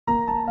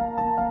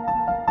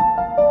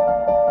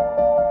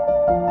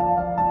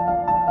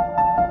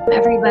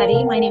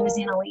everybody. My name is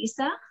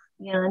Annalisa,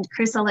 and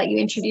Chris, I'll let you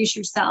introduce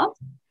yourself.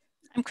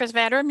 I'm Chris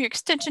Vader. I'm your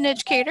extension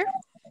educator.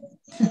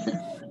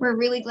 We're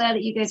really glad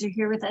that you guys are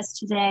here with us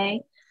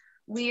today.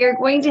 We are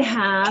going to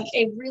have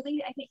a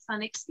really, I think,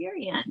 fun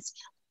experience.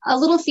 A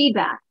little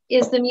feedback.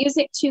 Is the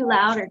music too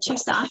loud or too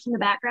soft in the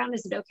background?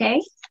 Is it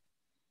okay?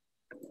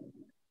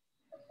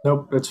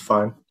 Nope, it's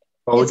fine.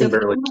 Oh, you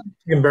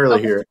can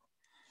barely hear it.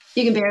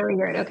 You can barely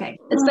hear it. Okay.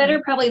 It's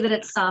better probably that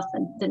it's soft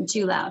than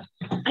too loud.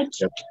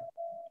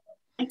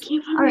 I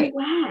can't find my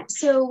wax.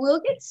 So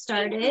we'll get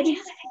started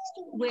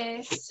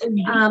with,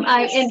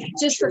 and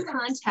just for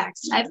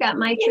context, I've got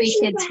my 3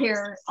 kids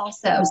here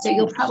also. So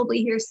you'll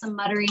probably hear some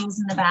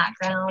mutterings in the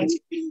background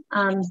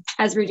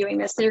as we're doing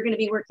this. They're going to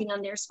be working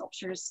on their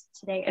sculptures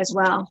today as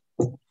well.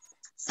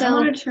 So I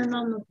want to turn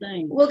on the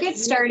thing. We'll get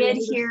started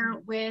here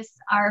with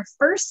our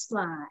first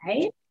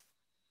slide.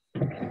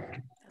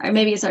 Or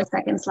maybe it's our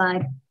second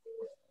slide.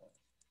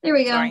 There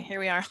we go. Sorry,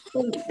 here we are.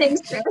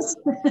 Thanks, Chris.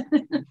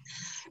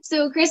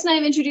 So Chris and I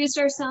have introduced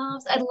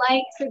ourselves. I'd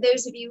like for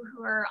those of you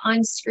who are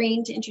on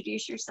screen to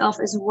introduce yourself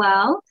as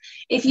well.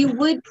 If you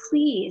would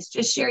please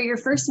just share your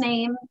first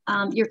name,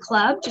 your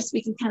club, just so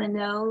we can kind of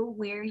know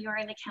where you are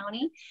in the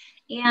county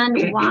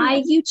and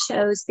why you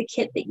chose the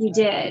kit that you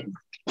did.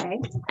 Okay,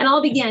 and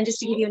I'll begin just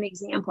to give you an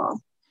example.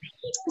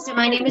 So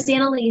my name is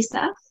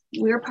Annalisa.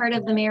 We're part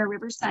of the Mayor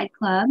Riverside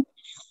Club.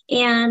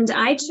 And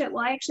I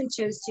actually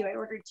chose 2. I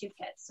ordered 2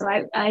 kits. So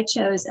I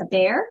chose a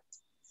bear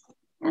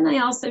and I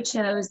also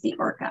chose the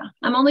orca.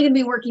 I'm only going to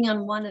be working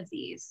on one of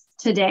these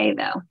today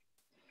though.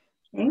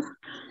 Okay.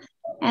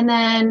 And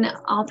then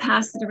I'll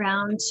pass it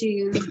around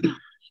to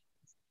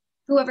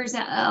whoever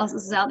else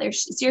is out there.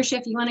 Saoirse,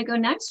 if you want to go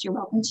next, you're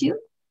welcome to.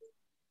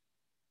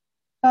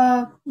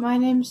 My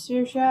name's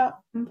Saoirse.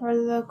 I'm part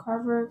of the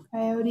Carver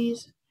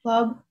Coyotes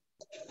Club,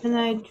 and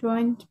I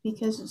joined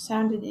because it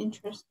sounded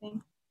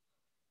interesting.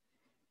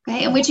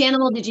 Okay, and which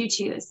animal did you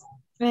choose?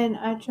 And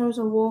I chose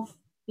a wolf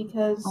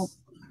because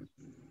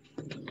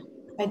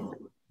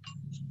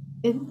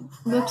it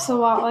looks a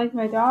lot like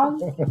my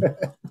dog.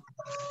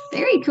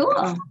 Very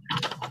cool.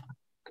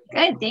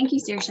 Good, thank you,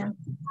 Saoirse.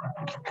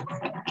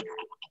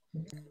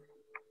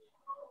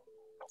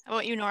 How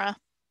about you, Nora?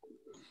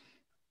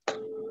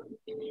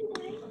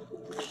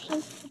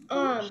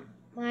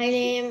 My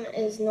name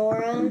is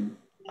Nora.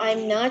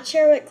 I'm not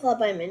sure what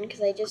club I'm in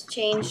because I just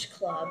changed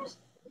clubs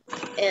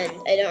and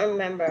I don't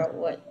remember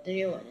what the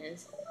new one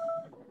is.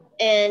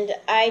 And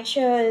I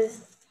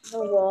chose the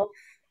wolf.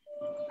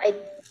 I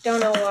don't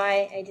know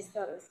why, I just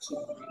thought it was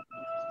cute.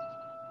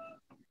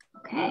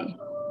 Okay,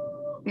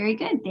 very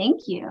good,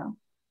 thank you.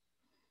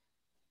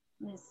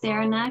 Is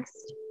Sarah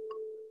next?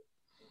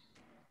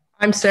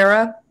 I'm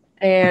Sarah,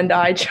 and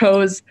I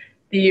chose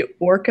the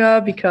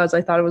orca because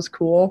I thought it was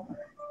cool.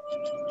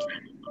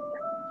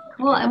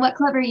 Cool, and what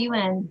club are you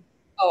in?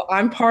 Oh,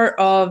 I'm part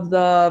of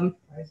the...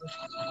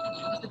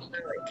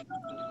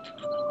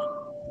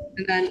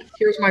 And then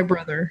here's my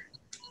brother.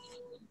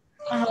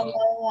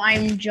 Hello,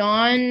 I'm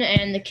John,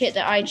 and the kit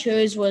that I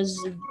chose was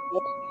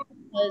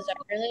because I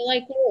really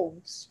like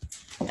wolves.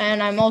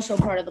 And I'm also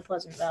part of the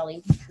Pleasant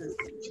Valley group.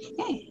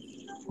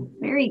 Okay,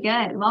 very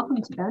good.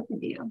 Welcome to both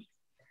of you.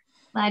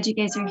 Glad you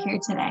guys are here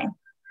today.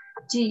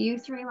 Do you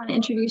 3 want to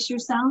introduce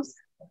yourselves?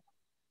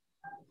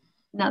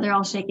 No, they're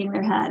all shaking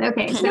their head.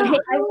 Okay, so hey,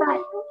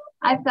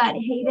 I've got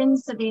Hayden,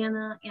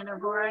 Savannah, and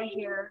Aurora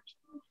here.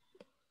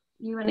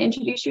 You want to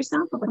introduce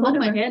yourself? I'll put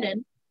my head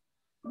in.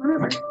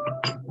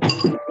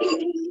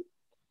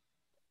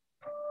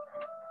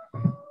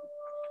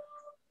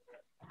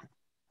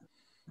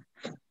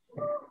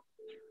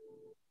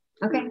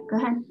 Okay, go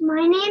ahead.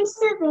 My name's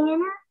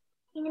Savannah,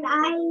 and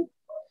I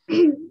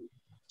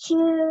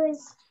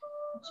chose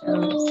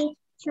the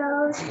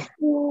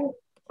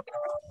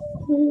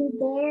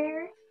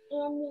bear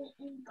and the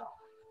eagle.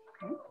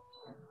 Okay.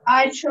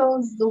 I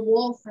chose the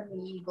wolf and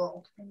the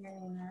eagle. And your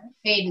name is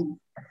Hayden.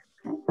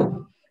 Okay.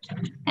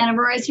 And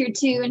Aurora's here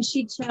too, and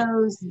she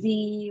chose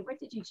what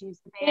did you choose?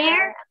 The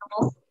bear and the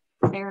wolf.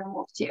 Bear and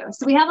wolf too.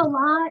 So we have a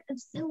lot of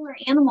similar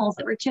animals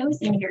that were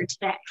chosen here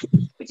today,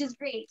 which is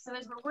great. So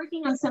as we're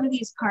working on some of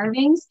these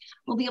carvings,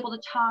 we'll be able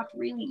to talk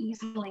really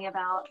easily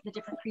about the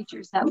different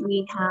creatures that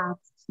we have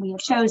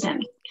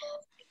chosen.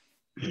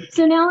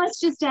 So now let's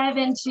just dive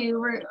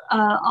into,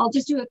 I'll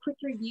just do a quick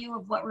review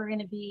of what we're going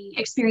to be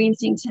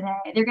experiencing today.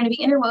 They're going to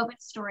be interwoven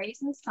stories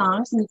and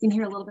songs, and you can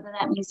hear a little bit of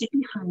that music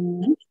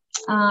behind me.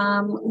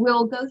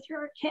 We'll go through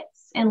our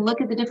kits and look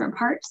at the different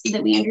parts so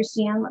that we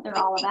understand what they're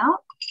all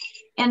about.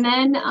 And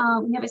then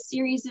we have a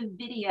series of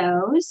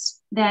videos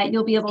that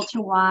you'll be able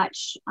to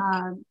watch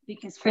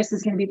because Chris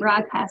is going to be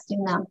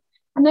broadcasting them.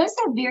 And those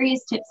have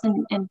various tips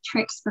and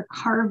tricks for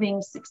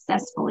carving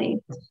successfully.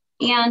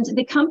 And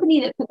the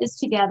company that put this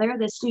together,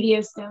 the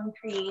SoapStone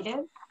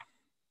Creative,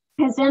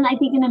 has done, I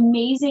think, an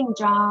amazing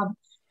job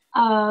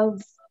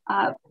of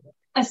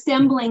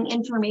assembling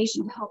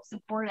information to help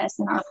support us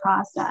in our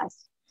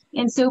process.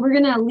 And so we're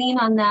going to lean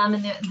on them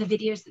and the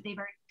videos that they've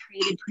already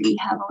created pretty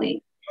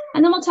heavily.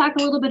 And then we'll talk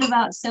a little bit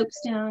about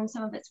SoapStone,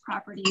 some of its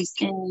properties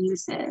and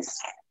uses.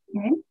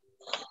 Okay.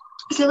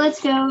 So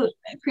let's go,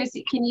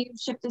 Chrissy, can you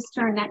shift us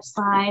to our next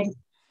slide?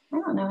 I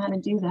don't know how to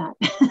do that.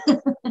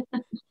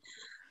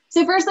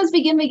 So first, let's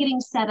begin by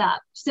getting set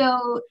up.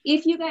 So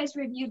if you guys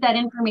reviewed that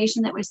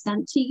information that was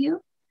sent to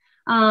you,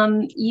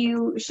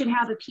 you should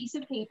have a piece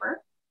of paper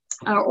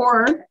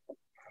or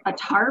a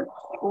tarp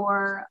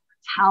or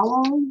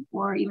towel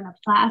or even a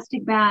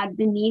plastic bag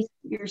beneath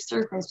your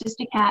surface just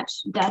to catch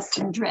dust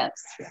and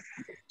drips.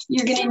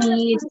 You're going to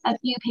need a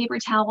few paper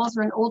towels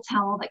or an old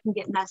towel that can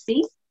get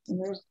messy.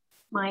 Here's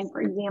mine,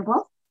 for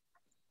example.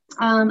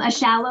 A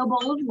shallow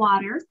bowl of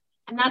water,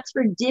 and that's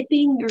for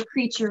dipping your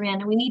creature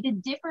in. And we need to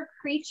dip our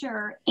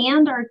creature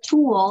and our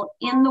tool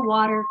in the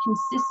water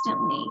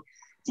consistently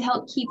to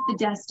help keep the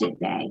dust at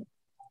bay.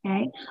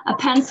 Okay. A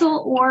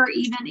pencil or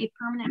even a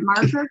permanent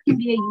marker can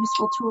be a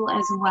useful tool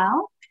as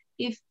well.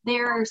 If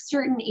there are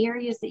certain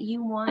areas that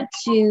you want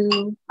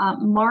to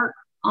mark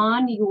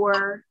on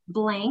your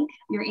blank,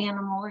 your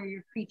animal or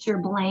your creature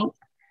blank,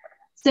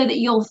 so that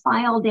you'll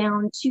file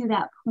down to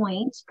that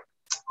point,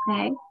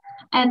 okay?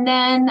 And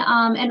then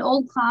an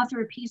old cloth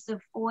or a piece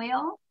of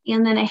foil,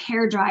 and then a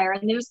hair dryer,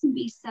 and those can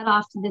be set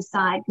off to the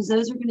side because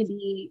those are going to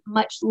be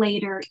much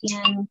later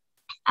in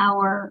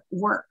our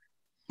work,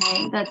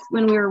 okay? That's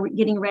when we're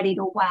getting ready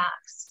to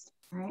wax,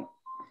 right?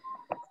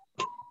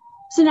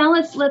 So now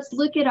let's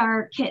look at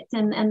our kits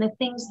and the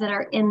things that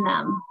are in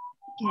them,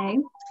 okay?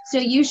 So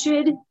you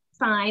should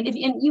find,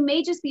 and you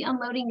may just be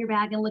unloading your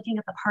bag and looking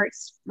at the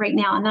parts right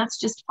now, and that's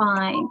just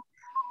fine.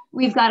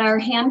 We've got our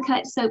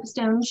hand-cut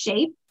soapstone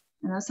shape,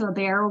 so a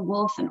bear, a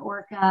wolf, an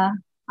orca,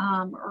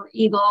 or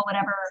eagle,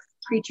 whatever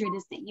creature it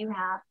is that you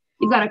have.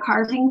 You've got a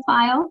carving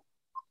file.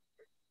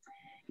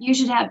 You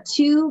should have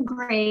 2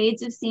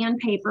 grades of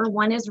sandpaper.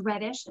 One is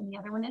reddish and the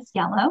other one is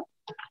yellow.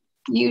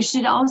 You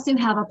should also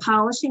have a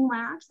polishing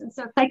wax. And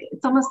so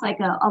it's almost like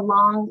a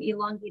long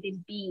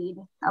elongated bead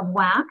of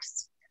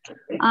wax.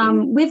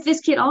 With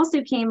this kit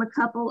also came a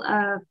couple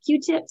of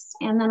Q-tips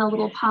and then a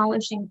little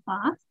polishing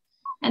cloth.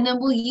 And then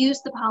we'll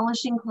use the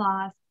polishing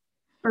cloth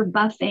for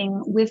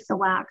buffing with the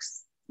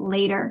wax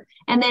later.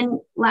 And then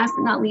last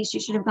but not least,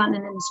 you should have gotten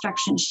an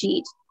instruction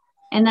sheet.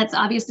 And that's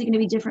obviously going to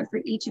be different for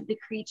each of the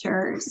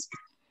creatures.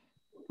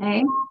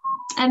 Okay.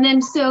 And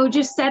then so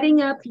just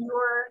setting up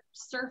your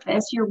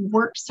surface, your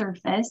work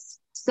surface,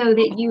 so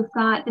that you've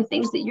got the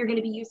things that you're going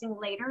to be using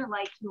later,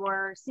 like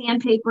your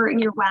sandpaper and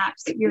your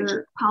wax,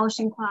 your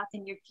polishing cloth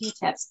and your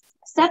Q-tips.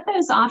 Set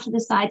those off to the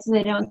side so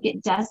they don't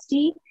get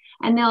dusty,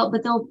 and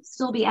they'll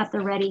still be at the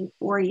ready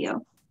for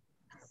you.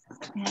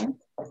 Okay.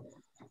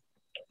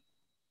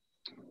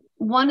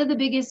 One of the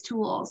biggest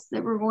tools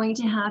that we're going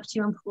to have to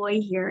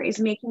employ here is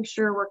making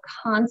sure we're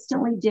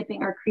constantly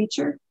dipping our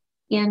creature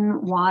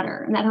in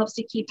water, and that helps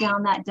to keep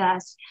down that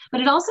dust, but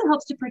it also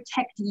helps to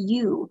protect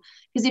you,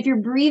 because if you're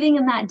breathing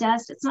in that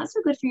dust, it's not so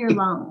good for your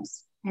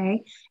lungs.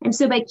 Okay. And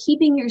so by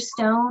keeping your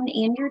stone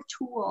and your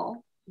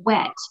tool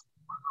wet,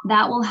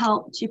 that will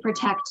help to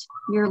protect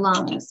your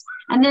lungs.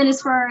 And then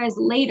as far as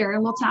later,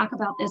 and we'll talk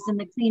about this in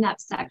the cleanup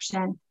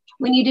section,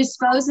 when you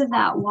dispose of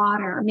that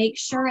water, make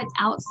sure it's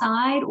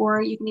outside,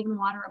 or you can even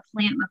water a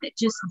plant with it.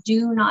 Just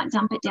do not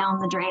dump it down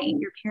the drain.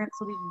 Your parents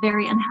will be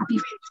very unhappy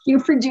with you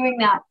for doing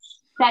that.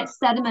 That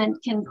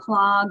sediment can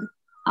clog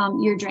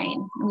your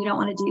drain, and we don't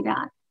want to do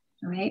that,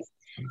 all right?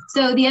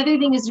 So the other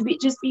thing is to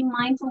just be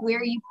mindful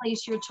where you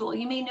place your tool.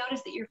 You may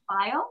notice that your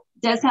file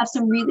does have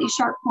some really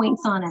sharp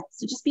points on it,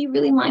 so just be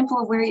really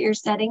mindful of where you're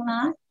setting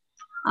that.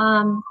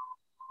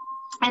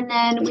 And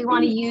then we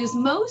want to use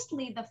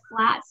mostly the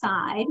flat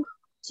side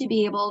to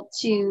be able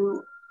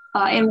to,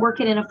 and work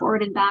it in a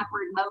forward and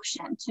backward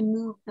motion to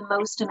move the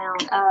most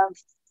amount of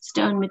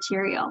stone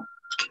material.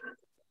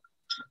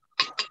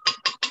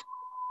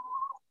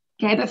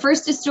 Okay, but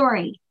first a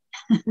story.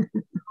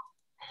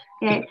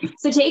 Okay,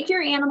 so take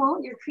your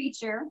animal, your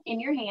creature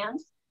in your hand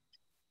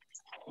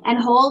and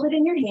hold it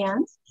in your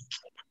hand.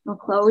 You'll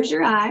close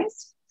your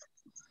eyes,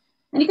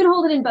 and you can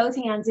hold it in both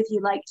hands if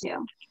you'd like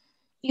to.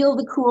 Feel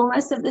the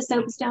coolness of the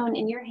soapstone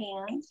in your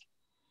hand.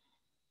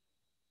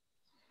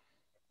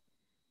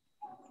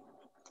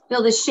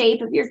 Feel the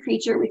shape of your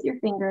creature with your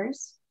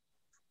fingers.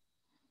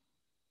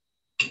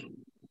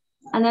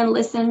 And then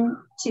listen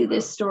to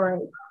this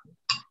story.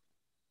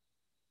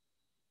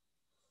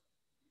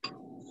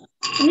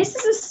 And this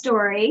is a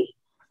story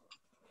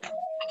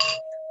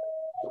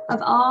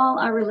of all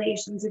our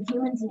relations of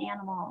humans and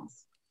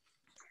animals.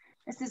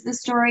 This is the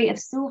story of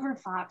Silver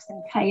Fox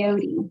and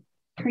Coyote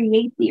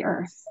create the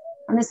earth.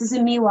 And this is a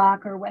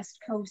Miwok, or West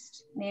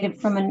Coast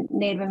native from a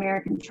Native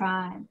American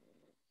tribe.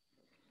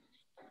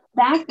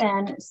 Back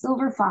then,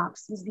 Silver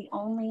Fox was the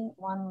only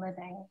one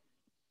living.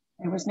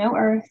 There was no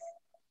earth,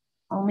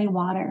 only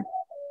water.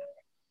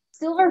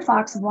 Silver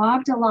Fox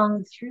walked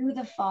along through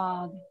the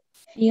fog,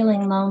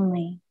 feeling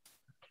lonely.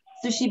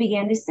 So she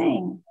began to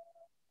sing.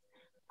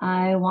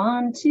 I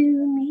want to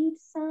meet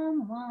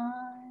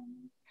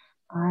someone.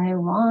 I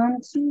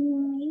want to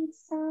meet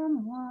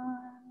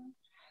someone.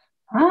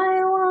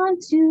 I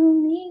want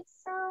to meet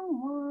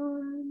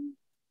someone.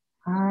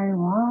 I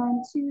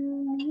want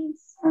to meet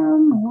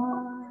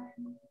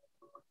someone.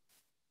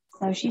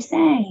 So So she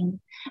sang,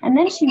 and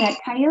then she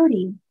met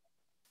Coyote.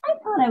 I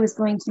thought I was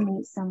going to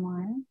meet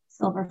someone,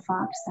 Silver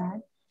Fox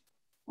said.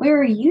 Where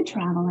are you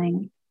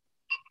traveling?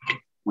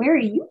 Where are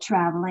you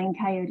traveling?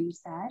 Coyote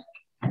said.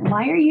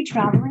 Why are you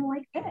traveling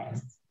like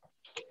this?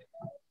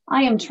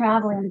 I am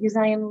traveling because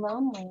I am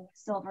lonely,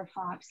 Silver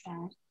Fox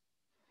said.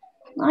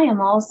 I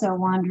am also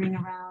wandering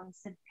around,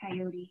 said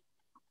Coyote.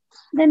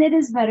 Then it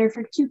is better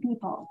for two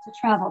people to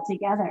travel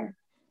together,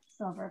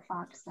 Silver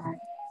Fox said.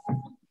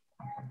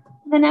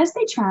 Then as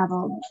they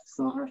traveled,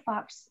 Silver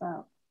Fox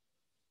spoke.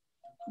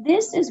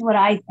 This is what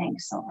I think,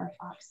 Silver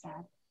Fox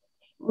said.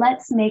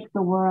 Let's make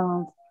the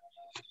world.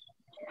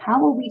 How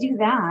will we do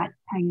that?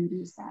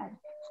 Coyote said.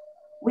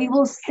 We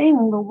will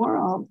sing the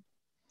world,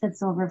 said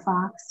Silver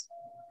Fox.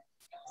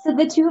 So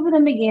the two of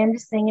them began to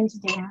sing and to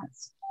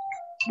dance.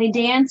 They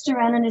danced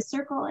around in a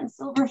circle, and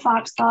Silver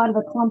Fox thought of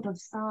a clump of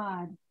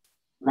sod.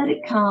 Let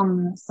it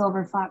come,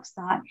 Silver Fox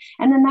thought,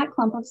 and then that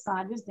clump of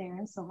sod was there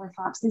in Silver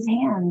Fox's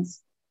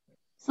hands.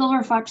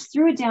 Silver Fox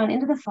threw it down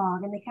into the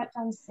fog, and they kept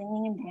on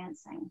singing and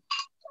dancing.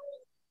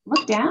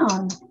 Look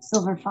down,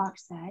 Silver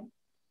Fox said.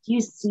 Do you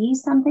see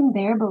something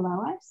there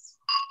below us?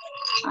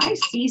 I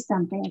see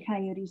something,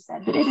 Coyote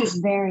said, but it is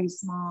very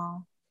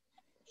small.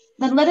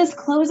 Then let us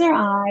close our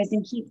eyes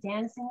and keep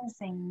dancing and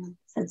singing,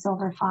 said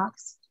Silver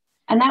Fox.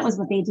 And that was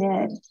what they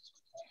did.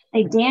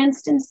 They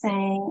danced and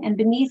sang, and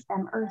beneath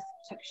them earth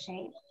took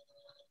shape.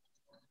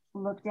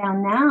 Look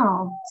down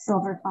now,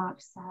 Silver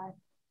Fox said.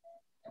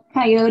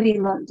 Coyote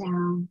looked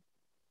down.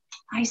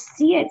 I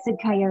see it, said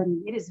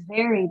Coyote. It is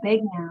very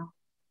big now.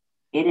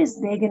 It is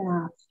big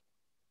enough.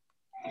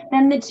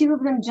 Then the two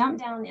of them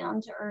jumped down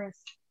onto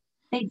earth.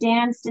 They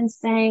danced and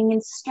sang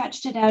and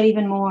stretched it out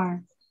even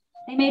more.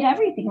 They made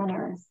everything on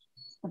earth,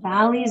 the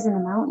valleys and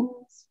the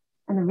mountains,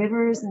 and the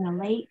rivers and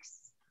the lakes,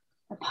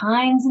 the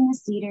pines and the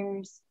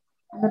cedars,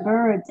 and the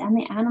birds and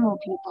the animal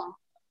people.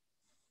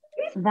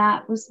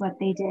 That was what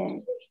they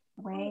did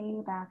way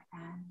back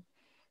then.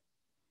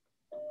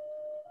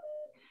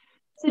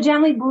 So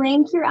gently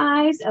blink your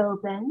eyes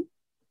open.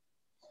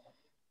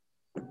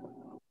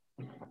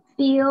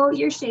 Feel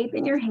your shape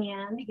in your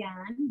hand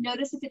again.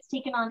 Notice if it's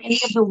taken on any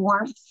of the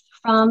warmth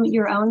from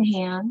your own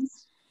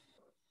hands.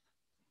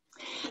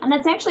 And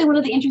that's actually one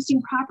of the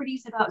interesting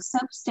properties about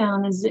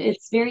soapstone is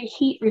it's very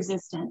heat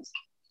resistant.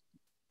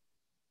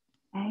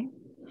 Okay.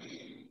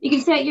 You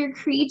can set your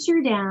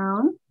creature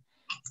down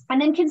and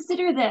then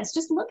consider this.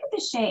 Just look at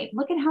the shape.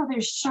 Look at how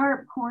there's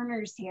sharp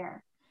corners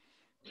here.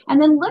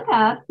 And then look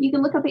up. You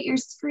can look up at your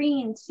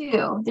screen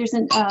too. There's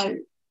an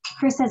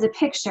Chris has a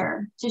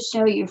picture to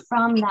show you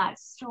from that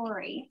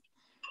story.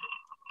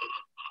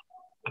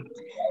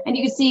 And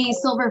you can see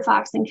Silver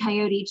Fox and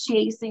Coyote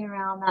chasing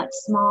around that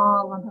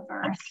small lump of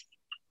earth.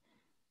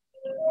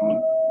 Okay.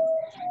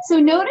 So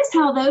notice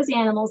how those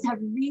animals have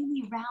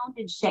really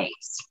rounded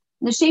shapes.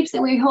 The shapes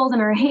that we hold in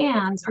our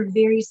hands are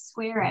very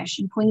squarish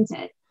and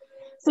pointed.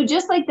 So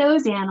just like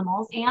those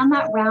animals and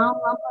that round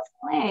lump of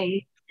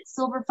clay that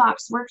Silver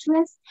Fox worked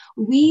with,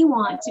 we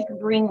want to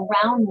bring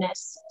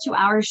roundness to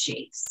our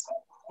shapes.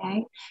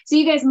 Okay, so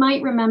you guys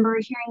might remember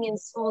hearing in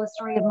school the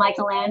story of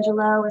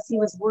Michelangelo as he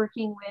was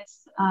working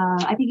with,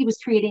 I think he was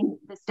creating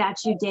the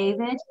statue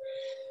David.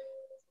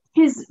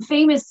 His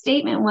famous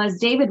statement was,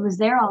 David was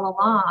there all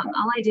along.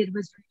 All I did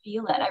was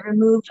reveal it. I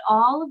removed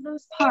all of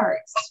those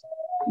parts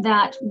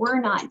that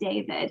were not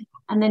David,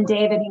 and then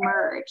David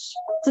emerged.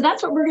 So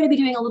that's what we're going to be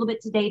doing a little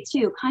bit today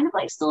too, kind of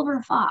like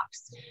Silver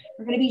Fox.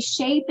 We're going to be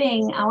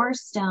shaping our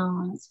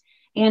stones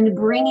and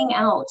bringing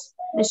out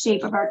the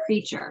shape of our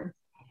creature.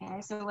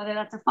 Okay, so whether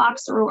that's a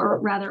fox or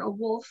rather a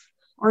wolf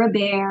or a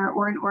bear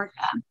or an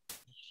orca.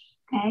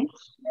 Okay.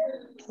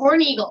 Or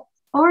an eagle.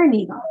 Or an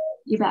eagle,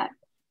 you bet.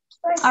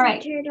 All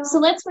right, so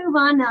let's move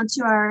on now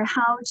to our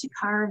how to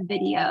carve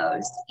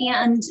videos.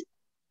 And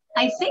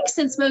I think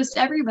since most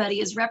everybody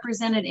is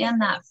represented in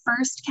that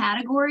first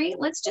category,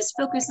 let's just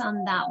focus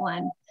on that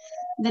one.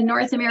 The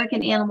North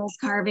American animals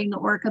carving, the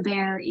orca,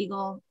 bear,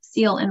 eagle,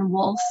 seal, and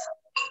wolf.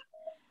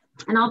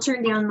 And I'll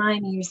turn down my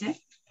music.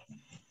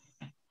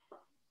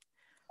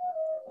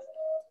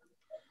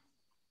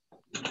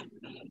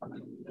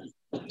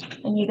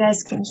 And you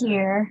guys can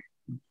hear.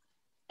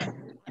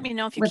 Let me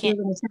know if you what can't.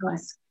 they're going to tell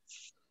us.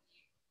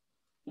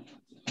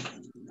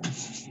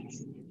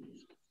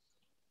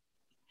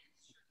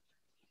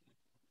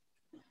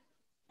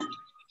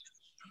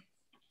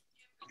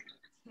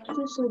 That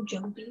is so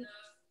jumpy.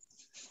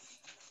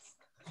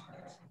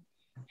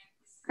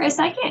 Chris,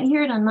 I can't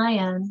hear it on my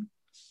end.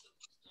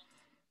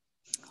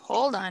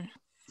 Hold on.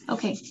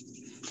 Okay.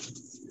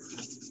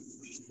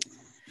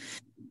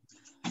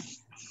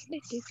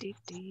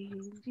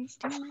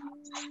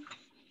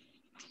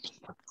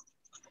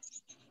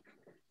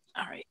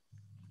 All right.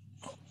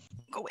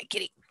 Go away,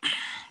 kitty.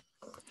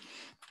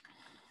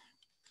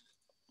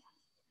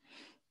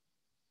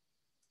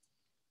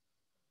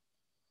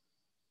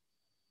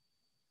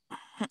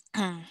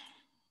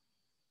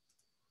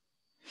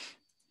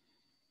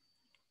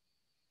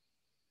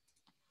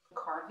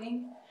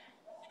 Carving,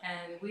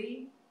 and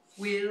we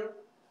will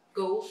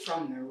go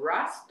from a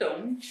raw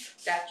stone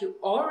that you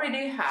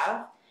already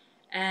have,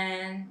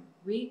 and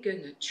we're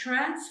gonna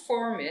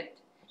transform it,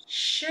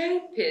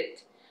 shape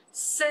it,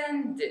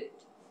 sand it,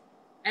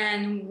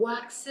 and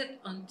wax it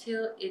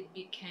until it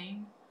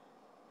became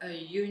a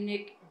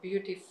unique,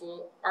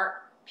 beautiful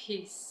art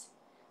piece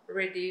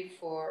ready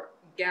for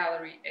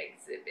gallery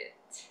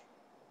exhibit.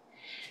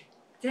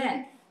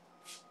 Then,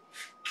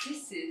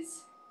 this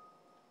is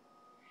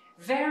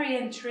very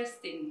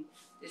interesting,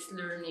 this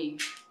learning,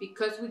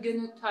 because we're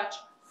gonna touch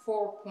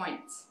 4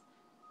 points.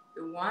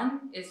 The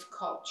one is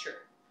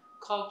culture.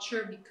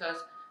 Culture because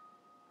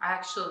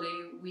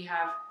actually we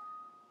have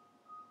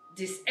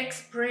this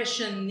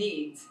expression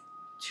needs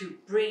to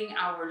bring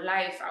our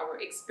life, our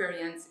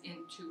experience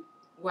into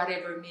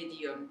whatever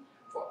medium.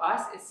 For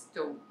us, it's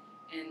stone.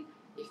 And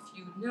if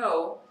you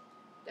know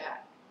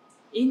that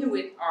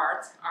Inuit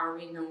arts are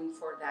renowned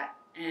for that,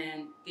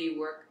 and they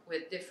work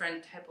with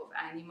different type of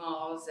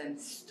animals and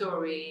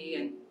story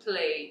and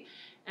play,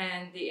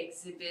 and they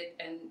exhibit,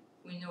 and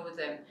we know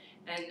them.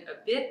 And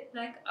a bit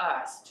like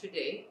us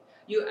today,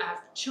 you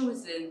have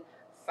chosen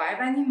 5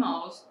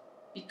 animals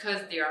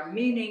because they are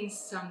meaning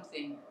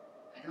something.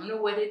 I don't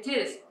know what it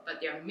is,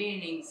 but they are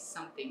meaning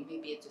something.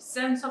 Maybe it's a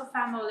sense of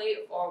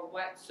family or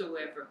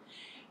whatsoever.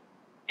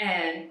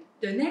 And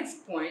the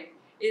next point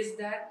is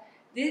that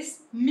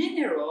this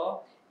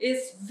mineral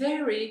is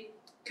very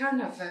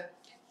kind of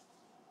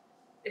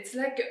it's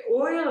like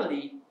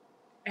oily,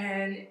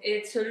 and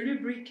it's a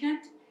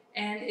lubricant,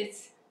 and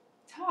it's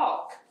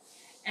talc.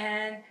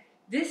 And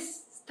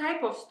this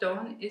type of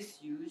stone is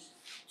used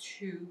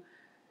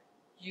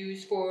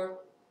for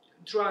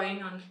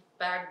drawing on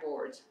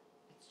backboards.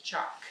 It's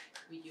chalk.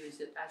 We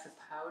use it as a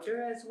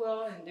powder as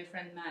well in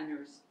different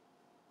manners.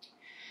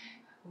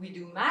 We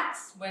do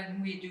maths when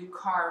we do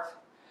carve.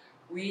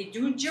 We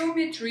do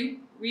geometry.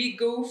 We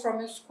go from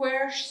a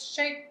square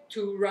shape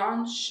to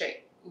round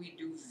shape. We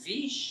do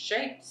V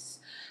shapes,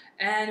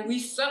 and we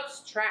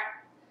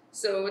subtract.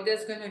 So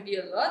there's going to be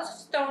a lot of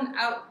stone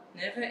out,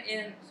 never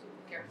in. So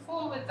be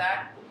careful with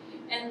that.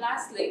 And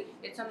lastly,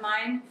 it's a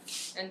mind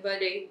and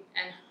body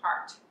and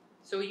heart.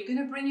 So you're going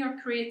to bring your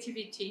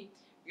creativity.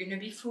 You're going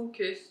to be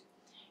focused,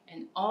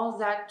 and all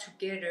that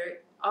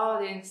together, all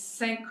in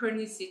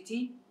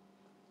synchronicity,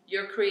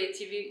 your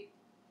creativity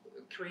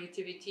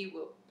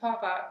will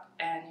pop out,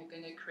 and you're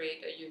going to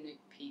create a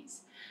unique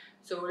piece.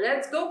 So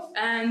let's go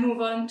and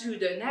move on to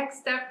the next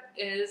step,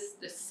 is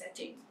the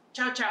setting.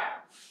 Ciao,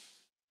 ciao.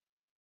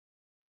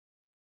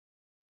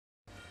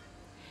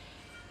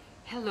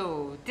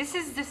 Hello, this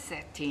is the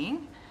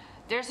setting.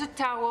 There's a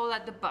towel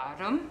at the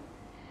bottom,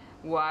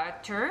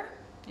 water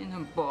in a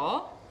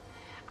bowl.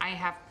 I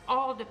have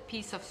all the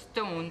piece of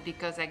stone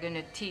because I'm going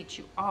to teach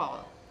you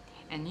all.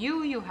 And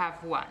you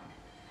have one.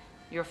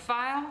 Your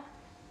file,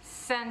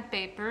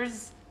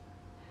 sandpapers,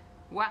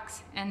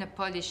 wax, and a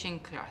polishing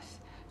cloth.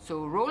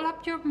 So roll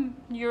up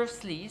your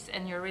sleeves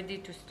and you're ready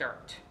to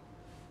start.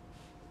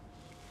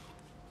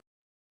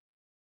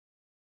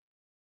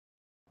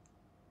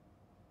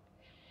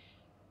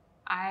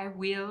 I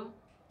will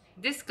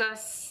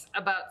discuss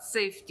about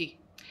safety.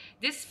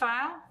 This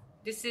file,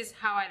 this is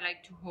how I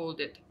like to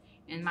hold it.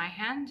 In my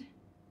hand,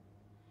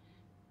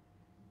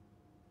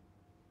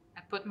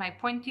 I put my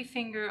pointy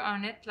finger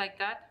on it like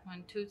that.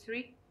 1, 2,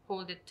 3,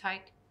 hold it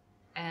tight,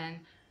 and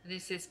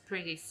this is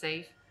pretty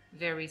safe,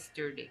 very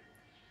sturdy.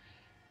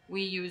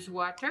 We use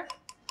water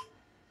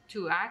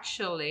to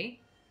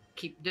actually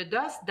keep the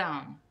dust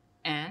down,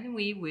 and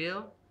we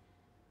will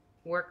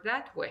work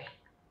that way.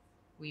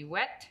 We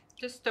wet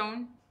the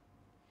stone,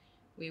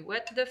 we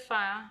wet the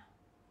file,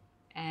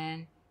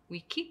 and we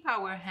keep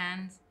our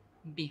hands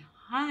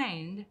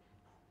behind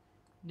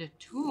the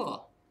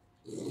tool.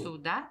 So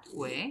that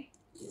way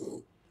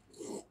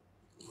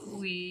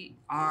we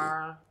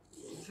are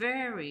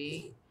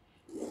very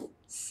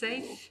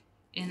safe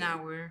in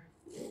our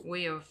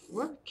way of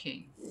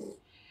working.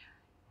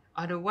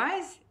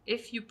 Otherwise,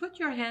 if you put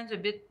your hands a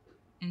bit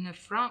in the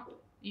front,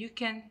 you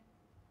can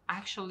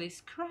actually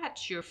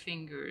scratch your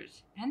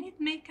fingers, and it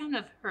may kind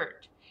of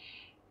hurt.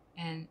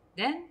 And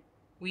then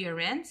we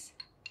rinse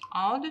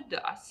all the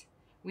dust,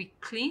 we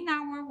clean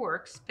our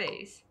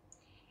workspace,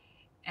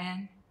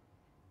 and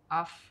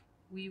off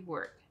we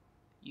work.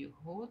 You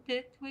hold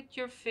it with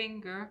your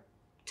finger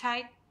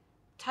tight,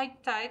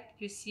 tight, tight.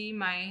 You see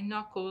my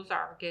knuckles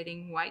are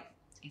getting white.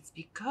 It's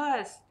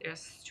because there's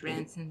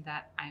strength in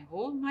that. I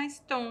hold my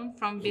stone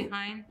from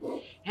behind,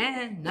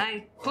 and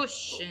I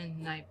push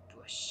and I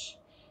push,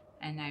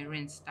 and I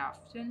rinse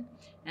often,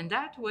 and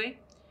that way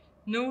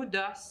no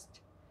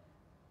dust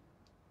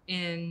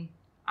in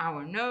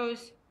our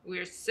nose.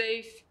 We're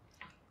safe,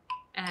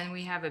 and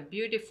we have a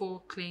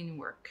beautiful clean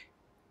work.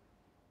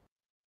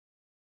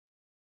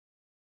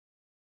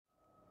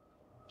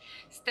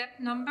 Step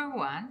number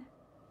 1,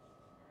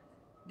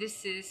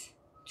 this is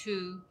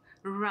to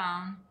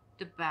round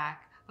the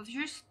back of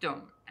your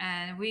stone,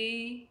 and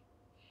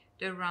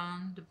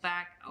round the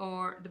back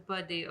or the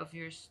body of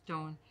your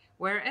stone.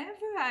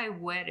 Wherever I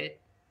wet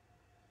it,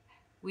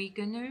 we're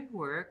gonna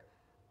work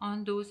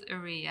on those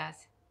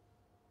areas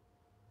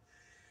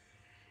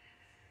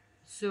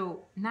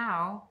So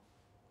now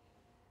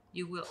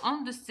you will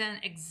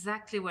understand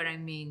exactly what I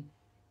mean.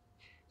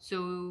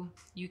 So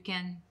you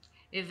can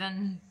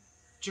even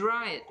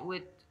draw it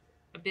with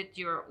a bit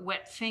your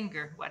wet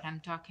finger, what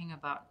I'm talking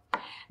about.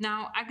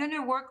 Now I'm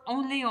gonna work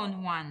only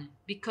on one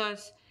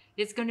because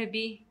it's gonna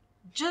be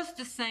just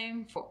the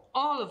same for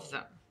all of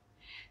them.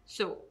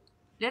 So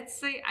let's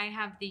say I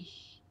have the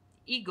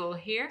eagle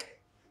here.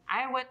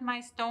 I wet my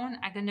stone.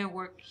 I'm gonna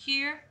work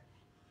here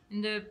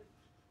in the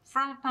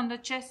front on the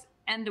chest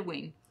and the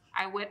wing.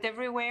 I wet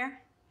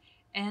everywhere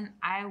and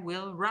I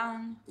will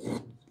round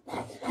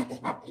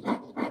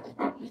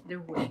the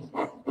wing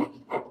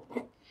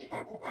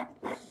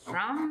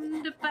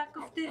from the back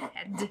of the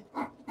head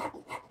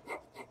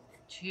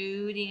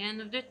to the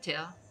end of the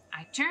tail.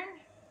 I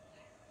turn.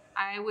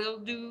 I will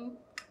do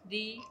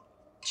the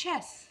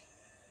chest.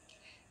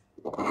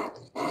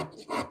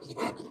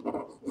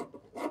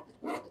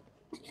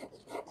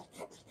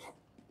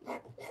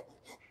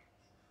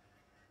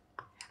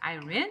 I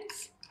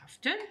rinse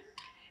often.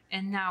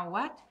 And now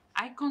what?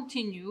 I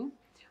continue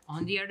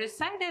on the other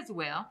side as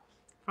well,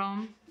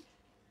 from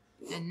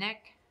the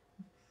neck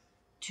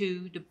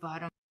to the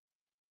bottom.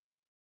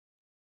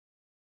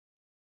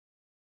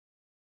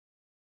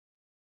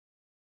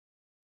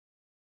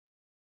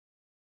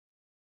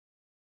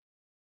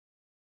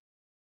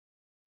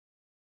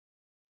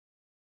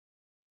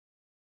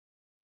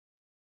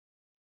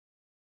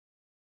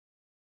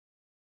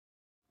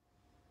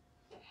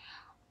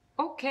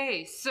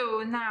 Okay,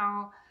 so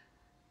now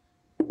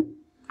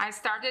I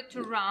started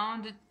to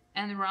round it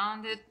and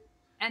round it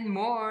and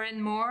more,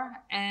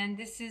 and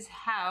this is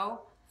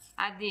how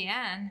at the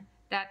end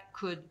that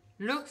could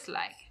looks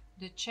like.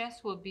 The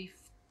chest will be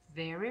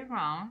very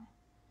round.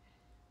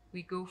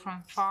 We go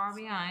from far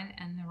behind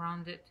and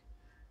round it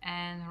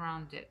and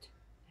round it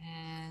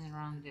and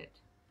round it.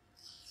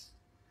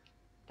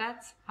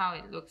 That's how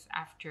it looks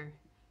after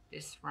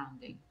this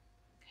rounding.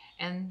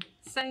 And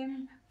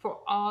same for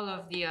all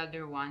of the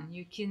other one.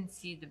 You can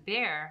see the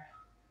bear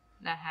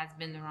that has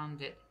been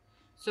rounded.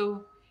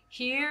 So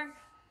here,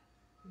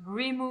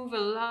 remove a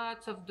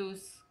lot of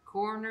those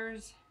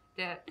corners.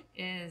 That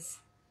is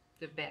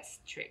the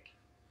best trick.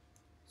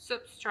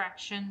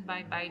 Subtraction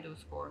by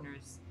those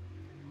corners.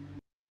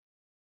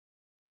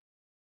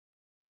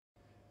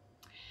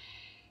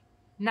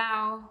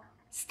 Now,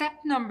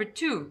 step number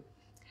 2.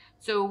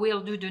 So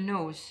we'll do the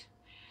nose.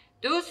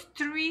 Those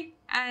 3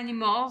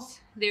 animals,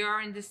 they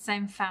are in the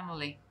same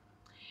family.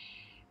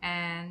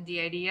 And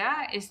the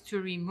idea is to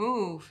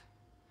remove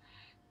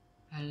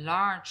a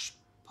large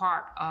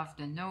part of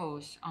the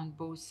nose on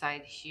both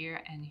sides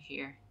here and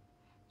here.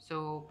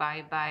 So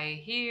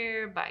bye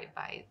here,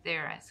 bye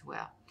there as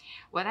well.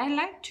 What I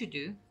like to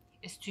do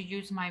is to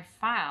use my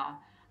file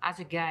as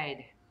a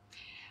guide.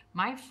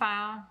 My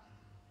file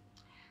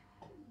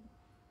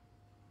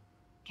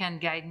can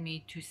guide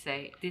me to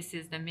say this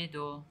is the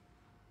middle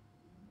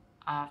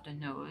of the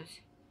nose,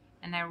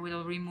 and I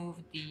will remove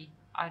the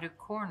other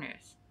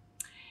corners.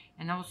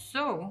 And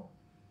also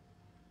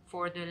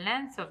for the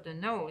length of the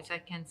nose, I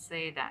can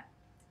say that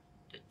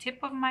the tip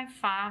of my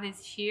file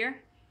is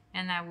here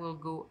and I will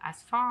go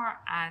as far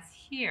as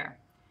here.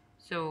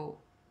 So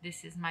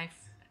this is my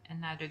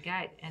another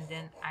guide, and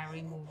then I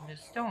remove the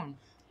stone.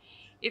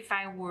 If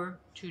I were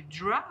to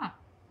draw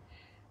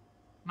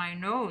my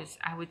nose,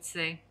 I would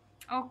say,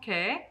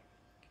 okay,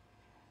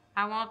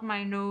 I want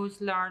my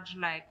nose large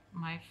like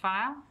my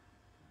file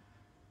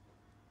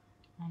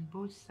on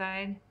both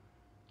sides,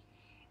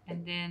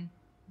 and then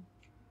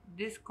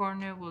this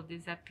corner will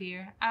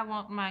disappear. I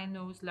want my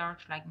nose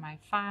large like my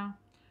file,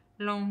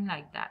 long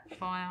like that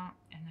file,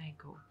 and I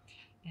go,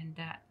 and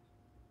that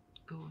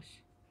goes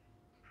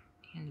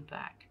in the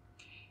back.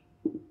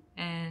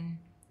 And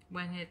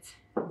when it's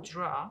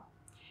draw,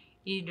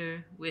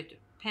 either with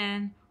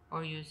pen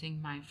or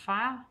using my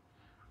file,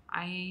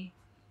 I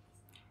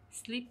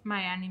slip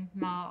my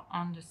animal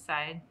on the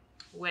side,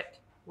 wet,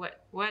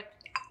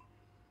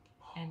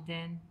 and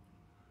then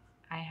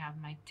I have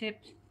my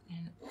tips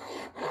and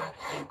off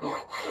I go.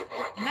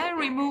 And I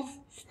remove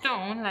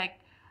stone like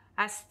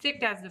as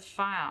thick as the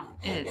file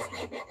is.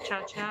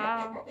 Ciao,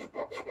 ciao.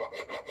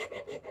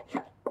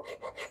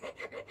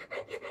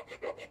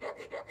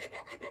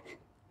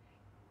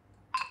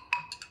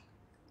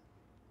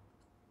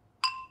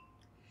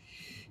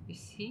 You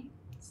see,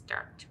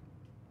 start to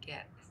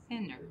get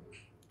thinner,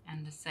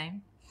 and the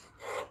same.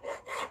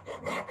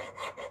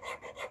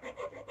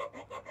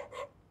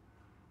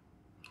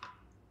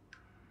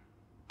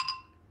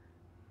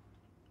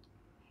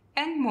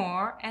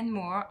 And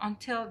more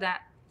until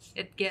that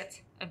it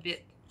gets a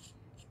bit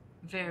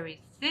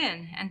very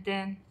thin, and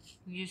then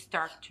you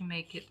start to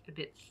make it a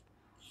bit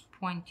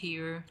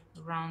pointier,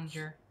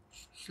 rounder,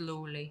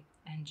 slowly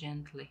and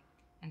gently,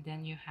 and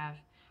then you have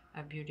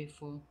a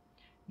beautiful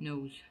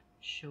nose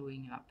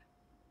showing up.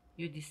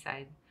 You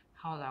decide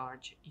how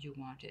large you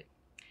want it,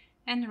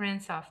 and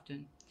rinse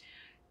often.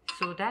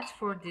 So that's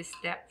for this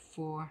step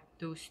for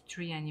those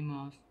 3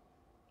 animals.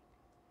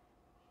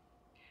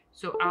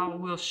 So I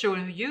will show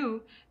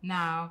you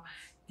now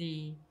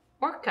the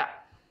orca.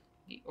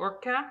 the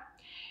orca,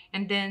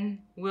 and then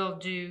we'll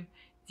do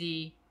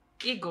the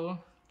eagle.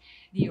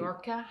 The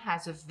orca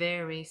has a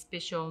very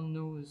special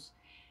nose.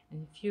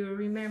 And if you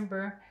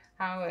remember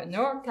how an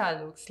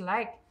orca looks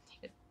like,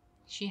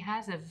 she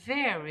has a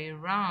very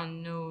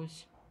round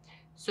nose.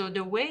 So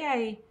the way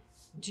I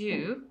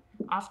do,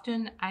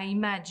 often I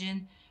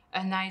imagine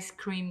an ice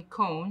cream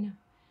cone,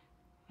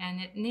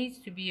 and it needs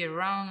to be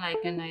around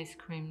like an ice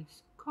cream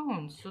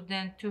cone. So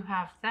then to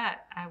have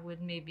that, I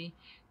would maybe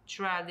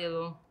draw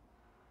little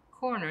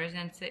corners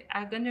and say,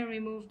 I'm gonna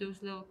remove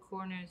those little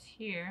corners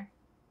here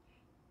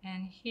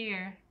and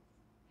here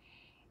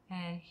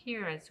and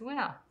here as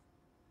well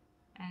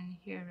and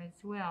here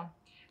as well.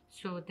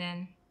 So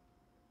then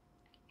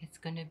it's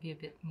gonna be a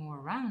bit more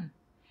round.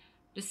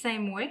 The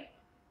same way,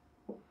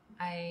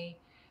 I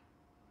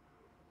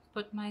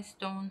put my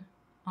stone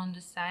on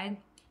the side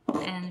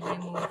and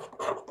remove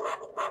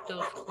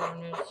those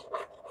corners.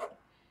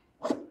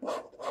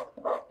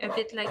 A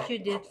bit like you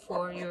did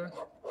for your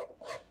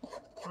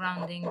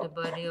rounding the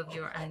body of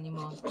your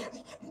animal.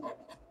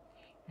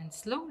 And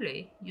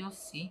slowly you'll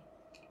see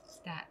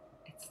that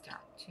it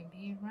starts to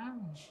be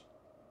round.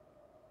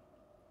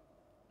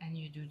 And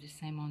you do the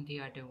same on the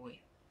other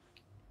way.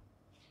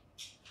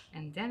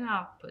 And then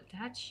I'll put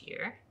that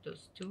here.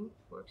 Those two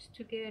works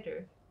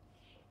together.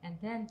 And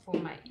then for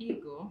my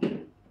eagle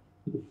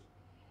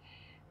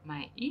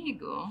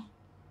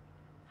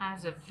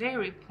has a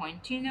very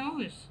pointy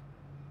nose.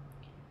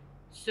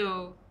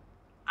 So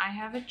I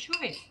have a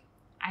choice.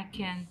 I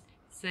can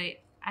say,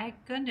 I'm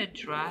gonna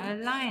draw a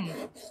line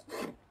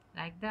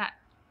like that,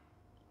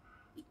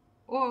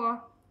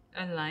 or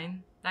a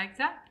line like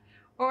that,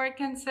 or I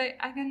can say,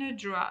 I'm gonna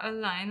draw a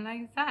line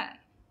like that.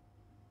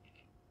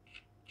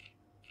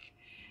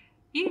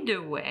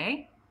 Either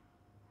way,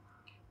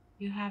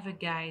 you have a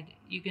guide.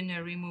 You're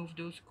gonna remove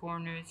those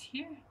corners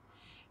here,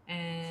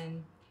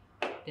 and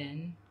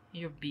then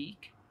your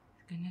beak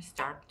is gonna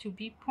start to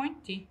be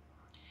pointy.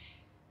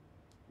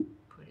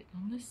 Put it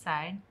on the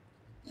side.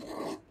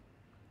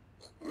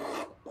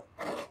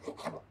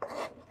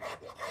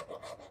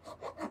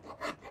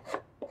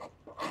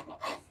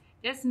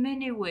 There's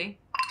many ways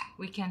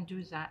we can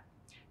do that.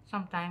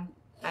 Sometimes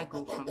I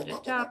go from the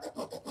top,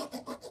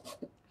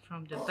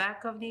 from the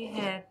back of the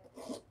head,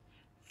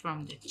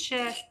 from the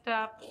chest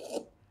up,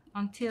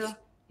 until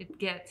it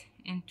gets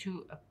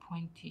into a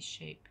pointy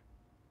shape,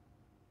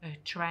 a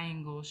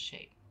triangle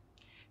shape.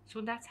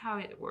 So that's how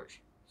it works.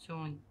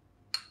 So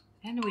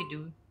then we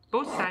do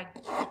both sides.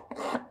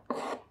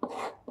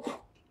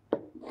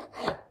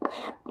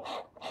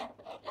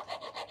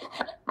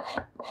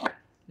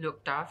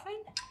 Looked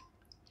often?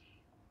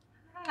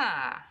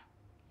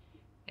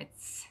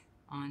 It's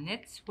on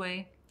its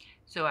way.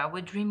 So I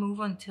would remove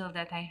until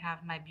that I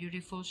have my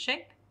beautiful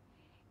shape,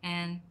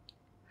 and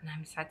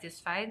I'm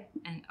satisfied,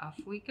 and off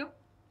we go.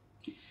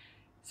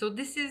 So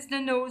this is the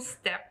nose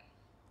step.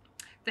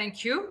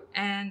 Thank you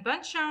and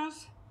bonne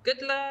chance.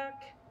 Good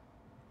luck.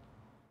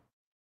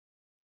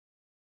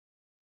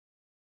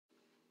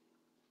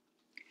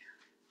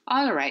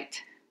 All right,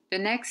 the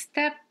next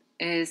step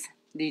is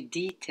the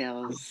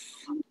details.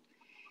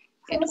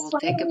 It will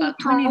take about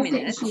 20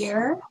 minutes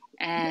here,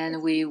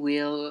 and we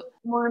will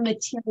more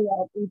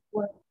material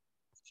before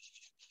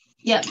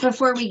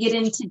we get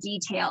into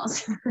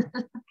details.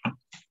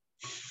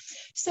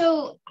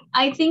 So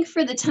I think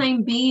for the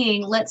time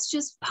being, let's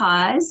just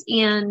pause,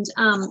 and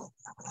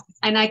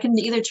I can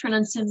either turn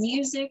on some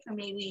music, or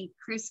maybe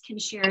Chris can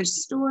share a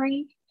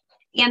story,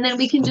 and then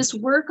we can just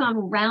work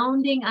on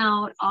rounding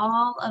out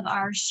all of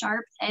our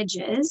sharp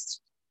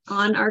edges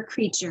on our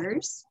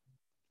creatures.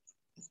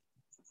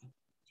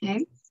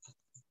 Okay.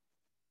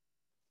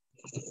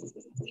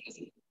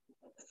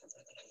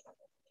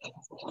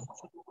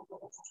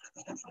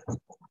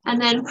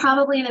 And then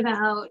probably in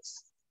about,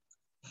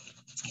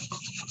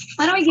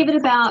 why don't we give it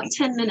about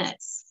 10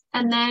 minutes,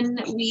 and then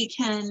we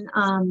can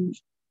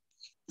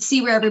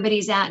see where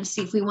everybody's at and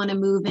see if we want to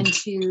move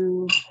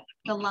into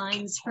the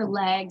lines for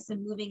legs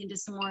and moving into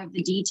some more of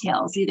the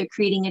details, either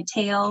creating a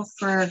tail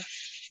for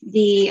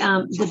the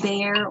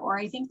bear, or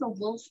I think the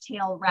wolf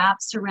tail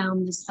wraps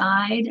around the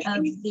side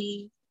of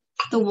the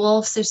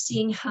wolf. So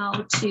seeing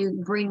how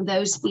to bring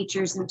those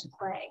features into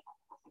play.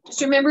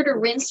 Just remember to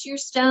rinse your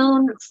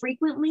stone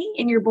frequently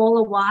in your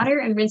bowl of water,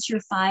 and rinse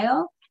your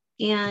file,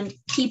 and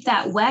keep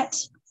that wet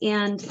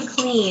and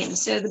clean.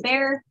 So the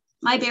bear,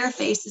 my bear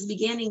face is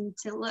beginning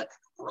to look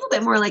a little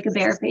bit more like a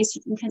bear face.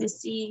 You can kind of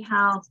see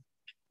how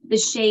the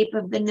shape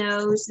of the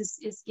nose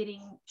is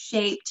getting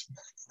shaped.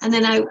 And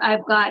then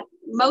I've got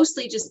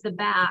mostly just the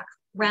back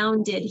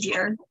rounded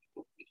here.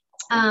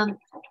 And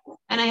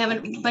I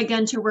haven't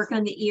begun to work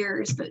on the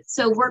ears, but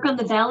so work on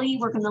the belly,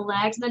 work on the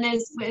legs. And then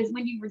as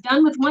when you were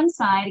done with one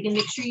side, again,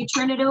 make sure you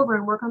turn it over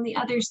and work on the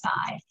other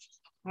side.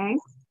 Okay.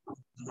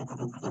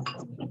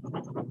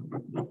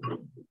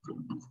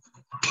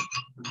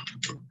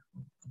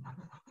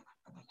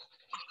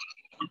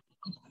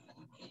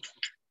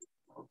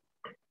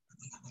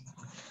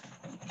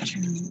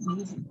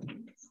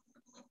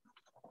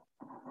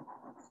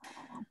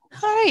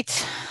 All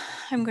right,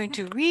 I'm going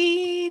to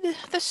read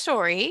the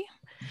story.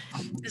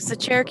 This is the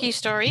Cherokee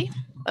story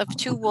of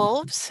two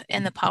wolves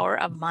and the power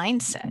of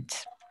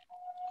mindset.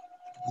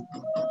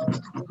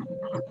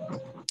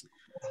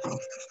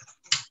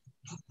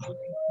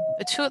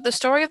 The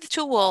story of the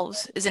two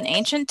wolves is an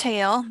ancient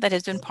tale that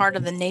has been part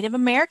of the Native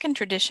American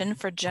tradition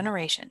for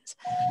generations.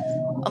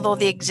 Although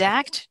the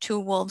exact two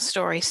wolves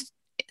story's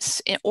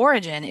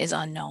origin is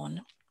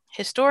unknown,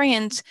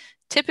 historians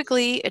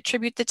typically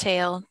attribute the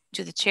tale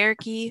to the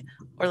Cherokee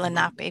or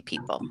Lenape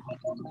people.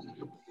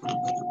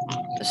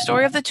 The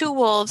story of the two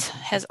wolves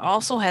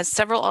also has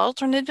several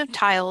alternative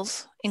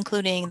titles,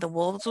 including The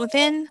Wolves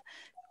Within,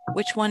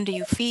 Which One Do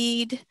You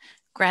Feed?,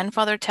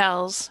 Grandfather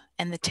Tells,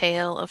 and The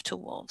Tale of Two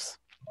Wolves.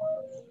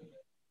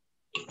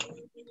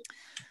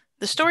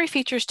 The story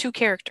features two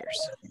characters,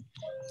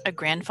 a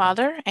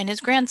grandfather and his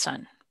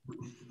grandson.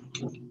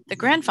 The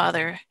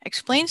grandfather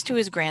explains to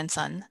his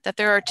grandson that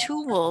there are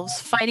two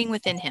wolves fighting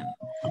within him,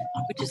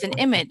 which is an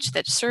image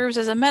that serves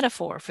as a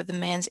metaphor for the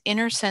man's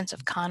inner sense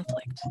of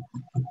conflict.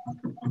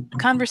 The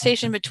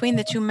conversation between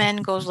the two men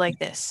goes like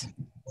this.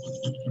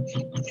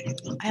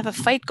 I have a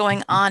fight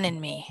going on in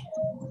me,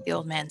 the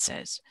old man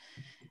says.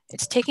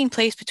 It's taking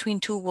place between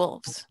two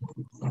wolves.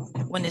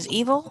 One is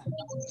evil.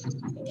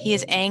 He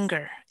is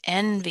anger,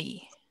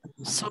 envy,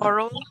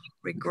 sorrow,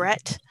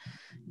 regret,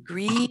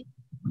 greed,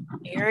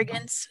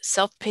 arrogance,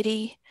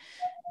 self-pity,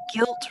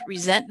 guilt,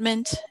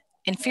 resentment,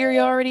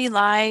 inferiority,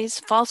 lies,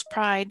 false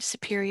pride,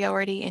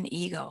 superiority, and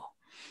ego.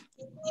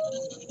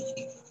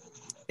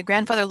 The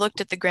grandfather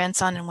looked at the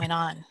grandson and went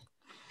on.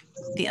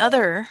 The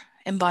other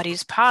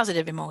embodies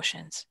positive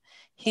emotions.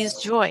 He is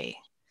joy,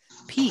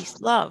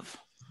 peace, love,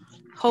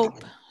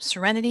 hope,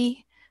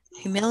 serenity,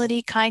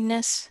 humility,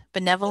 kindness,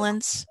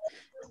 benevolence,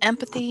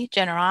 empathy,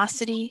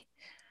 generosity,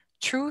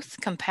 truth,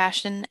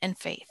 compassion, and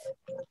faith.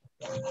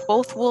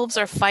 Both wolves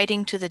are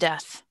fighting to the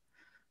death.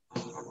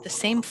 The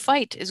same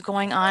fight is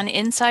going on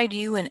inside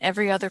you and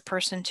every other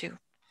person too.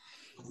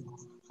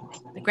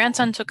 The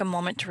grandson took a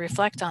moment to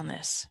reflect on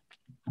this.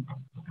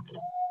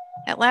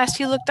 At last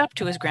he looked up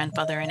to his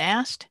grandfather and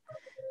asked,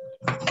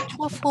 which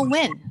wolf will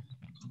win?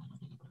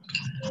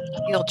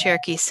 The old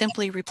Cherokee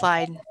simply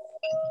replied,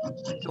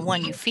 the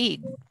one you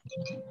feed.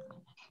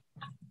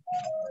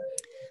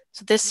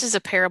 So this is a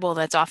parable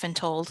that's often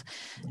told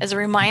as a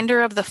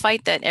reminder of the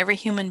fight that every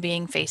human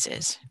being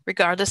faces.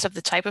 Regardless of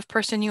the type of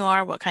person you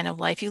are, what kind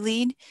of life you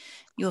lead,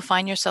 you will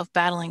find yourself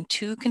battling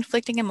two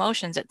conflicting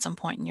emotions at some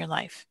point in your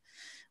life.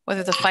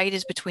 Whether the fight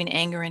is between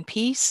anger and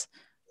peace,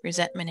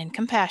 resentment and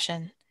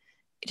compassion,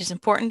 it is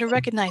important to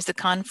recognize the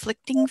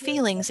conflicting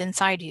feelings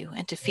inside you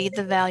and to feed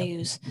the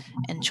values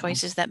and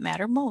choices that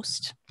matter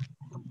most.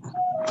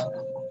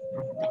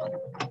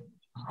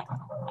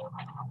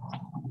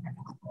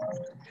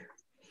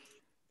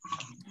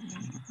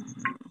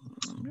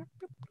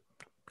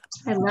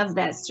 I love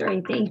that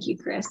story. Thank you,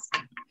 Chris.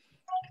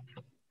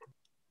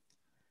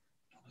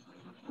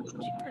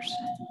 Jeepers.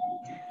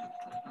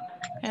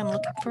 I'm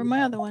looking for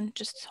my other one.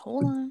 Just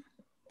hold on.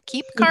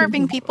 Keep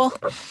carving, people.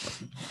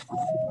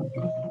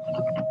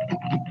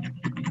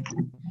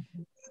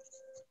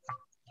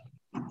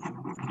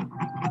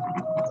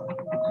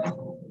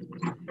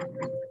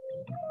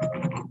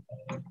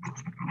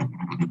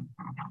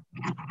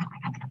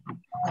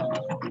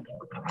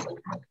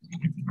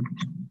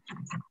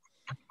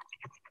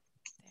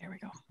 There we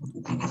go.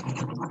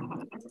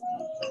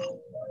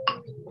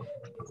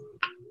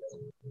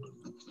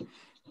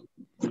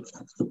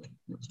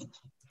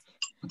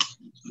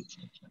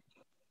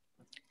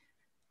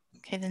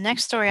 Okay, the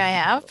next story I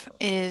have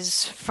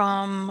is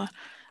from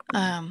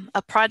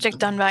a project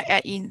done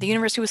at the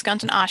University of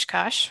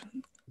Wisconsin-Oshkosh,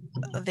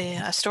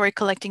 the story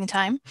collecting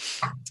time,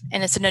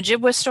 and it's an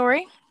Ojibwa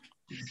story.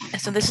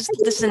 And so this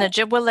is an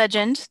Ojibwa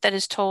legend that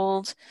is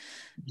told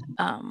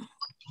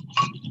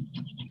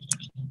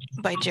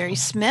by Jerry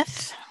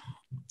Smith,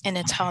 and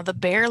it's how the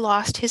bear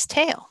lost his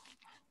tail.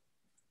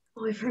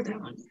 Oh, I've heard that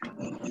one.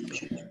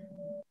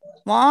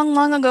 Long,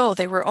 long ago,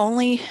 there were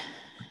only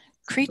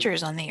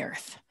creatures on the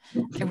earth.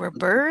 There were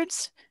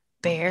birds,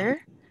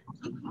 bear,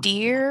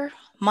 deer,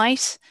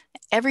 mice,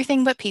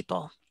 everything but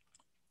people.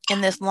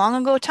 In this long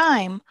ago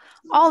time,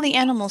 all the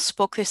animals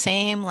spoke the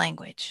same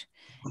language.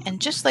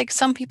 And just like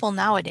some people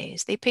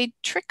nowadays, they played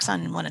tricks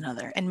on one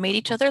another and made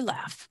each other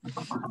laugh.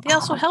 They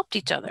also helped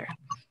each other.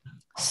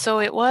 So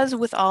it was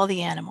with all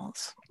the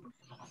animals.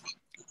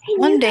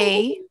 One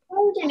day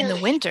in the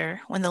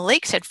winter, when the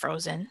lakes had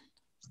frozen,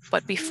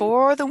 but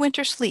before the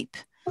winter sleep,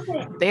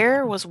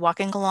 Bear was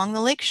walking along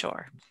the lake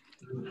shore.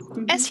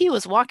 As he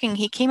was walking,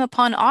 he came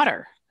upon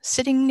Otter,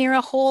 sitting near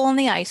a hole in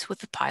the ice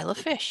with a pile of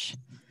fish.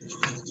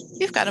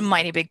 You've got a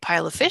mighty big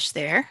pile of fish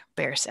there,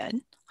 Bear said.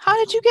 How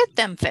did you get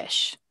them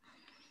fish?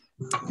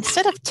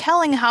 Instead of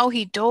telling how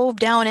he dove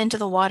down into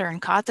the water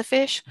and caught the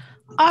fish,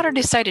 Otter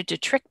decided to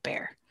trick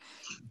Bear.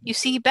 You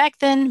see, back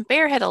then,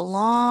 Bear had a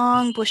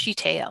long, bushy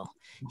tail.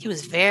 He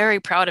was very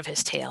proud of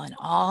his tail, and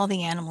all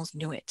the animals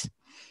knew it.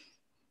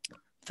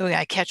 The way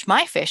I catch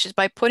my fish is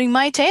by putting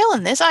my tail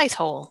in this ice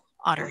hole,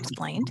 Otter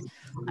explained.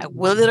 I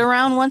wiggle it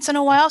around once in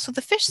a while so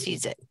the fish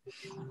sees it.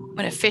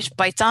 When a fish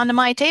bites onto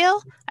my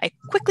tail, I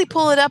quickly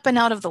pull it up and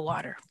out of the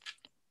water.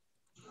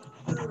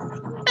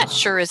 That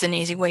sure is an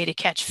easy way to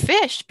catch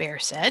fish, Bear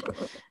said.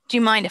 Do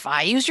you mind if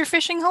I use your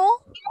fishing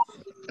hole?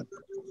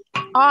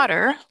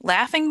 Otter,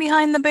 laughing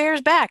behind the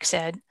bear's back,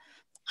 said,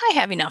 I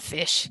have enough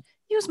fish.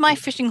 Use my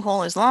fishing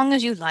hole as long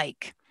as you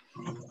like.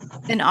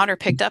 Then Otter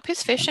picked up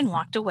his fish and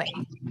walked away.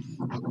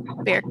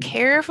 Bear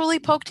carefully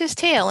poked his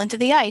tail into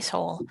the ice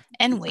hole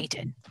and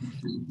waited.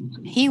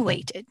 He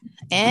waited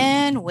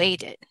and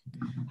waited.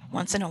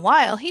 Once in a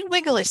while, he'd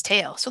wiggle his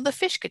tail so the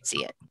fish could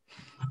see it.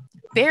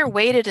 Bear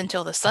waited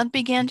until the sun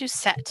began to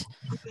set,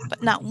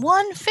 but not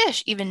one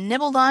fish even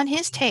nibbled on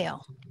his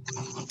tail.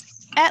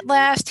 At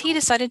last, he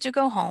decided to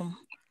go home,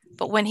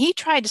 but when he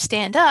tried to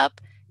stand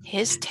up,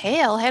 his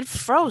tail had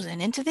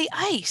frozen into the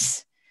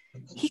ice.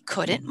 He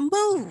couldn't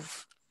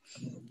move.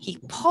 He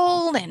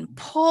pulled and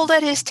pulled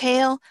at his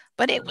tail,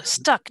 but it was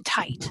stuck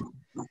tight.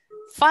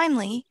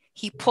 Finally,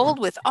 he pulled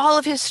with all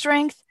of his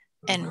strength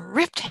and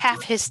ripped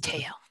half his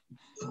tail.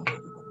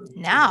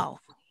 Now,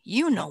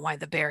 you know why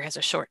the bear has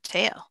a short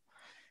tail.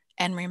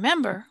 And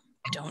remember,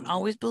 don't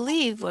always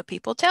believe what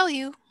people tell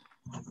you.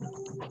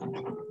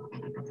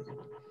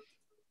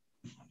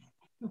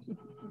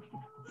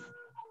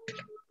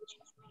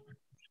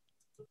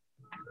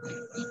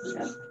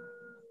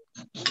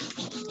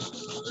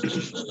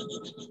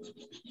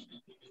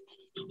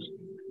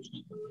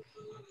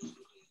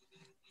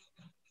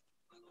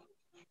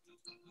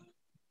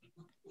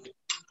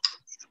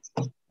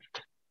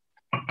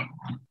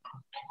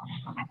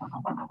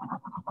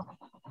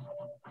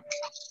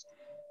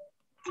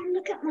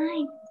 Look at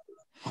mine.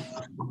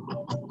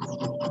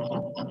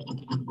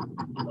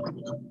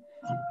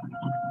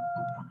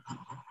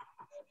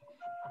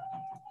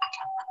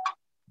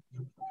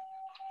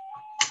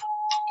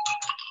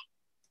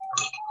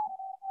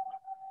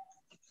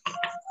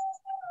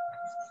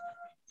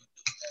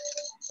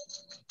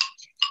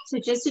 So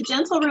just a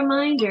gentle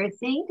reminder,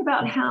 think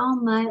about how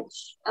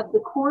much of the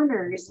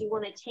corners you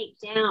want to take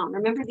down.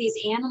 Remember, these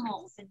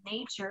animals in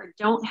nature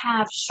don't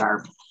have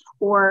sharp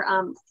or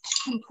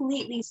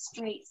completely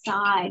straight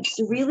sides.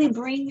 So really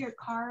bring your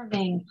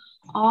carving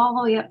all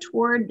the way up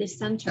toward the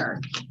center.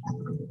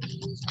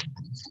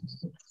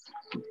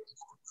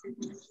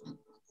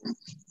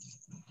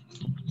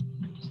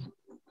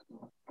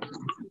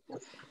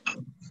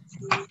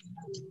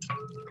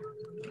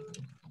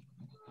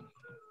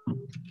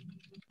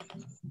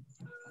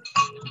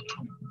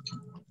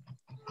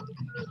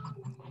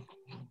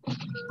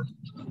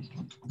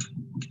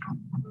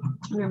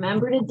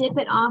 Remember to dip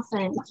it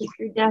often. Keep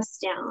your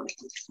dust down.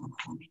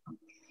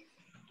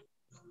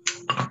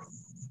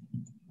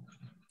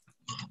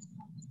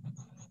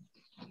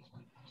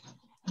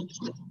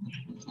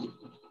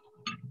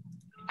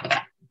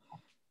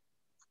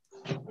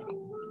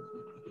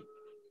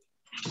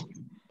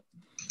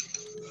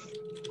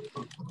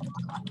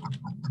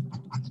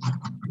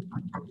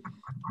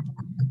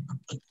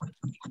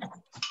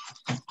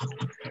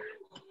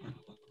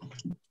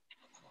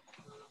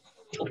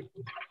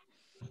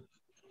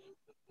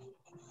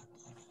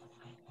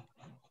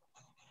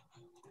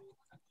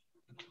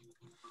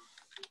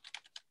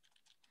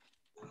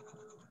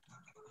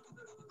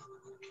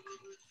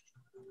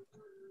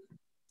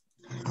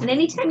 And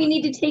anytime you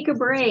need to take a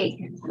break,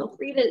 feel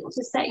free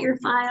to set your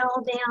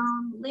file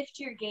down, lift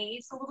your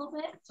gaze a little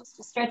bit, just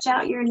to stretch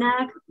out your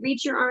neck,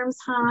 reach your arms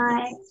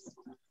high,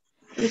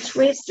 or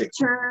twist or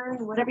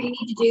turn, whatever you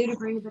need to do to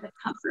bring a bit of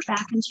comfort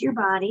back into your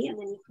body, and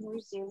then you can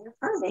resume your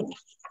carving.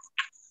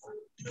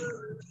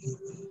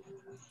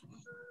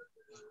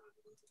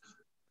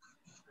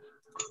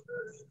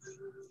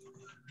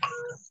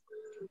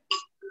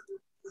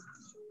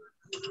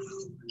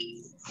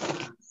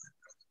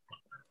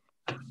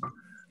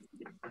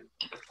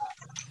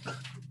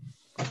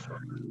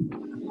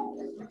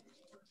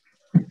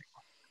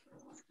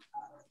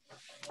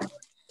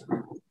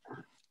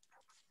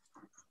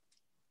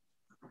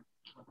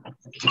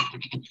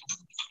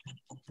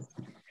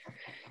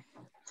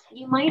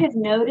 You might have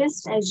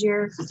noticed as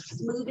you're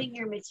moving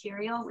your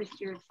material with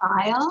your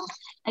file,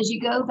 as you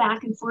go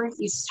back and forth,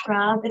 you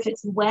scrub, if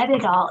it's wet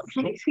at all, it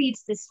kind of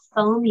creates this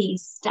foamy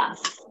stuff.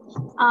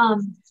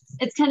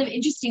 It's kind of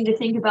interesting to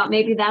think about,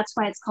 maybe that's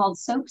why it's called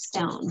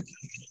soapstone.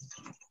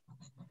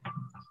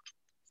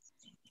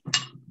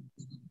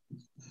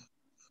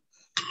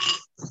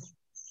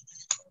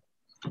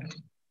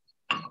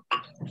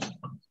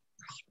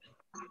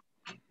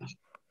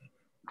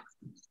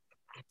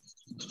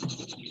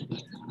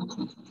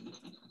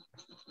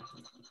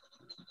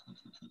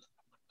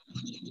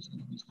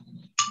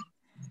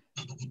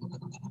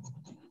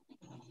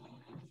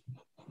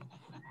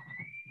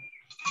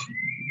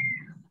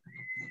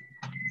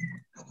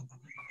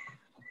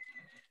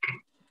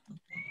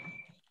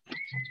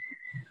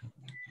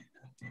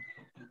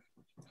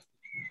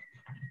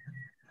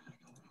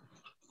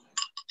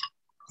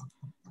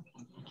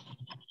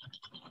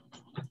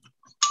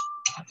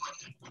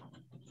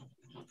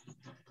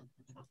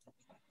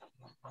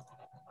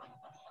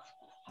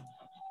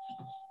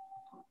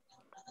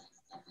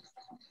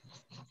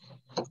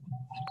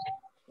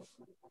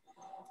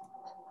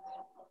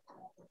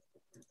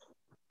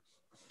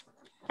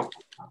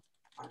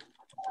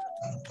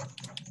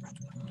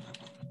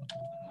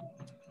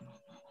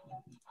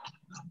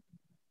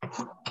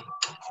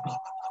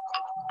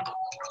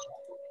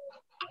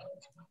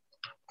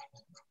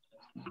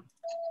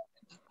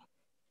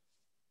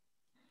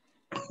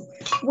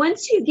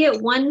 Once you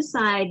get one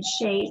side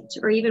shaped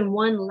or even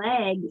one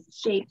leg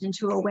shaped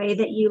into a way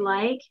that you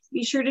like,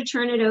 be sure to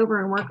turn it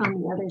over and work on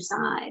the other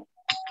side.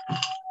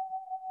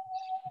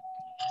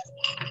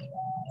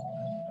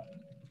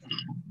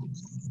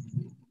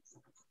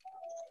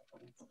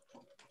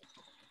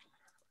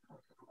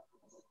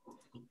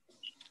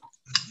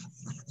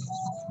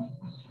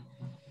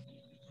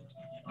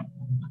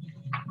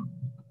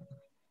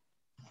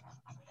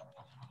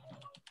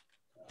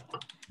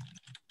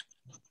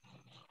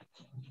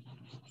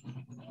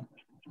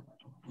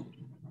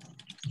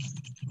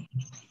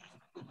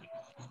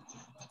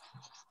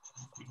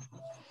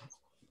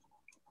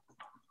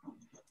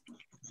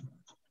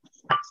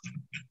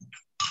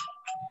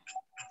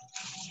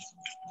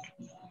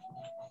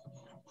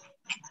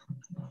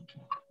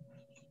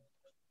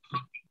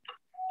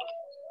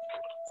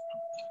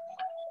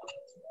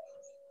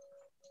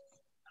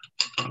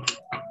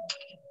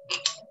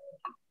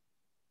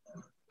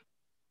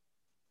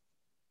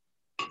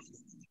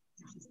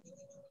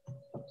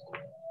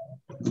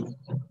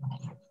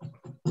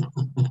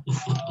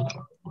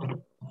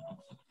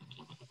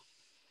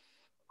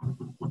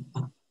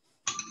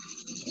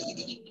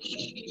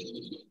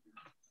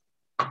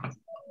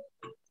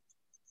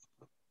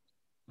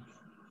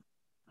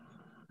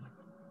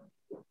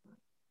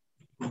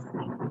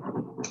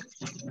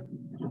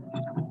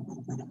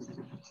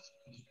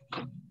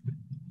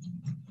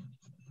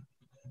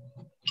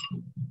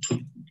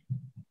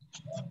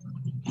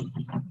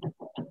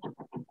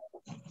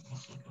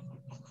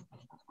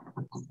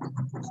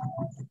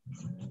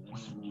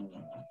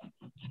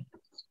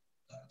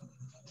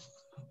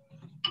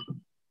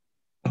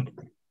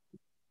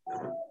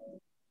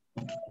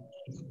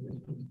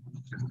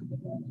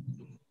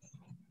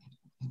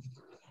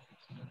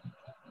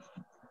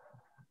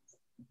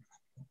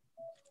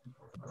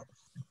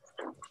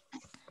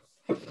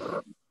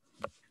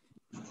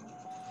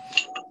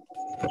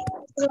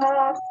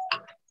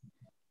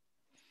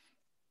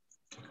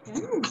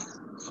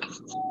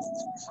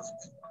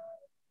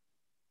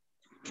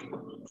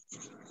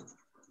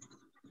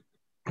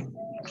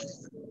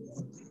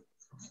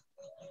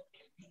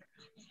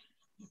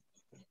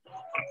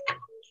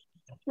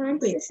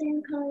 Mine's the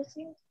same color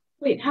too.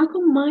 Wait, how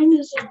come mine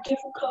is a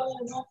different color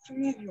than all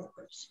three of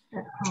yours?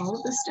 All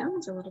of the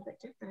stones are a little bit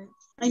different.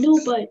 I know,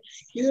 but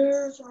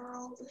yours are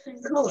all the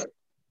same color.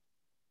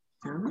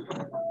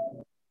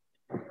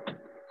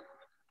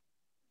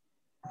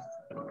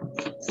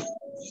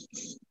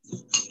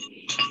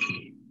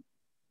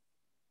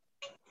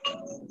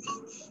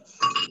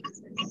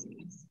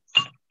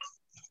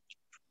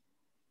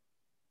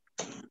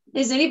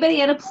 Is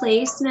anybody at a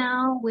place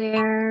now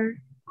where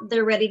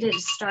they're ready to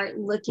start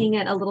looking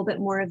at a little bit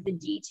more of the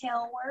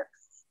detail work?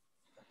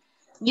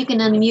 You can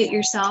unmute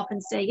yourself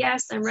and say,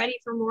 yes, I'm ready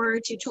for more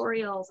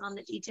tutorials on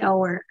the detail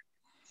work.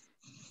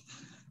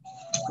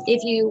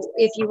 If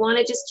you want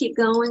to just keep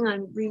going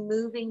on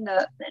removing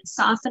and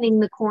softening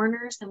the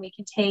corners, then we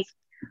can take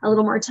a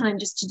little more time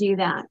just to do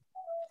that.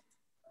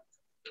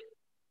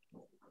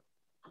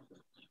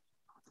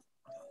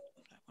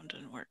 That one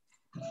didn't work.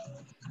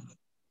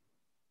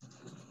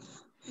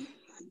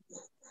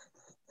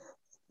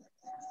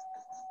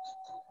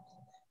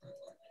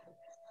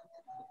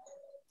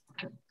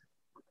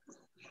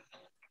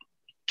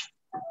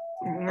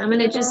 I'm going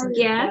to just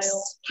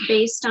guess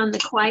based on the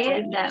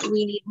quiet that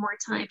we need more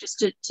time just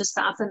to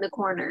soften the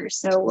corners.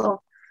 So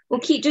we'll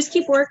keep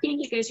working.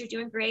 You guys are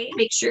doing great.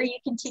 Make sure you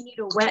continue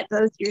to wet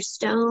both your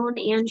stone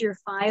and your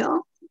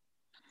file,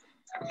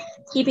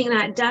 keeping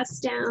that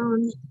dust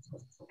down.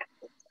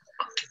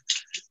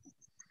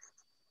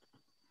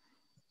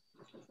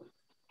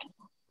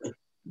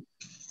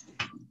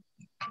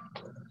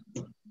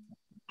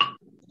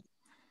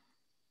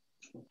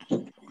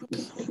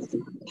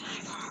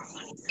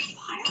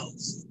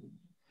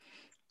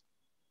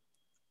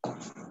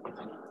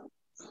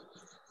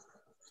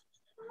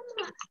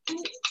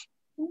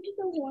 Under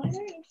the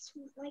water, it's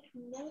like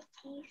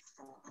milky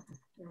soft.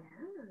 Yeah.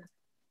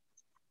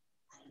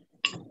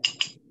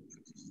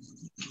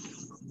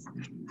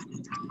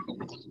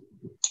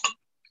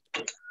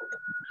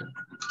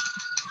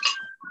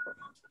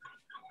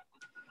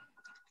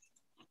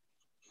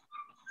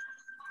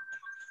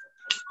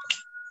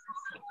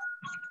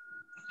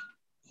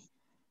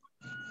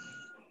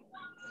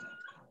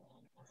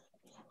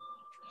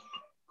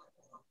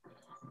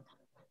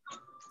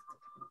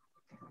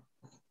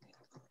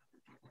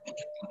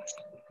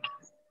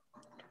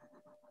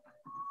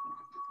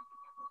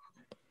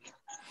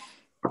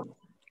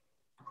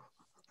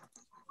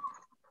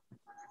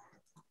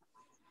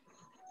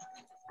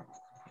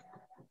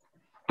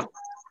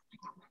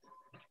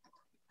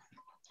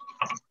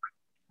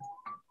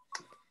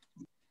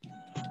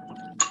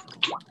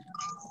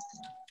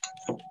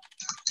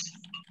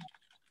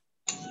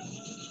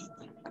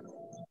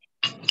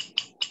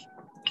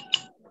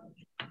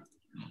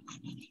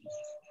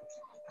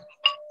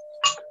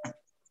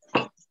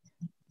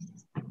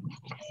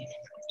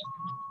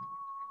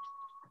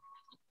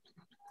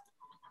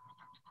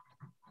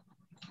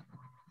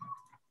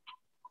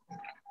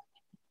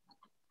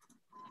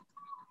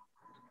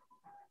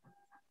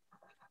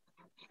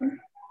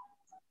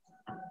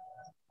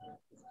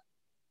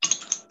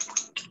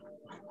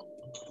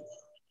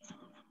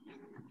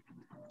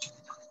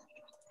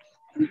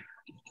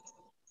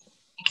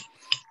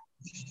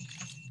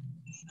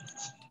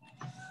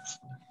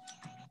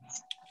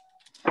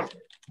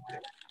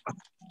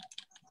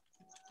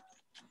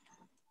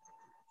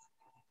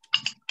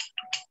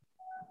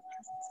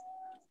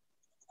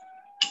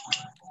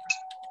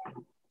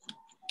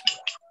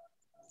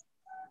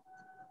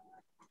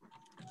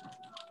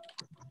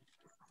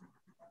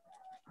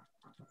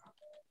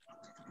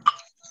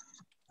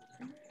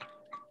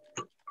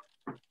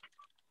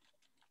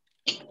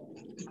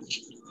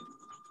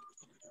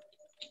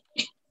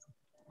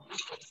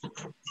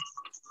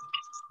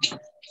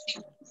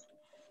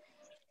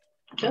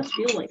 does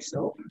feel like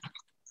soap.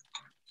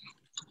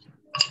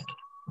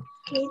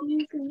 Maybe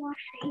you can wash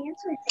your hands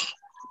with it.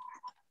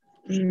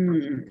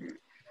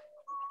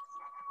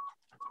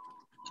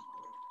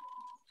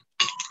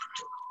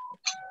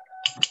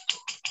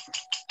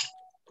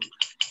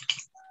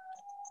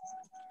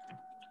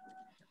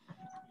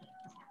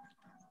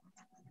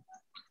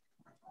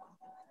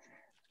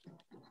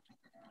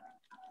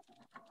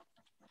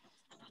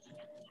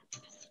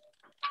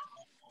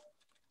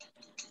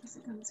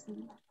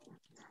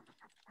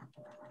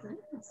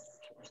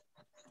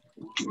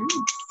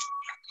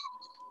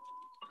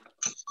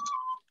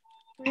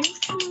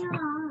 Rinse your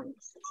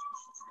arms.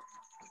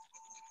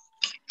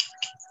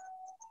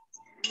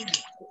 Can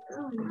you go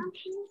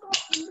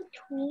in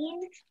between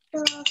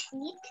the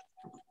feet?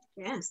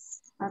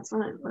 Yes, that's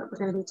what we're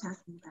going to be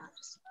talking about.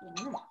 Just a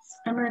few minutes.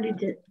 I already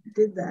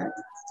did that.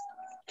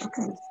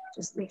 Okay,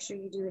 just make sure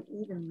you do it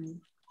evenly.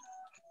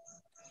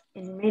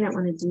 And you may not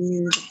want to do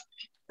the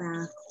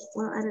back.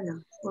 Well, I don't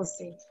know. We'll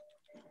see.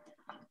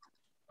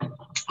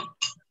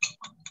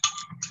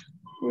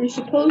 We're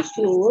supposed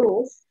to a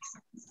little.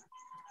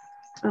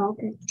 Oh,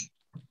 okay.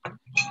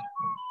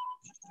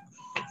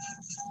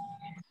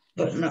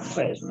 But not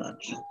quite as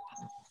much.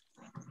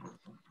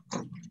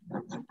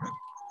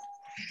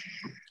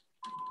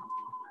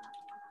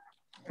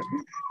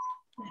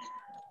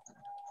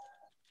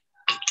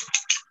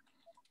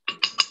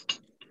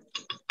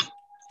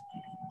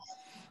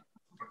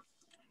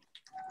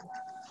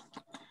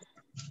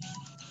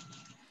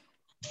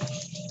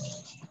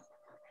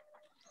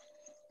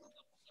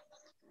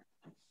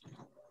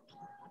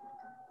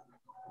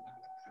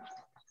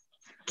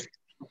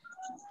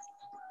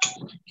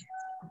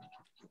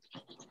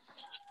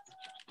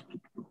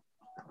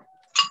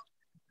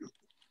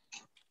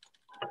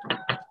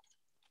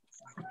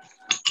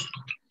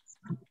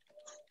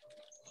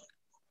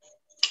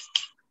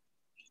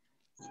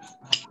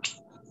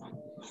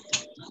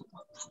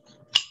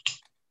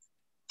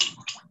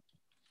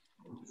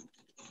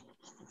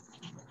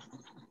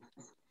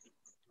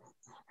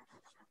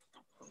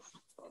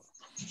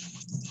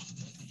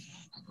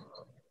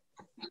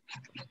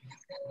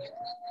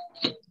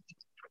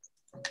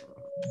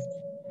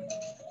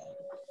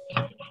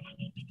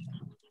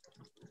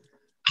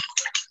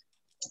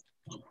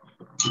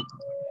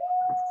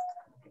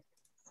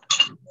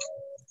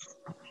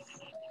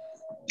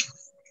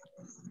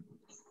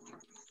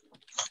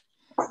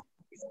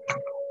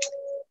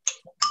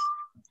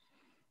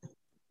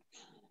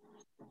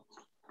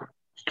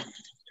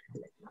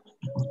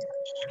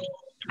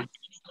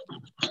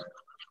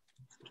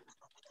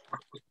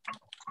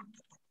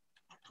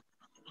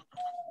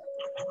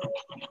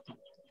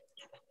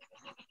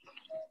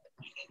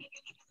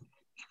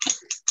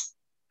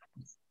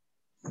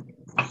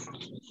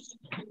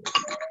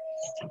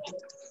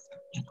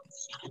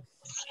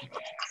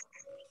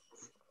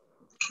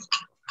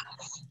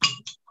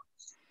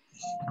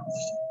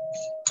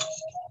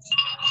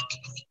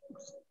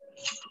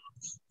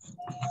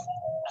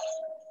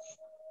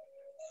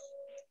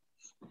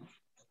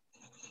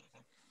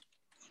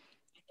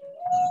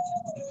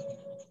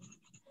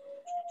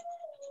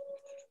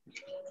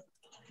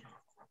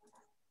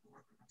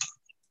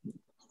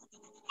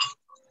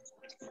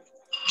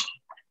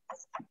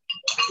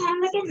 Oh,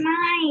 look at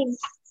mine.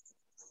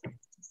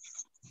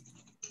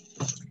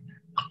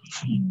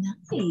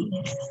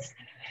 Nice.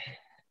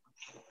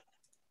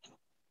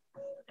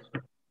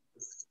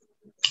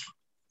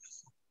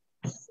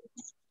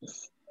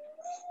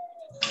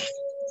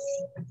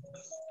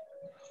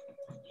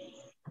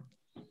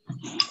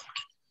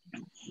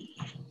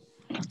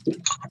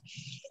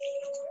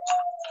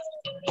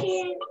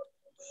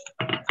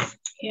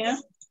 Yeah.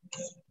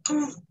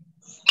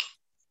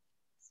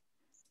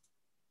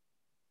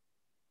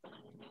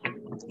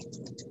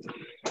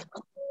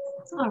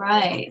 All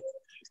right.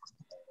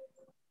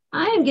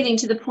 I am getting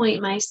to the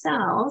point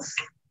myself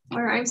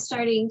where I'm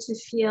starting to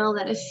feel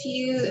that a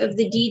few of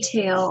the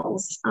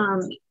details,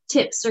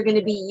 tips are going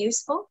to be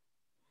useful.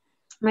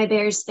 My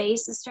bear's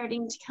face is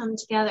starting to come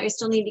together. I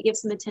still need to give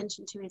some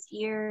attention to his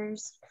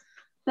ears,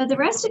 but the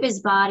rest of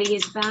his body,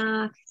 his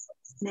back,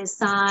 and his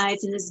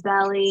sides and his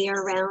belly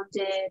are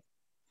rounded.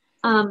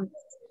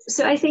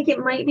 So I think it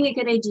might be a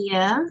good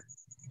idea,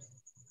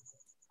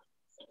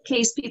 in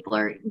case people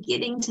are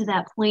getting to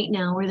that point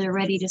now where they're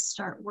ready to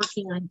start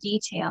working on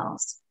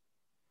details,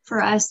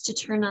 for us to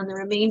turn on the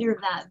remainder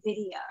of that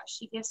video.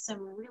 She gives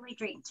some really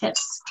great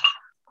tips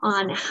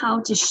on how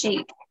to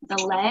shape the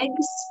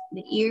legs,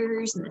 the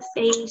ears, and the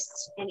face,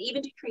 and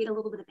even to create a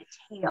little bit of a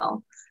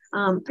tail,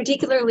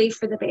 particularly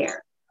for the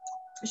bear.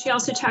 She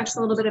also talks a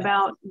little bit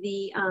about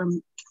the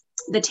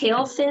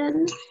tail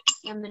fin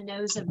and the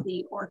nose of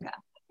the orca.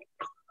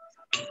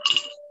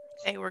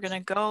 Okay, we're going to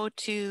go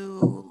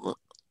to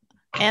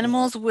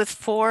animals with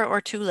 4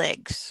 or 2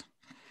 legs,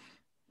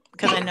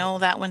 because I know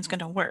that one's going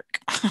to work.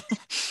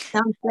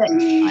 Sounds good.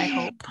 I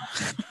hope.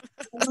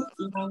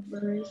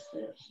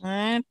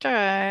 I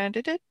tried.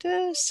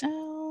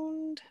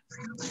 Sound.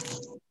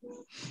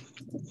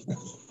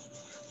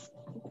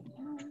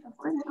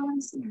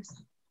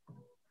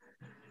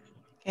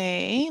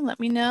 Okay, let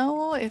me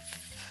know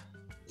if...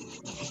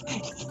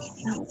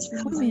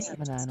 When we have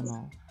an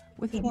animal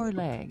with 4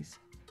 legs,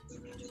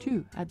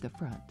 2 at the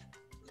front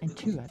and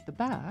 2 at the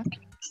back.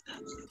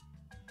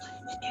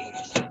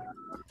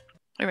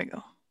 There we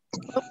go.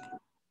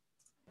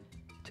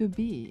 To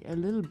be a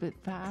little bit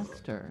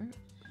faster,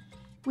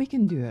 we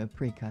can do a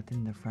pre-cut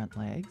in the front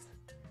legs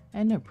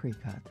and a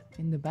pre-cut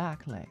in the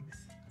back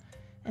legs.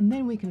 And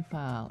then we can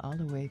file all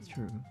the way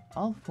through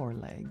all 4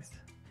 legs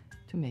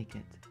to make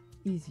it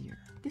easier.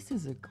 This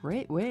is a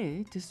great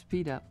way to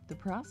speed up the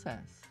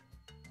process.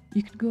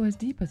 You can go as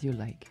deep as you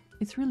like.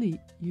 It's really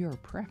your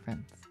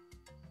preference.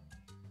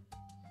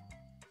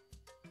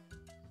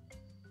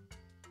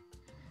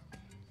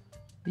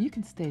 You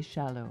can stay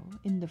shallow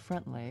in the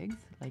front legs,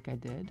 like I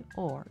did,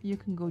 or you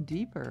can go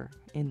deeper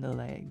in the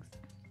legs,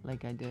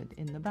 like I did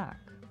in the back.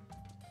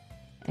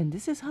 And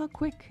this is how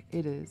quick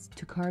it is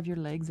to carve your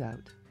legs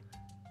out.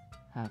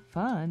 Have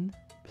fun!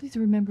 Please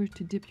remember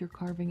to dip your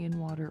carving in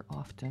water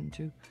often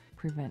to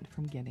prevent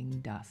from getting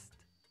dust.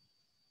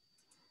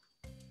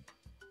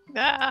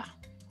 Ah,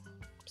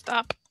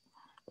 stop.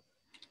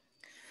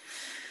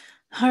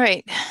 All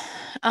right.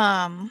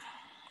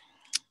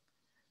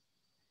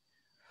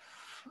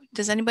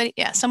 Does anybody?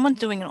 Yeah, someone's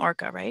doing an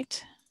orca,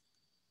 right?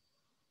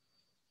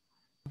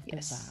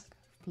 Yes. The back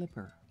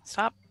flipper.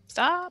 Stop.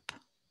 Stop.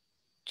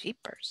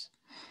 Jeepers.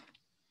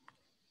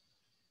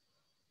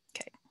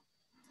 Okay.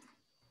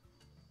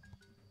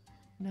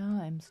 Now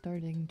I'm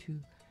starting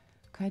to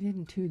cut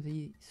into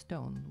the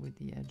stone with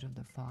the edge of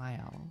the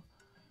file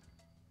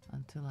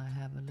until I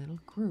have a little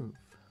groove.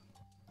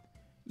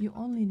 You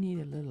only need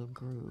a little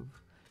groove.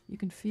 You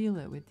can feel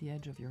it with the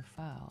edge of your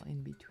file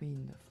in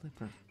between the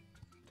flipper.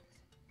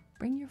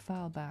 Bring your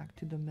file back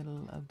to the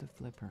middle of the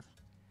flipper.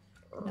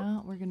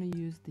 Now we're going to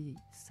use the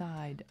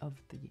side of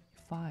the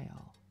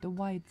file, the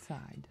wide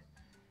side,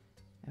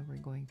 and we're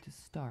going to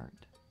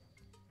start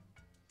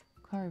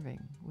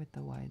carving with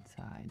the wide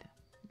side,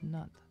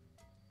 not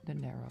the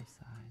narrow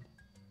side.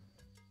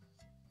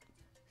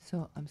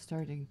 So I'm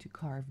starting to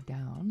carve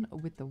down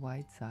with the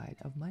wide side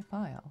of my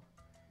file,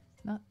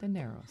 not the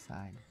narrow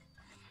side.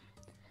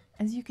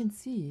 As you can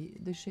see,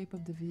 the shape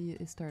of the V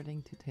is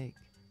starting to take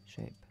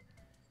shape.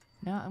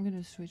 Now I'm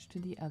going to switch to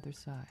the other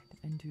side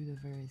and do the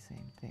very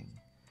same thing.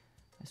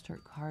 I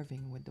start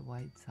carving with the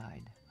wide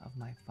side of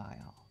my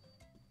file.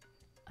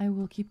 I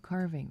will keep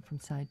carving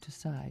from side to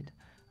side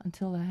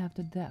until I have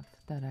the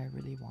depth that I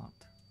really want.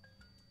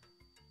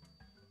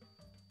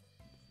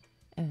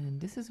 And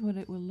this is what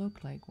it will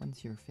look like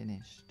once you're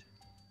finished.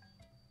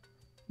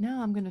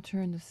 Now I'm going to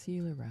turn the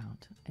seal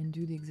around and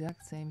do the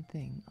exact same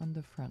thing on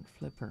the front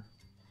flipper.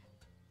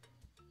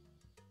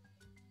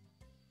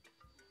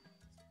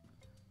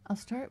 I'll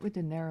start with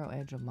the narrow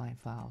edge of my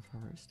file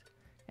first,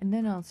 and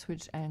then I'll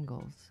switch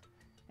angles,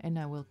 and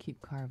I will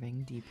keep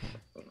carving deeper.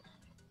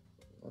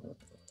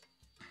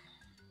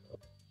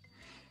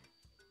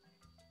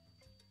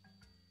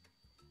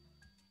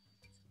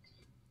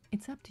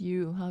 It's up to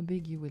you how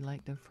big you would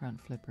like the front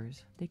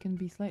flippers. They can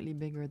be slightly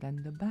bigger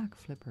than the back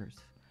flippers,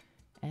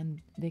 and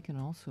they can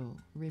also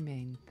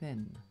remain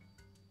thin.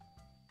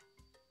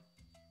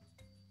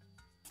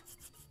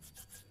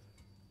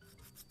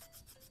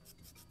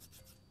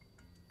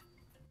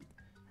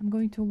 I'm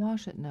going to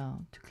wash it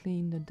now to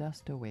clean the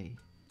dust away.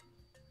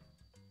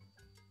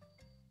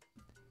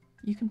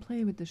 You can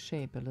play with the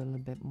shape a little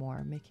bit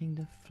more, making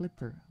the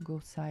flipper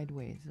go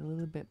sideways a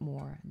little bit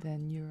more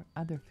than your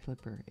other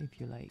flipper if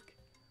you like.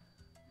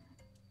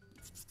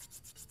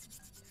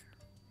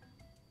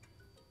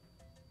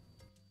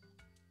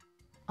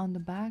 On the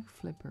back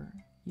flipper,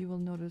 you will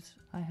notice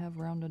I have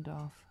rounded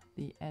off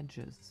the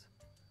edges.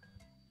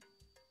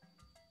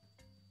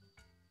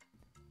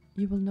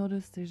 You will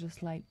notice there's a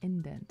slight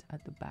indent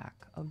at the back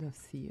of the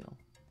seal.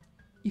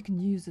 You can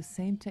use the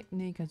same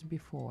technique as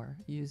before,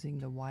 using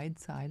the wide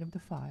side of the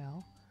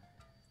file,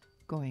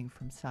 going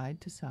from side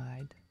to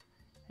side,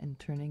 and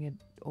turning it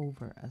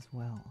over as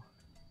well.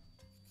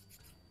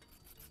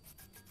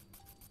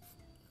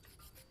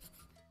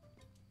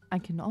 I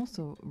can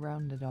also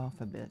round it off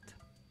a bit.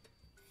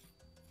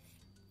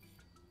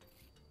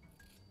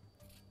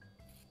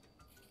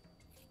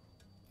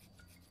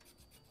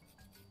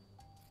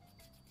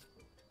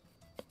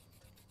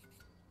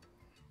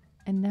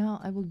 And now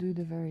I will do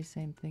the very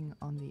same thing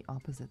on the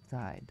opposite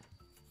side.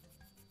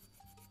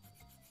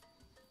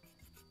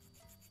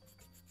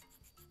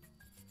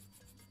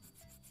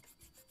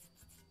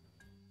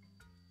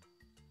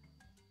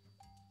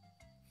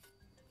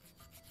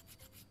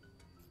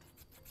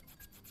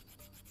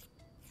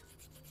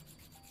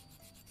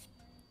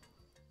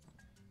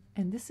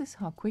 And this is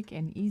how quick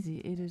and easy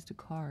it is to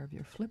carve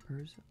your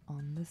flippers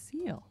on the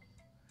seal.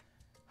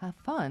 Have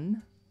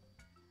fun!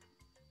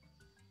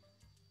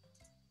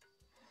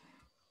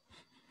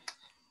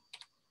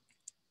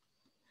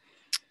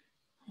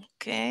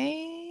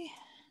 Okay.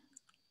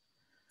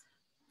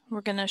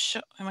 We're going to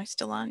show, am I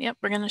still on? Yep.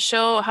 We're going to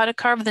show how to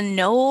carve the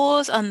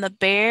nose on the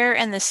bear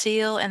and the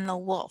seal and the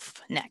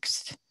wolf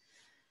next.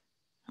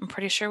 I'm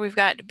pretty sure we've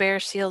got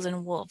bears, seals,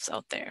 and wolves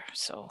out there.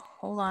 So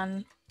hold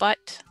on,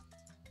 but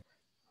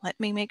let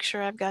me make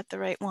sure I've got the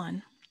right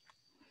one.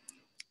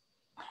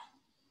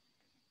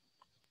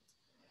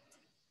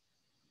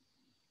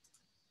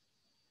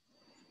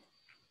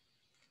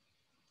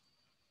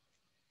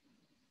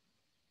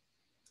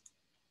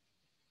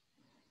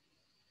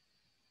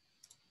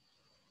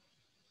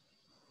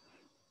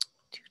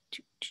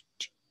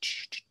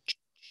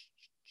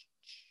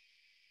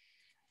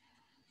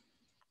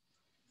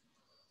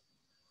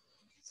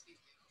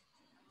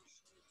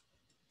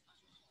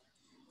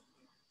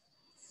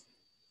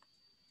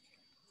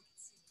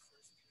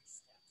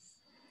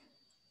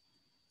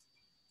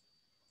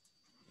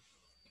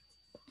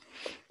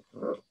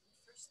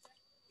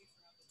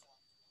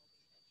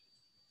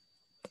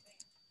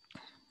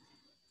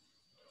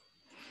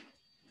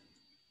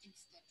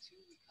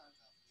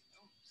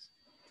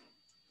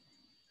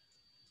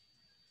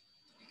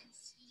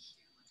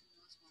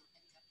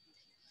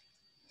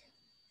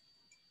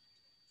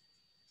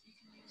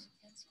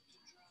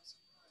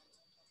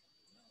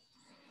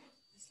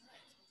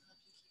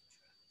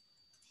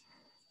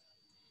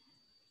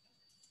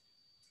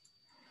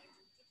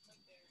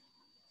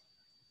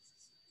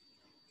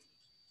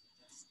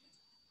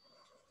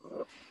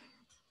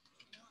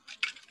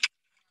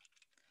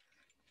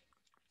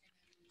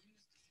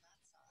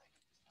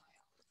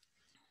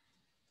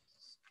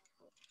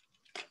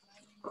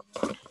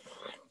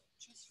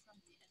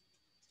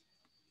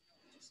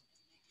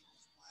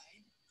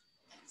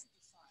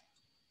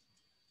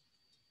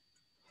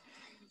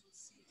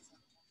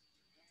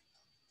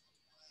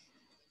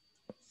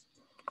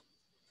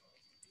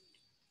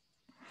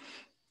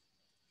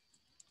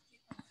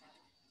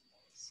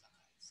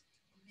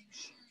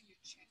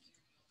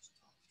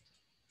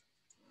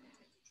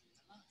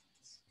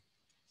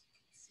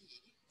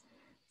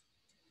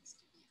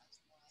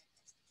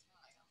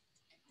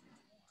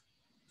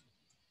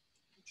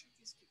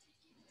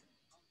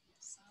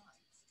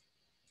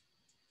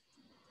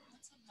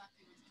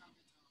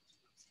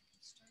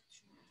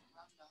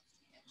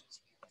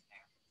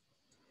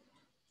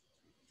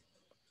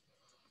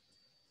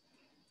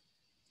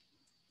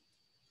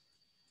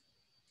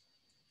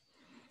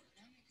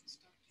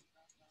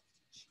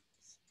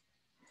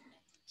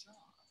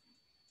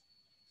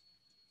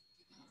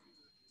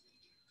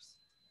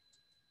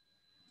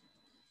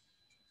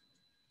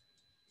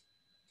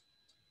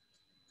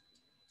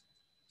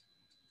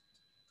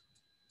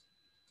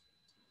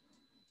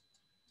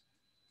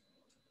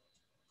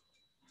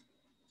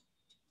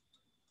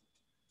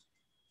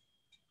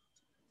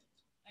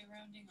 By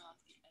rounding off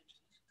the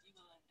edges, you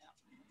will end up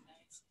with a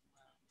nice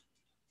round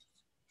nose.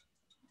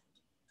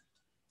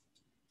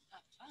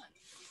 Have fun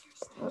with your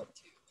stick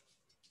too.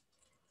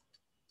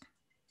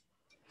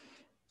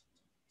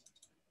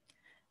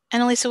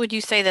 Annalisa, would you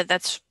say that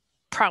that's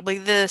probably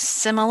the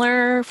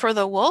similar for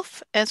the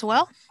wolf as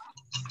well?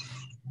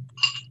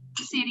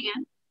 Say it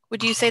again.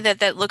 Would you say that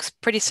that looks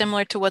pretty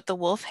similar to what the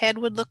wolf head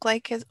would look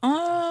like?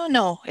 Oh,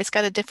 no, it's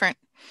got a different.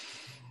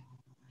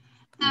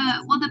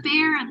 Well, the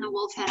bear and the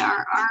wolf head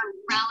are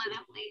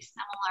relatively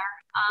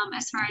similar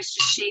as far as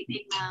just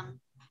shaping them,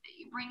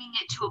 bringing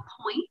it to a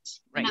point.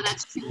 Right. You know,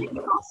 that's true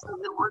also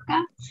of the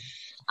orca.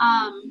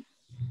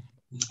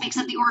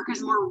 Except the orca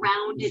is more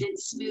rounded and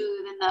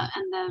smooth,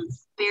 and the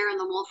bear and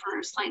the wolf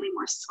are slightly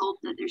more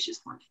sculpted. There's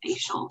just more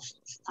facial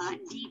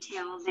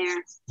detail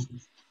there.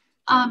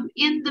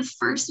 In the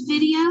first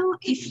video,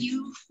 if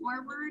you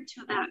forward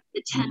to about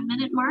the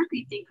 10-minute mark,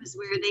 I think was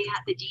where they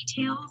had the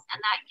details,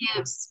 and that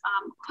gives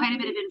quite a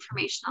bit of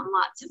information on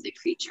lots of the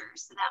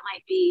creatures. So that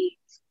might be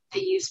a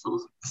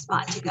useful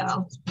spot to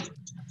go.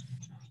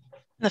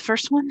 The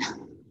first one?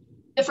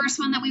 The first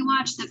one that we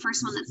watched, the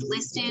first one that's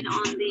listed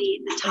on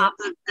the top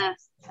of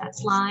that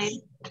slide.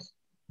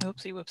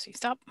 Whoopsie, whoopsie,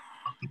 stop.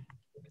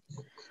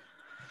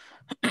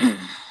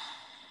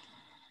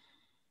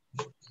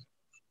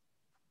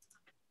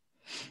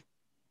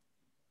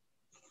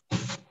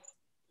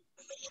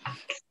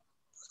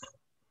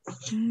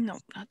 No,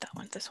 not that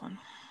one, this one.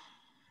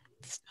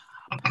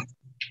 Stop.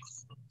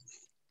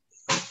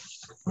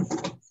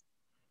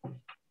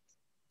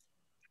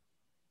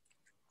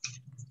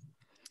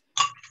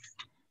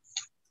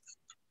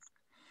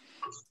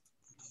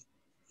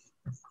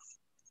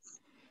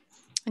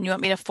 And you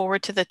want me to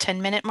forward to the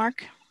 10-minute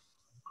mark?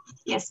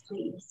 Yes,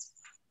 please.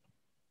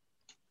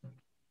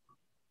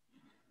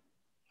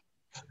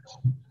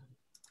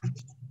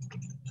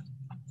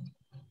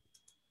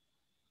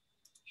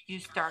 You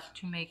start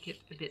to make it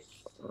a bit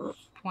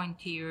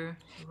pointier,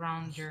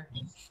 rounder,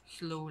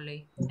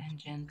 slowly and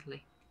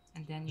gently.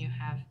 And then you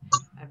have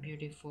a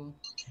beautiful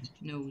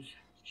nose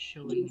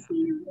showing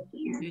up.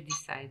 You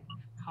decide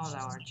how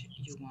large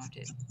you want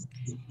it.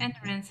 And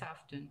rinse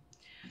often.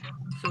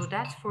 So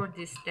that's for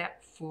this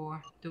step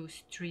for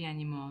those three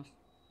animals.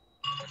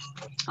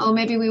 Oh,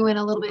 maybe we went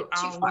a little bit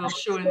too I far. will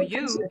show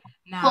you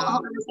now.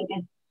 Hold on a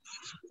second.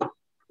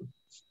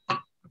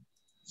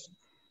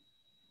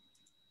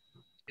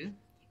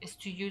 Is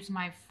to use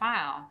my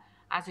file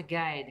as a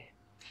guide.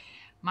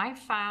 My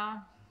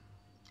file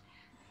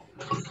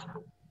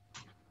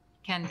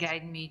can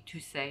guide me to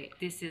say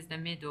this is the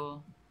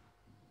middle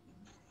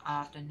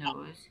of the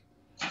nose,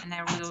 and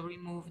I will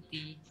remove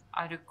the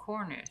other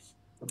corners.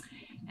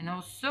 And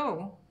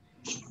also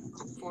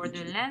for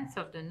the length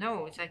of the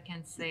nose, I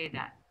can say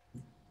that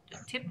the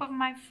tip of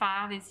my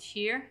file is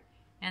here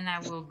and I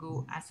will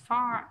go as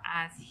far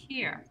as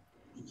here.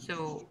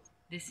 So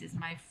this is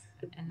my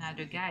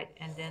another guide,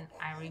 and then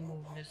I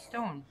remove the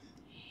stone.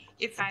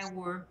 If I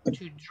were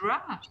to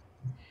draw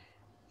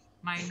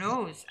my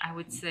nose, I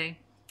would say,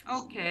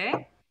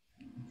 okay,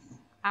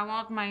 I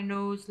want my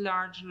nose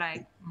large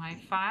like my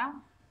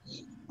file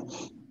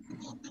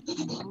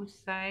on both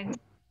sides,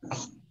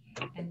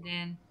 and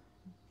then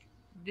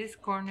this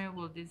corner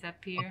will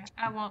disappear.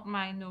 I want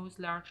my nose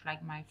large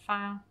like my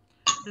file,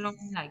 long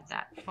like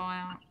that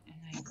file, and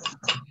I go,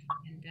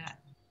 and that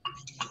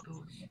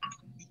goes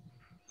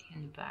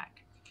in the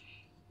back.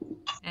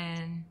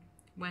 And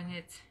when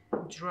it's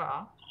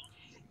draw,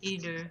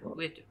 either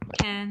with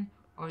pen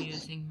or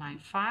using my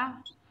file,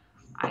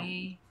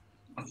 I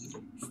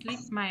slip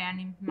my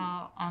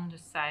animal on the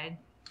side,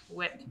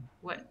 wet,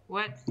 wet,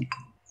 wet,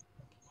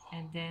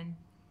 and then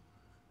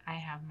I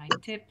have my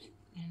tips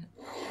and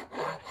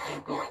off I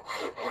go.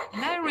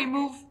 And I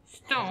remove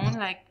stone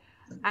like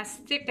as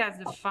thick as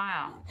the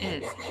file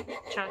is.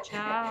 Ciao,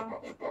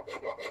 ciao.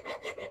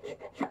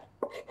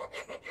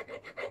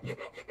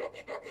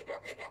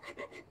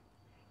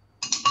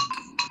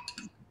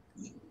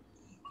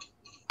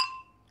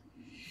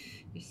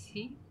 You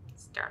see,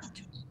 start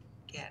to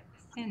get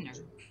thinner.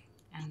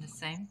 And the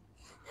same.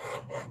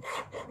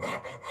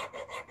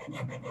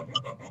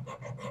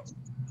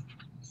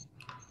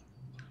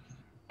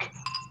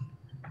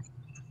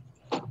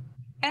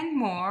 And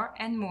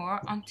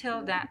more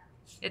until that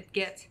it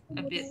gets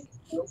a bit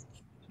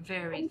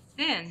very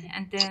thin,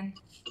 and then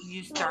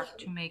you start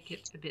to make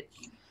it a bit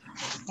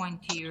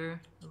pointier,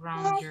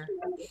 rounder,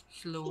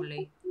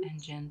 slowly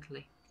and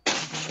gently. And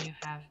then you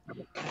have a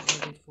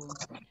beautiful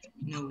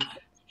nose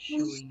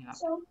showing up.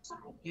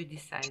 You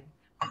decide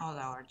how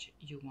large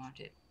you want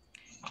it.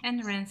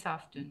 And rinse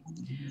often.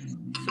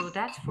 So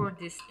that's for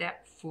this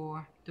step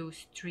for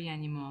those three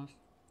animals.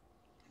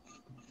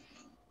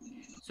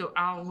 So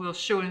I will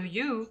show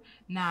you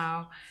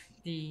now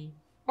the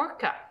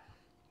orca.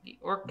 The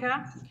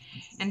orca,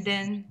 and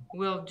then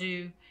we'll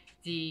do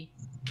the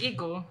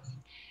eagle.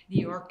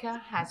 The orca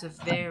has a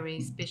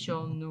very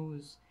special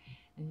nose.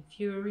 And if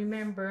you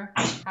remember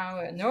how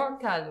an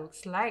orca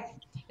looks like,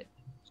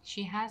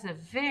 she has a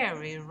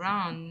very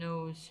round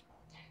nose.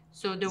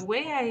 So the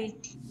way I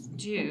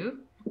do,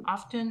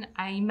 often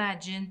I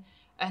imagine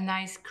an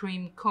ice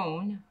cream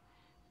cone,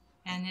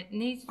 and it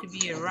needs to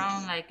be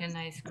around like an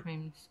ice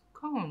cream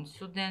cone.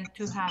 So then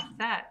to have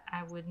that,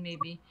 I would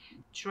maybe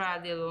draw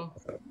little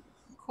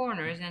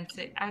corners and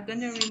say, I'm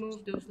gonna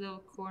remove those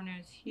little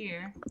corners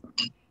here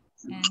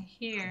and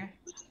here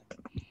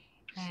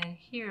and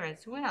here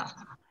as well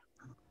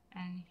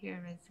and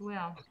here as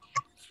well.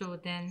 So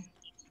then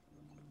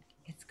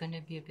it's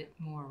gonna be a bit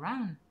more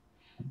round.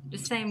 The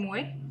same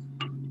way,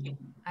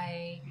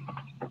 I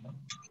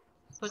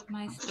put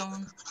my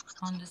stone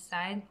on the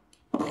side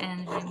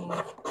and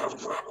remove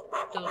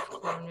those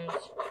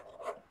corners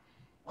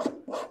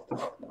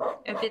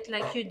a bit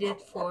like you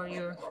did for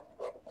your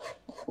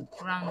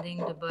rounding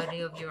the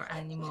body of your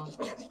animal.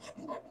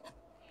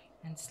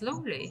 And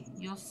slowly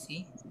you'll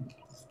see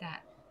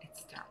that it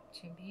starts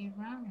to be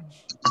round.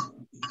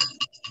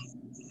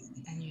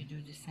 And you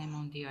do the same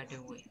on the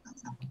other way.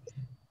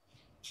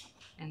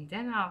 And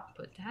then I'll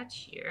put that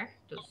here.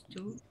 Those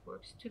two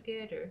works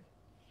together.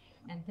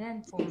 And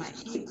then for my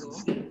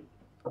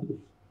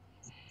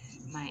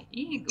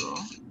eagle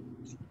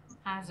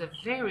has a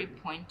very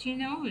pointy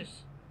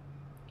nose.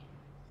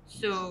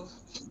 So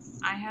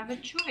I have a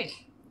choice.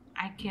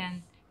 I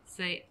can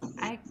say,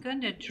 I'm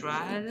gonna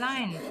draw a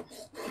line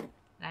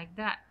like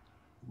that.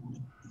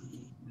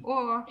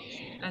 Or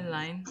a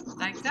line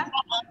like that.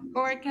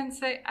 Or I can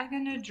say, I'm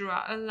gonna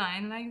draw a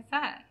line like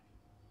that.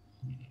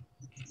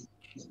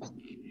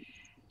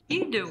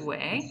 Either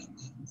way,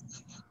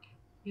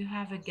 you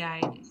have a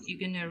guide. You're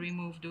gonna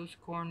remove those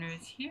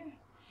corners here,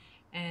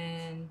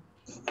 and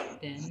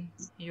then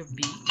your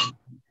beak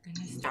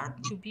gonna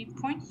start to be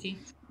pointy.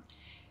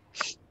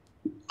 Put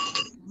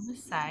on the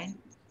side.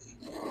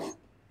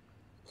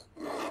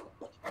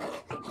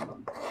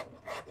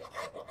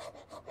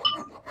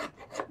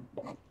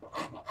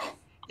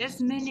 There's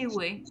many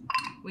ways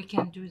we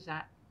can do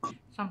that.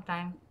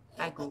 Sometimes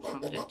I go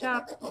from the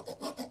top,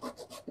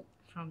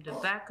 from the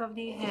back of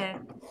the head,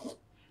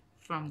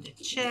 from the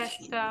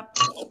chest up,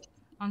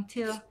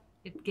 until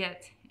it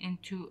gets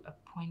into a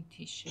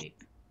pointy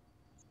shape,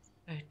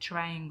 a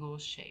triangle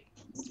shape.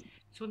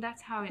 So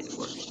that's how it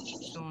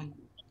works. So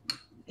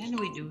then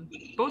we do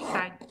both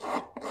sides.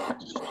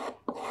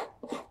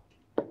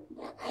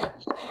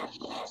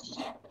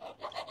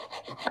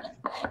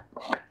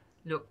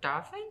 Looked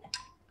often?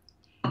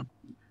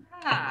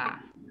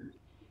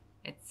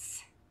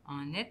 It's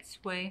on its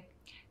way.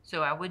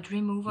 So I would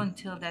remove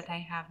until that I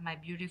have my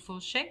beautiful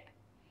shape,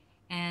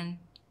 and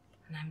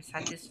I'm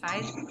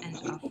satisfied, and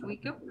off we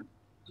go.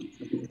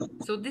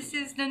 So this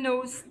is the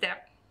nose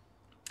step.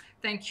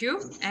 Thank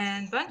you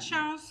and bonne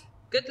chance.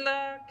 Good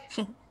luck.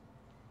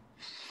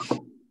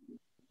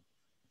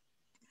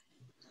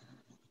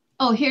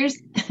 Oh,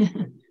 here's.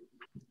 You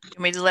want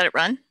me to let it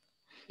run?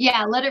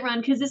 Yeah, let it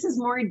run because this is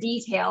more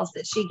details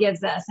that she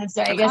gives us. And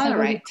so I guess I'm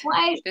Alright.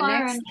 quite The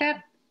far. next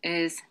step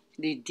is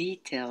the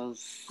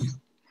details.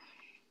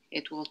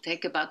 It will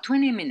take about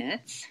 20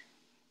 minutes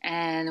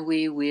and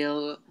we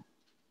will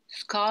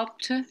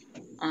sculpt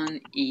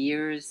on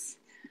ears,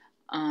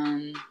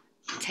 on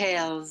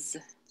tails,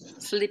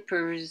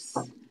 flippers,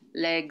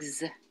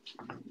 legs,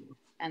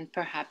 and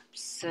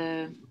perhaps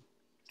the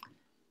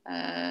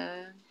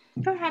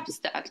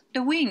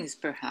wings,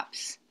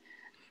 perhaps.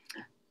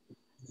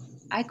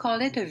 I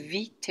call it a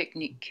V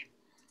technique.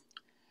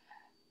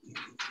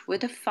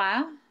 With a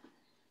file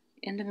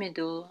in the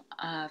middle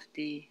of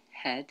the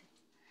head,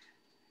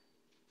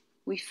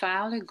 we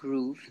file a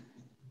groove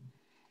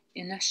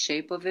in the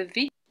shape of a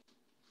V.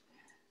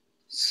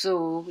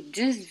 So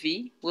this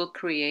V will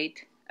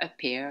create a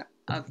pair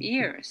of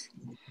ears.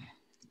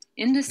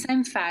 In the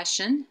same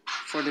fashion,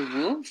 for the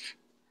wolf,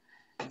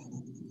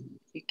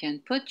 you can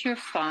put your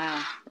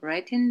file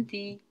right in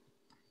the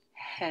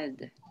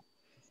head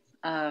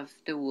of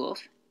the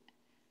wolf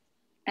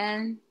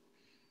and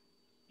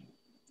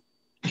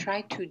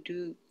try to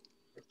do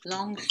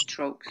long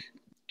strokes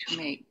to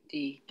make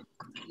the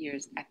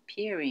ears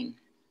appearing.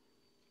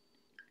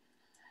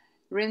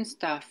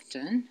 Rinsed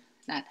often,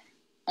 that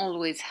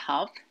always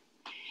helps.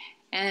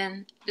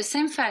 And the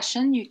same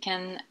fashion, you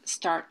can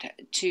start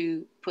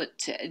to put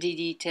the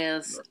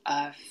details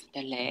of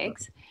the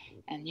legs,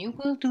 and you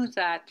will do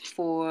that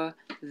for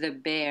the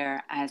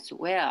bear as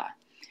well.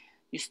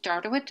 You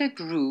start with a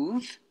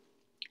groove,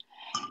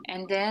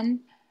 and then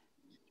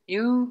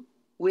you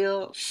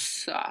will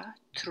saw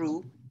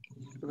through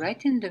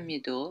right in the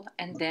middle,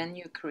 and then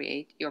you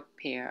create your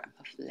pair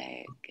of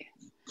legs.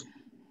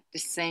 The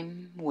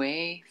same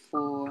way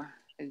for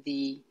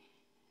the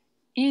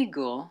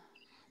eagle,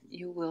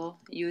 you will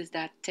use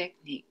that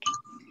technique.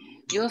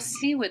 You'll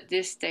see with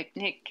this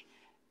technique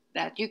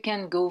that you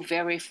can go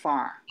very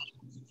far.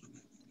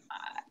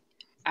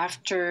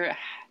 After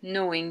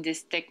knowing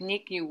this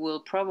technique, you will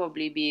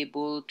probably be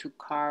able to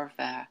carve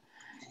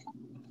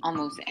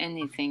almost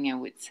anything, I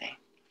would say.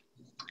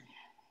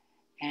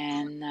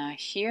 And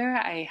here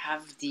I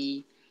have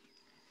the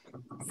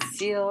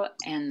seal,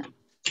 and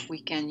we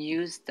can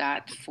use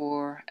that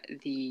for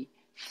the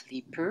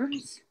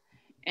flippers,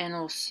 and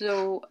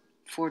also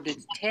for the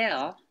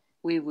tail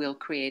we will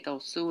create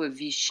also a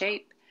V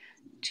shape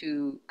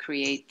to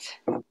create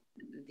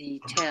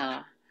the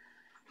tail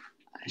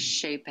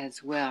shape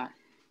as well.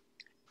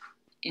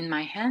 In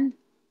my hand,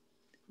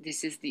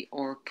 this is the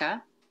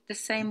orca, the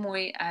same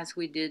way as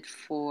we did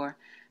for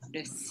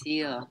the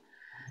seal.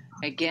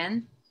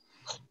 Again,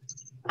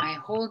 I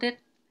hold it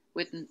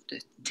with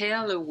the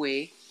tail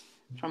away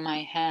from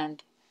my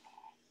hand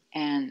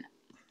and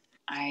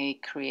I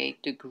create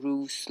the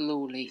groove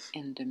slowly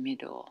in the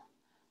middle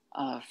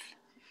of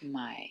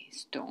my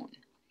stone.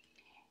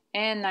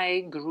 And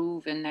I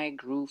groove and I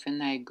groove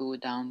and I go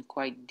down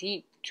quite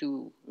deep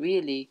to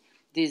really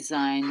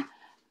design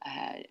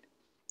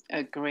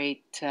a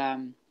great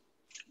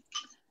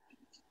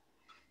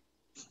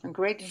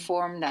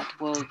form that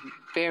will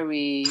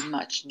very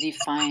much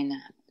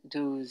define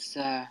those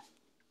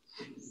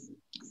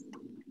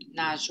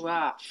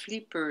nageoires,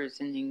 flippers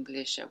in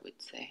English, I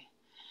would say.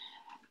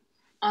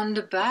 On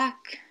the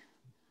back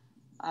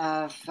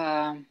of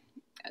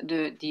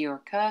the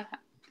orca,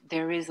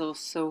 there is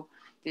also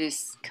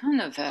this kind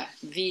of a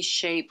V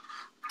shape,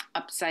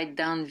 upside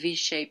down V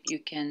shape you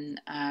can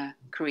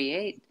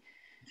create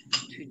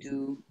to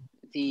do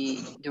the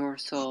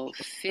dorsal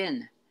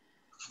fin.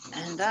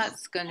 And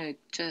that's gonna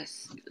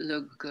just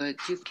look good.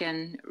 You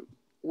can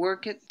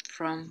work it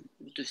from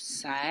the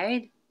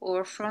side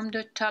or from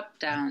the top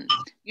down.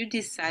 You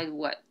decide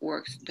what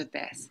works the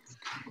best.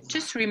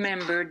 Just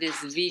remember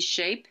this V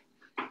shape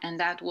and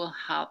that will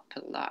help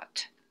a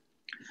lot.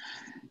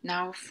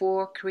 Now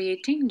for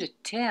creating the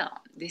tail,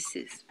 this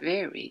is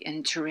very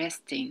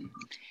interesting.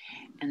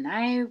 And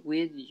I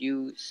will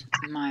use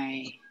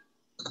my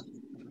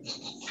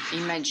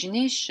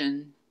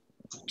imagination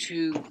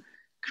to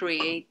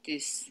create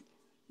this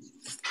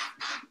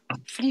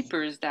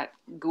flippers that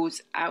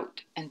goes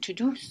out, and to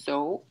do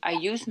so I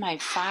use my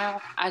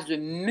file as a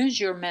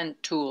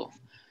measurement tool,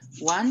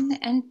 1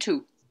 and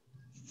 2.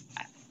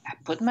 I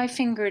put my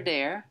finger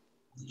there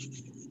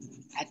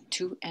at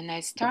 2 and I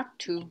start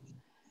to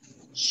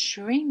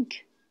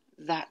shrink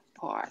that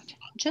part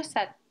just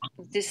at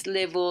this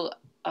level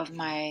of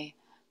my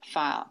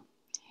file,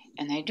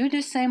 and I do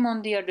the same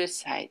on the other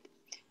side.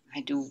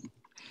 I do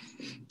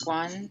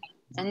 1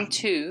 and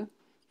 2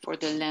 for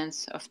the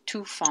length of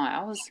 2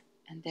 files,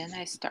 and then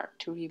I start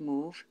to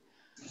remove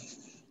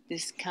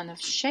this kind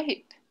of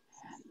shape,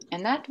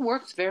 and that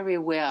works very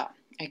well.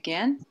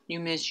 Again, you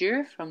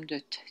measure from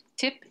the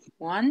tip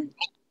 1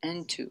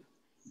 and 2,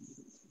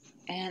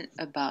 and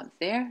about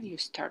there you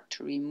start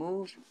to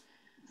remove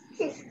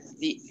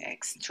the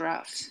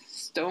extra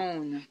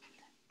stone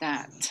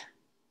that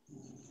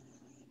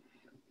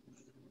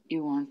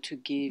you want to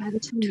give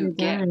to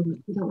get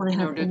in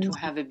order to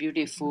have a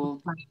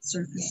beautiful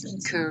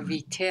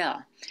curvy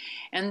tail.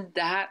 And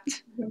that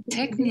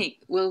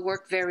technique will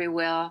work very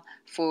well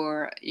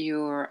for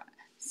your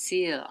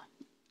seal.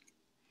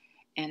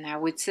 And I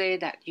would say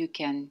that you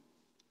can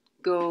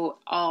go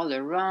all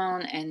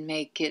around and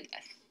make it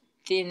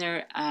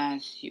thinner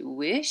as you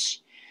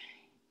wish,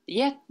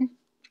 yet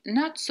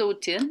not so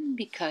thin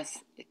because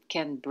it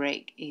can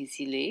break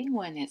easily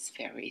when it's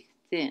very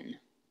thin.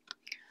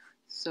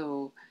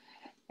 So,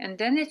 and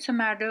then it's a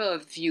matter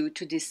of you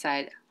to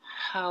decide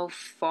how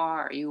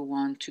far you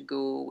want to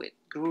go with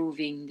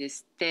grooving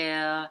this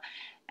tail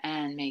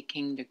and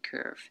making the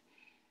curve.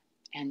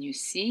 And you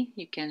see,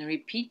 you can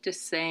repeat the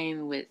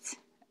same with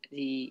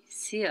the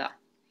seal.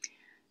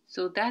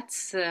 So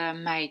that's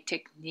my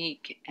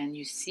technique, and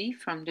you see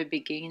from the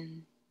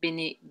beginning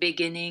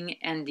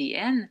and the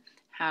end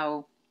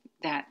how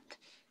that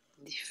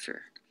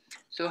differ.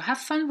 So have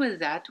fun with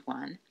that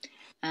one,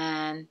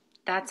 and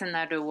that's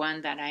another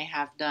one that I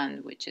have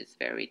done, which is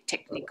very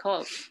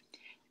technical.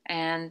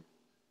 And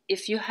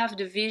if you have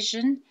the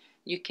vision,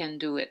 you can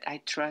do it.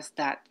 I trust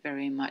that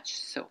very much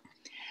so.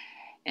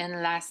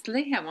 And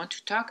lastly, I want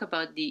to talk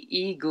about the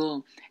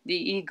eagle. The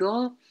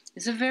eagle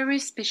is a very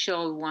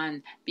special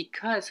one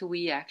because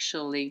we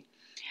actually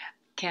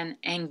can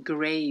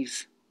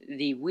engrave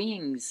the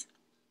wings.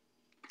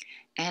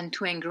 And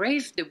to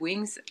engrave the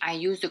wings, I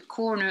use the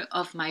corner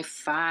of my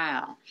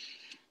file.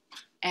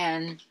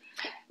 And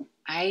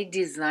I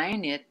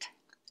design it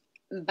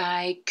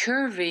by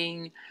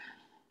curving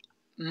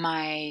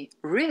my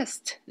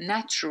wrist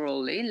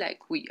naturally,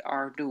 like we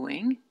are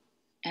doing.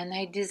 And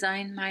I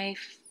design my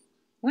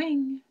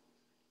wing.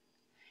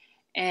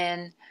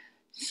 And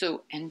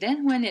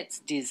then when it's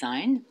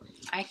designed,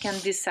 I can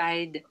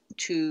decide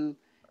to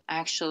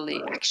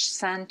actually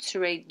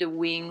accentuate the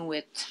wing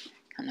with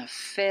kind of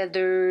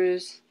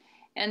feathers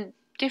and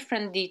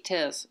different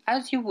details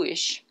as you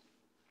wish.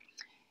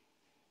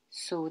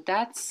 So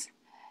that's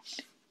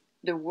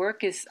the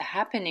work is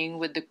happening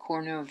with the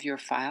corner of your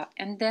file,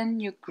 and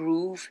then you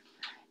groove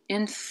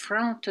in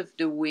front of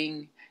the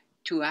wing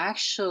to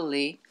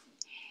actually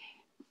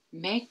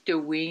make the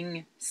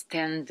wing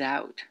stand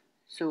out.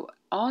 So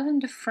all in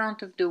the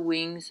front of the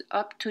wings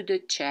up to the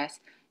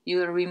chest,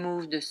 you'll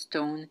remove the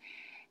stone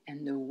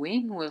and the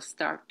wing will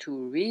start to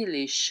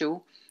really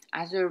show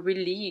as a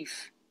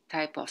relief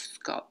type of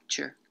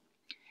sculpture.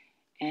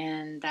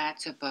 And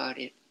that's about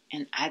it.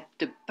 And at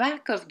the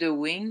back of the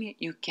wing,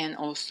 you can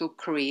also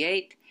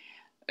create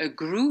a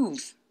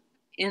groove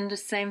in the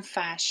same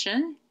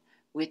fashion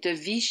with a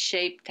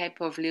V-shaped type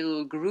of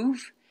little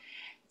groove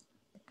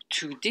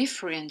to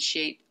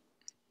differentiate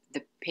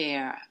the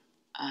pair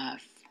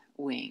of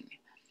wing.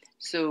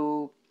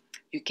 So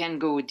you can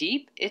go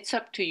deep. It's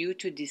up to you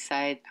to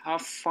decide how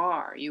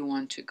far you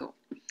want to go.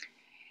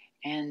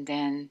 And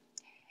then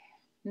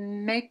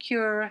make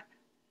your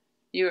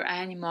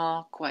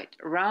animal quite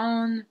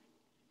round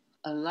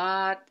a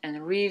lot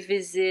and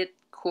revisit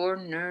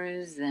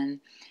corners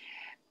and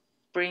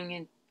bring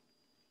it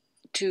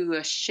to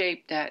a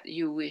shape that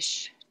you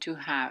wish to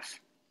have.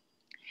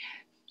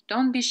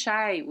 Don't be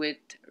shy with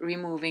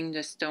removing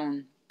the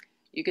stone.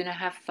 You're gonna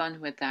have fun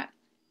with that.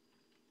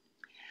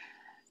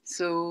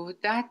 So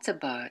that's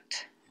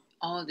about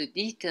all the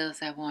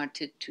details I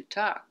wanted to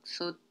talk.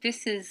 So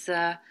this is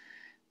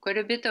quite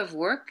a bit of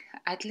work,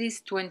 at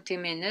least 20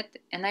 minutes,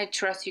 and I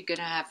trust you're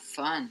gonna have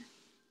fun.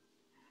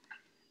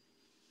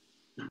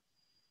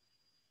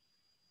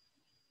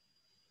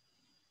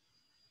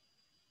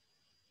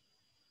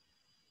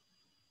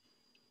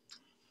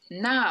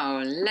 Now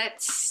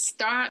let's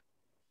start.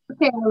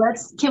 Okay,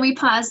 can we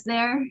pause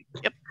there?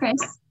 Yep.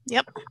 Chris?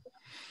 Yep.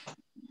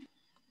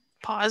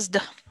 Paused.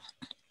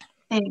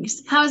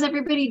 Thanks. How's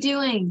everybody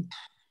doing?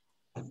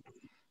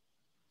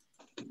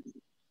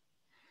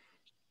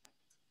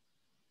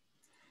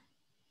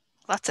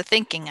 Lots of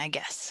thinking, I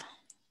guess.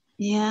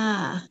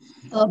 Yeah.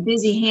 Oh,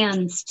 busy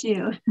hands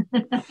too.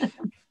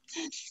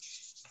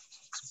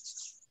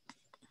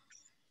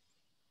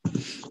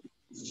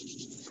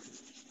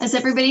 Is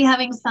everybody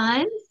having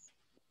fun?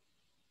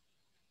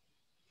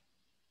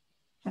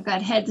 I've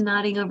got heads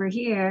nodding over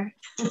here.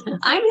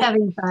 I'm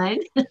having fun.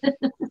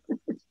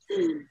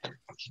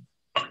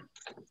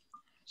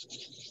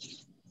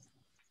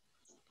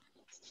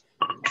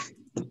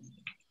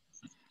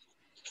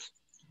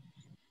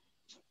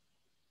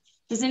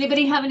 Does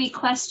anybody have any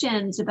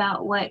questions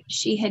about what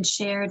she had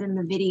shared in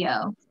the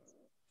video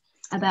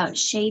about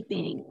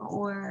shaping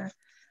or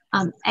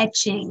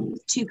etching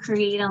to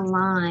create a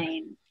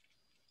line?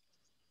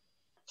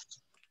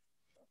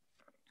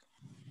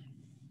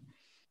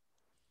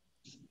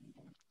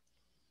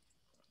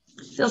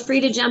 Feel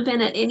free to jump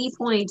in at any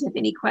point if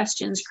any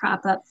questions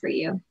crop up for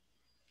you.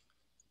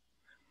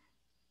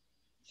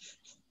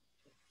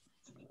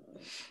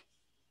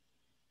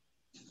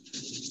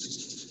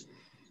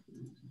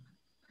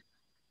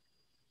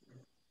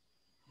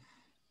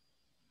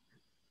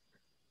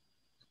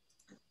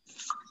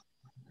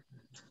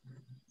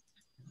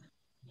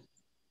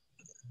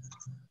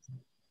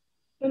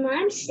 And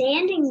I'm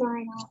sanding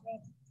mine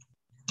already.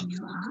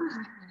 You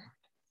are.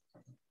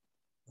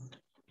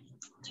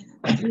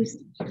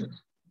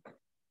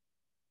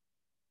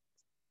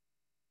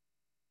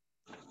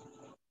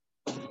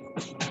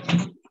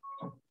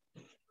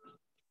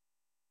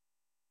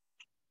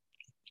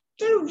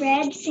 The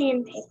red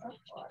sandpaper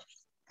for?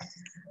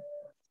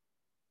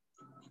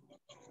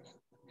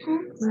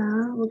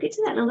 Well, we'll get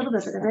to that in a little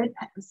bit, but the red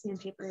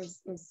sandpaper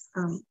is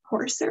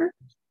coarser.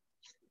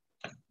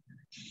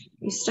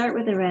 You start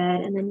with the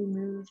red and then you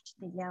move to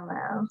the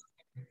yellow.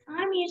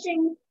 I'm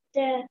using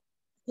the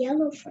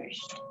yellow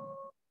first.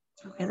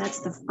 Okay,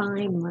 that's the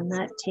fine one.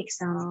 That takes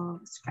out all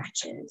the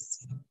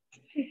scratches.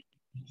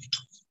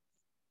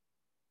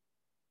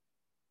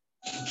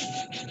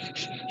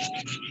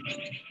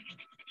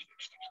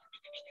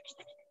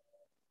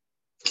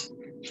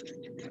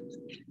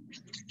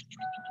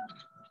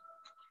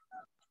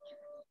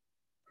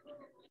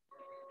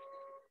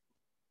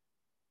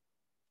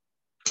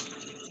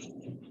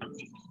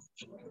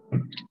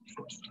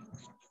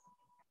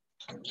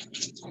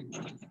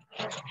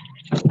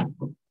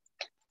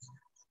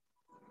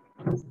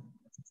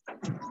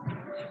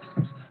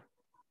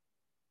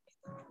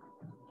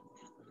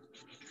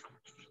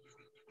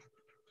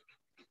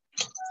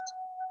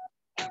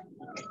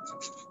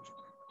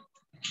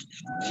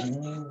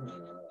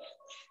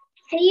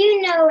 How do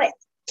you know it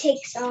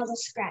takes all the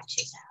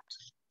scratches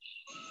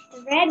out?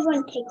 The red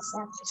one takes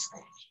out the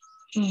scratches.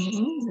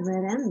 The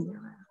red and the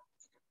yellow.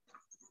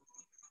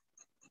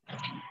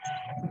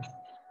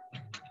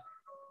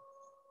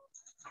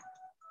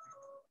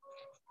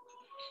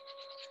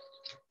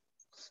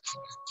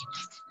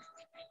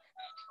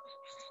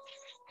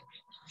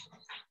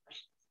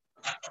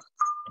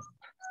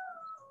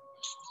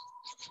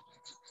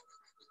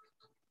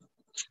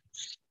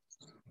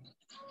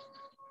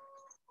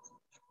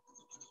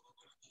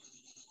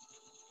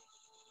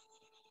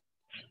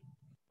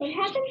 What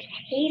happened to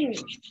Hayden?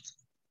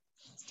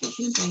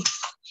 Taking a break.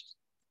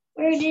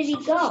 Where did he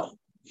go?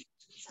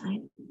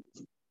 Fine.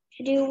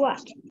 To do what?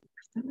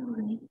 I don't know,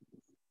 honey.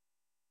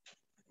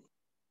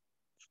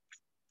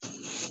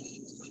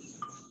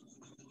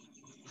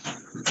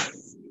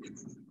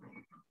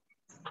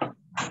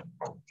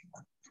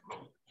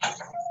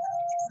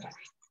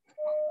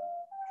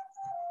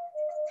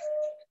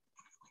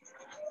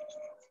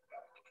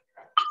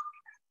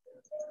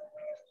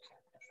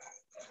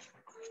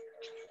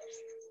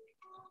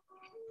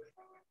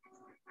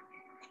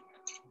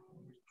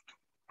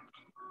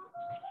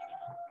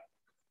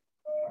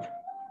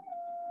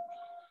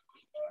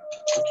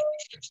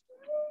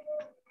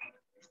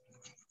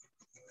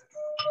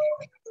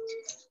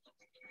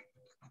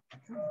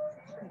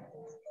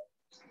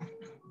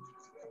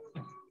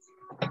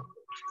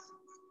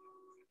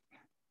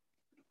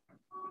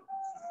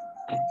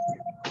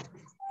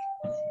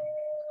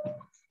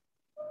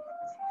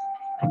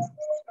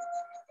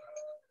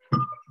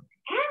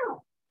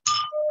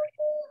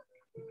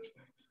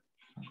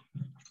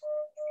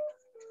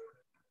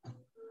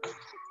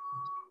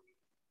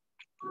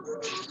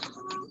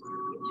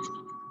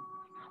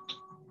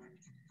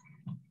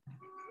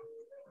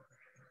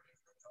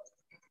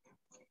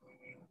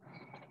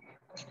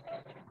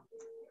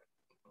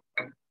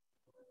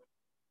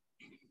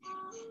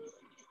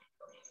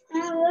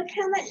 Look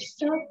how much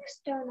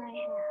soapstone I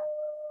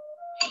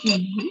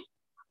have.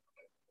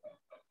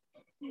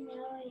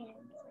 Millions.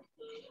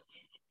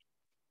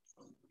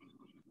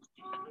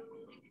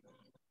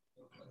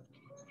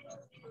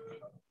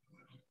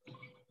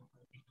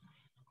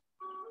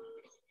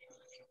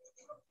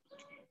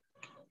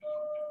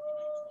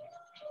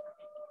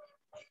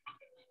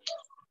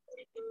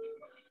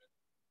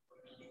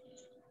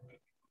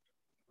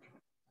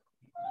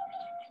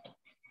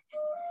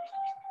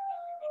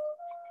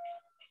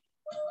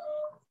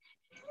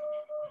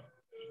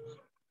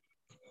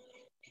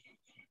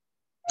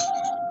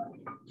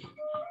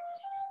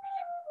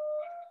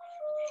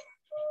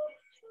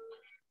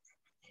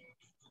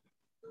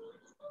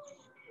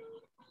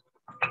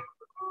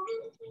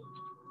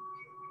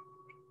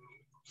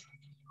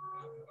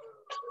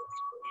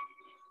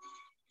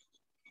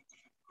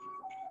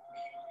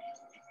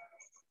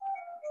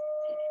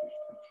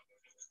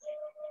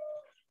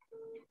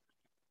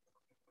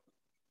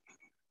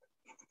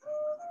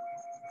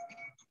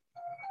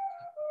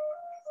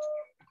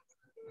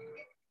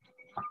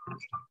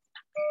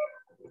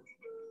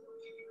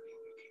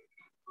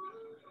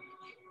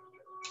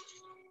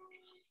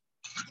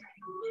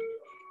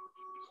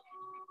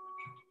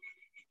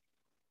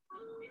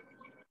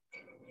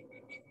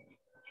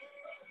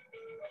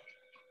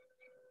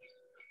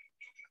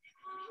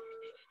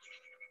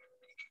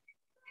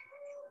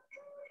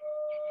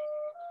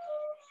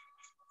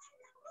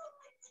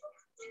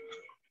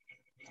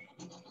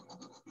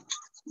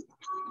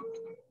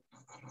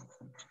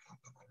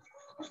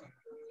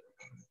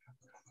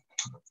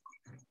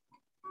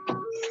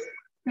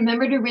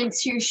 Remember to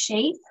rinse your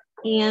shape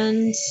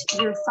and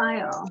your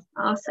file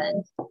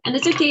often. And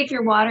it's okay if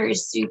your water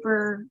is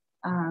super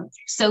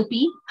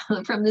soapy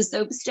from the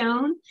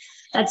SoapStone.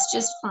 That's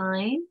just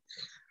fine.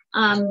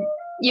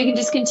 you can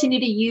just continue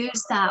to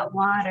use that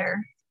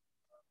water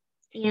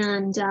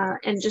and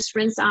just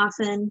rinse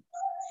often.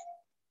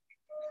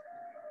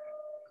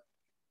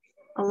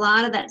 A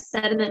lot of that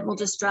sediment will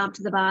just drop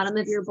to the bottom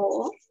of your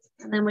bowl.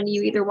 And then when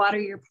you either water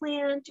your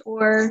plant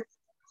or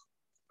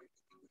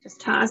just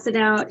toss it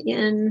out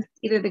in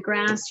either the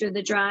grass or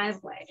the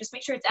driveway, just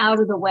make sure it's out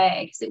of the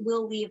way because it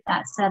will leave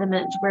that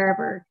sediment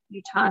wherever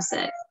you toss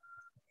it.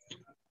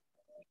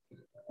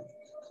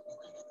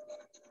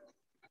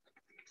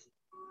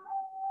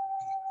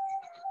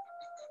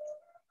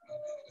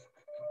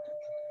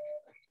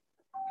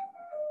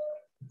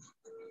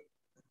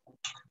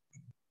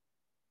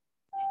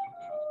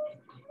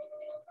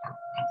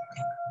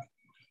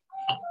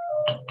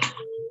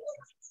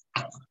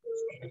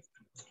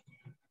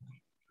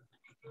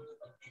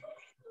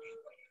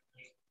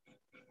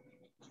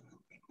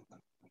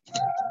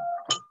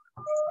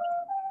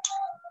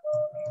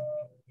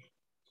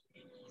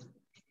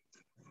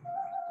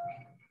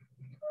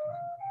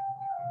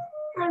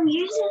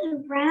 Yours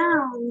is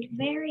round,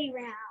 very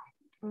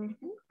round.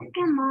 Look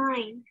at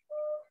mine.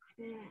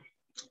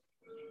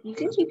 You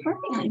can keep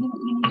working on it.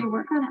 You need to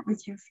work on it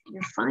with your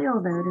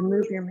file though to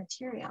move your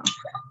material.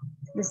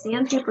 The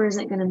sandpaper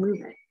isn't going to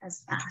move it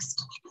as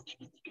fast.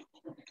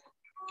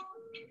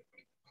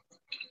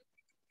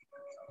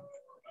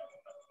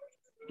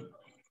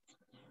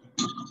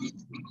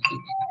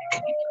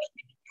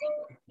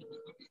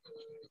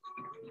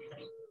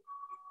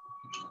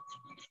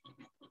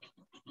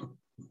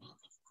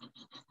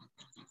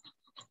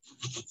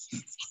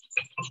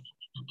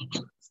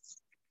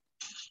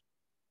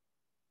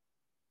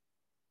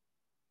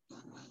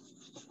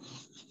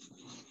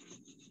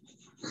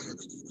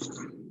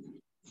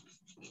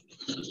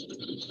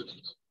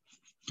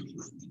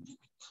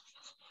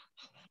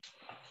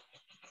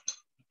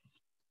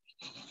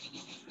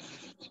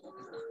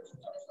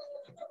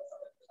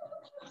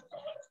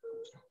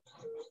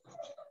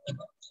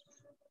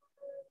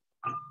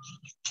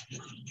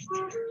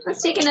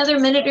 Let's take another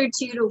minute or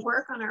two to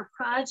work on our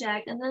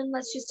project, and then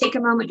let's just take a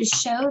moment to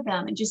show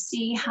them and just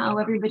see how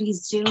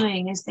everybody's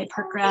doing as they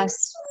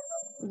progress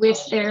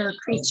with their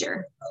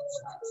creature.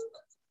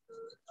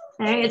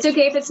 Okay, it's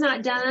okay if it's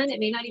not done. It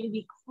may not even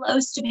be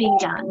close to being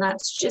done.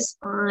 That's just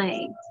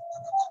fine.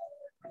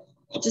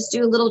 Just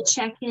do a little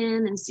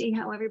check-in and see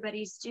how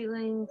everybody's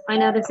doing.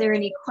 Find out if there are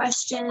any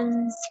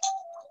questions.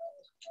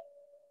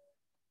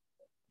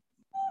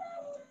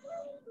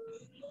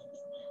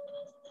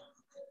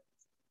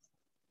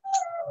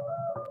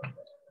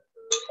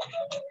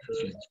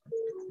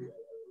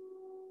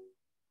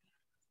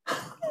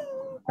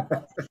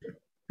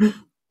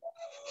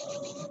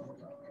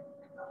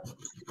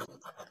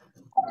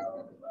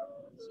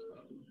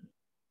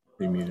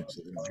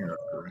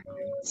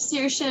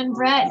 Saoirse and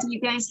Brett, do you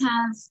guys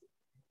have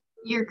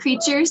your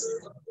creatures?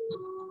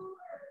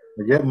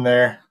 We're getting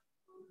there.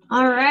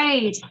 All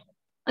right.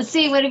 Let's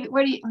see.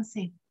 Let's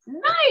see.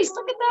 Nice.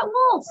 Look at that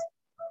wolf.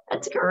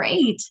 That's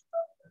great.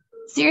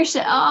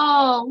 Saoirse,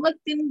 oh,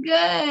 looking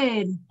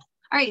good.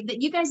 All right.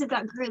 You guys have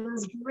got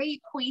those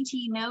great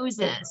pointy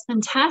noses.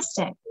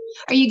 Fantastic.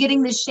 Are you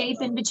getting the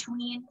shape in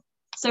between?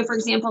 So for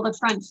example, the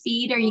front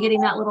feet, are you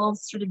getting that little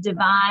sort of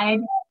divide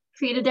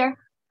created there?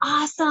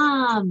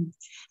 Awesome.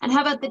 And how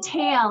about the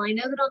tail? I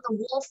know that on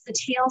the wolf, the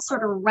tail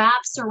sort of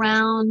wraps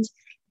around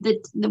the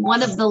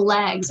one of the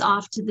legs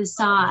off to the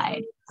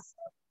side.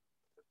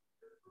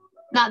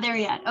 Not there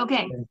yet.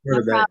 Okay.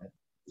 No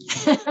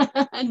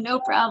problem. No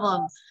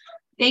problem.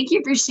 Thank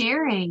you for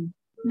sharing.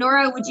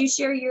 Nora, would you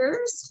share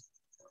yours?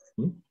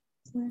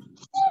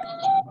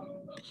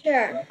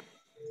 Sure.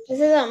 This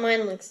is what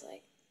mine looks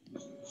like.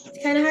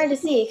 It's kind of hard to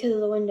see because of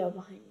the window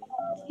behind me.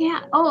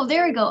 Yeah. Oh,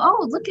 there we go.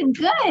 Oh, looking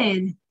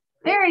good.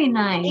 Very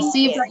nice. Thank so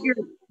you've you.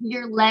 got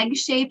your leg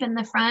shape in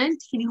the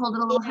front. Can you hold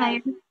it a little higher?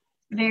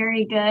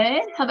 Very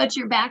good. How about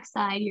your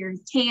backside, your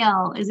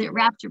tail? Is it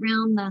wrapped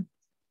around the...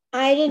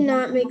 I did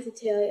not make the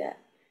tail yet.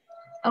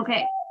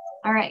 Okay.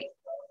 All right.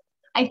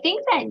 I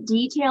think that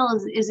detail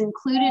is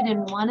included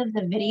in one of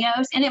the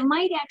videos, and it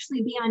might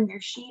actually be on your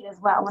sheet as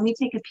well. Let me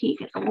take a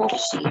peek at the wolf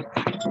sheet.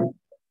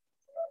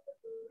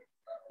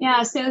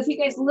 Yeah, so if you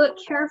guys look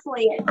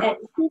carefully at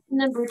piece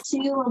number 2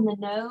 on the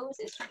nose,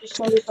 it sort of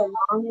shows the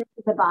longness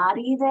of the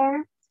body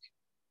there.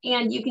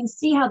 And you can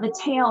see how the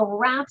tail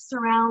wraps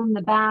around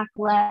the back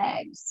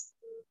legs.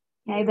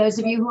 Okay, those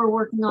of you who are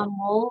working on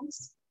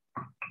wolves.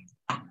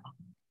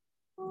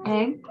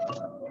 Okay.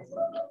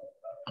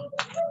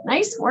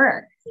 Nice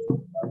work.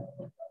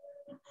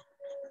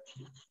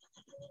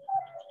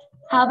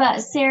 How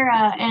about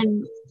Sarah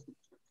and,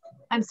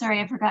 I'm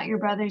sorry, I forgot your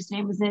brother's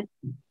name. Was it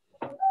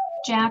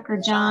Jack or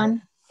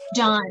John?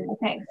 John,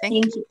 okay,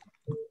 thank you.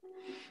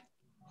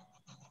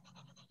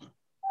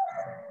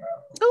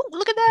 Oh,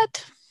 look at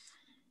that.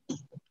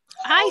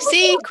 I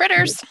see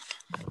critters.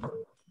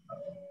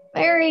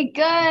 Very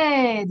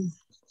good.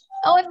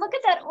 Oh, and look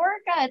at that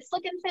orca. It's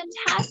looking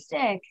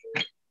fantastic.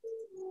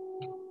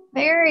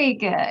 Very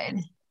good.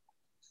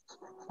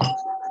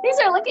 These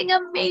are looking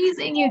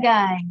amazing, you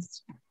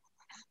guys.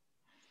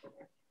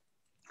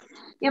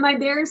 Yeah, my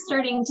bear is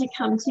starting to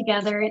come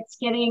together. It's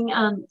getting,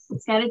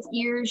 it's got its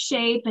ear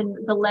shape and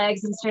the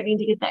legs and starting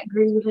to get that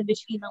groove in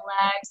between the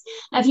legs.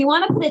 Now, if you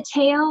want to put a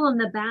tail on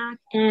the back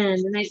end,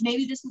 and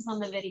maybe this was on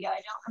the video, I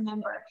don't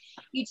remember.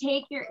 You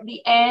take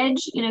the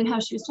edge, you know how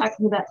she was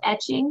talking about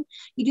etching.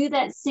 You do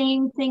that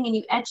same thing and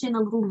you etch in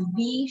a little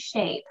V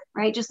shape,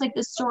 right? Just like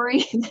the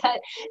story that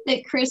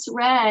Chris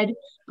read,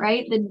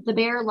 right? The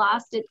bear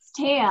lost its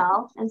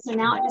tail, and so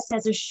now it just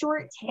has a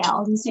short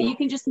tail. And so you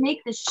can just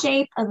make the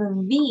shape of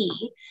a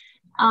V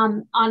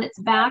on its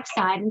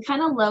backside and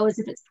kind of low as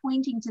if it's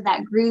pointing to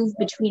that groove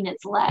between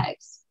its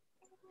legs.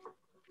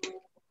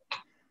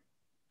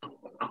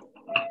 Do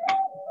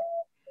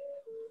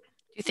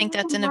you think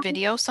that's in a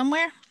video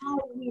somewhere?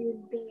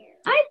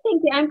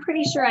 I'm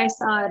pretty sure I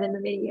saw it in the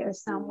video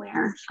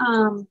somewhere.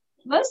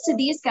 Most of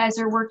these guys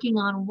are working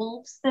on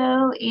wolves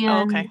though,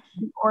 and the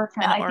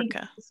orca. And I think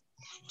it's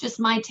just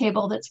my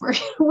table that's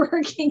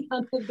working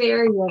on the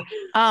bear.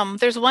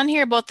 There's one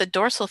here about the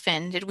dorsal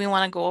fin. Did we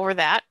want to go over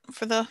that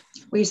for the?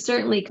 We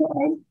certainly could.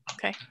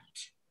 Okay.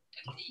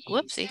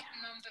 Whoopsie.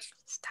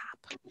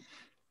 Stop.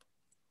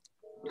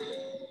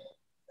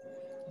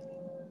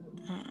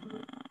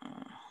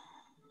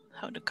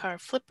 How to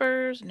carve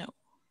flippers? No.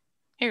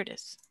 Here it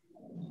is.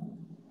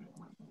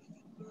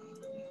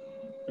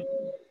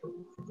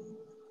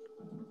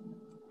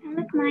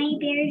 Look, my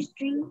bear's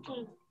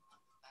drinking.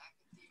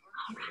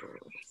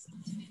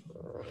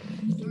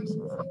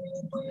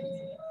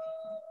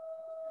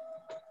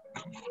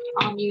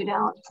 I'll mute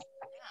out.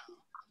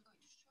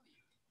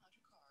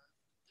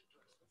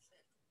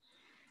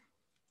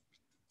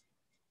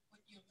 What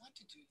you'll want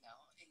to do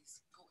now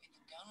is go in a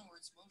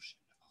downwards motion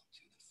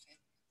onto the fin.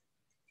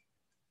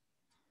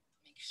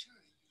 Make sure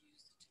you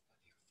use the tip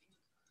of your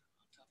finger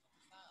on top of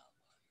the file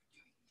while you're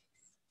doing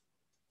this.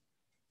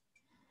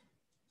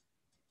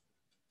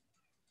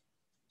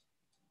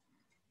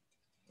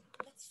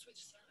 Let's switch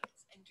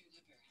sides and do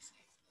the very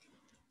same thing.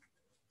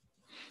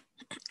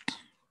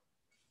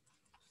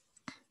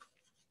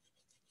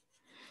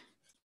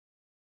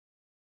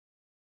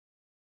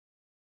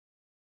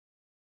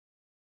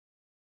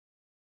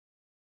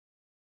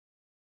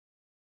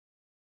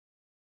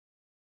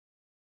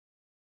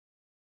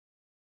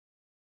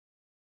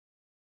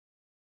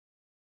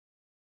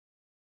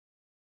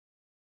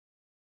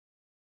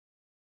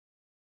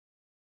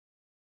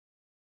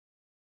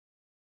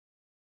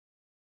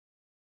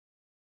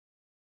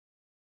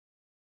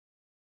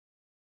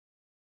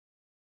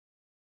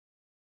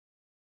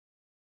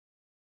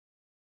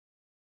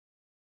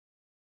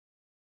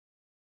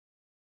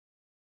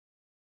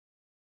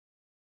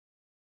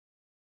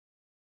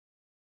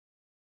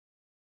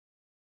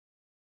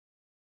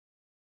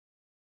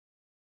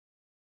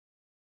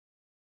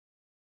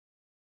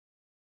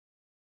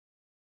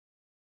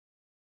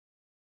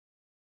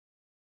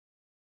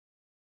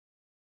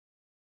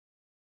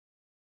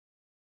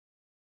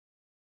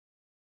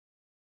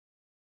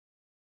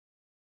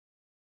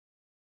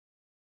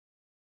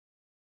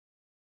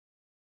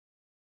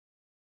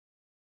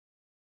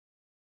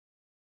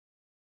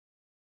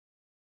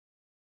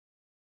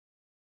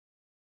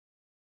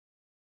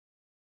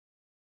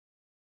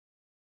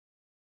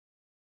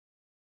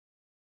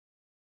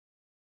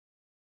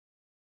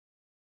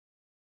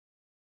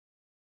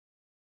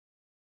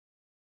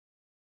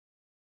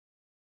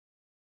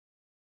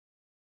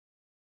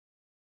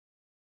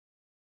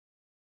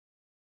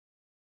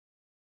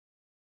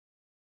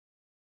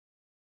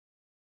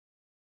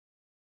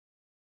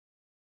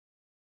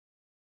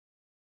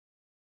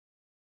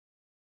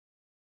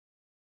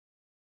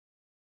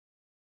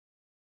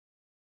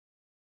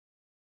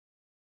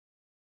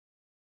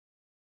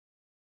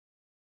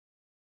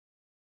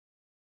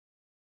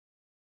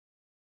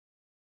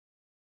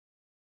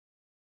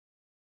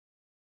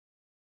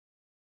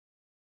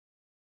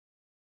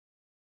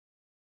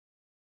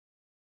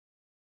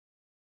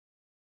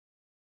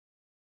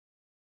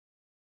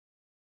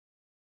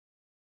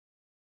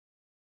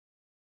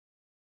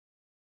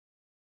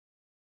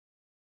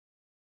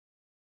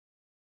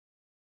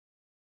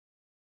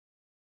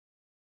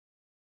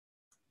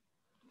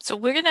 So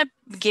we're going to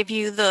give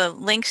you the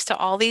links to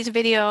all these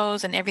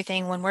videos and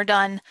everything when we're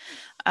done,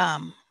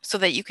 so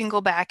that you can go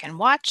back and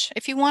watch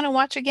if you want to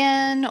watch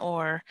again,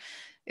 or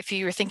if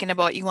you're thinking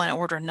about you want to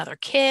order another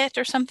kit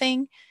or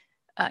something.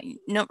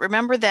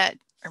 Remember,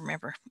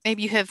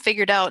 maybe you have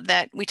figured out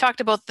that we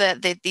talked about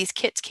that these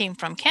kits came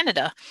from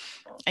Canada,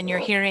 and you're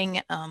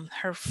hearing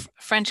her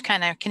French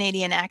kind of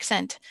Canadian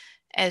accent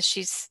as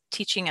she's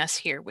teaching us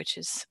here, which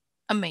is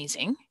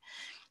amazing.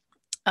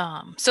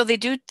 So they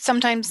do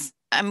sometimes,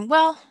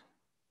 well,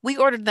 we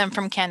ordered them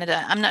from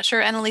Canada. I'm not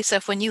sure, Annalisa,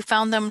 if when you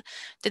found them,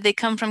 did they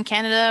come from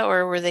Canada,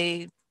 or were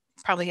they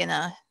probably in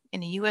a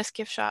US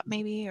gift shop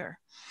maybe, or?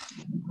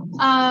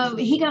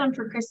 He got them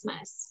for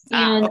Christmas,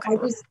 and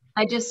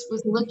I just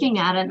was looking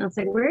at it and I was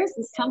like, where is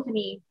this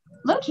company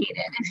located?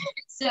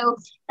 So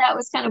that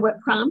was kind of what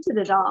prompted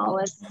it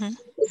all. This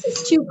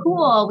is too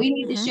cool. We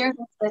need to share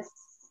this with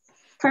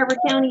Carver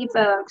County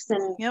folks,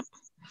 and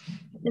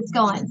it's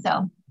going.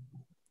 So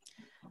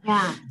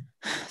yeah.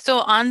 So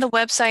on the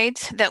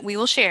website that we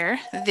will share,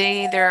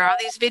 there are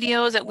these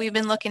videos that we've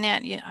been looking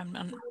at. Yeah, I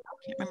can't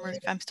remember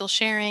if I'm still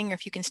sharing or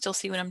if you can still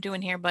see what I'm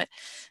doing here, but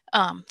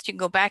you can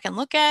go back and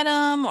look at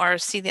them or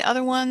see the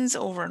other ones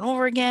over and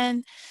over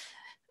again.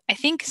 I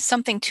think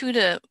something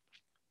too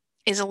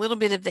is a little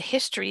bit of the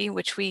history,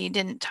 which we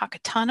didn't talk a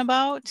ton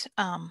about.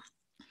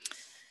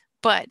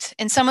 But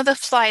in some of the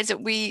slides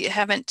that we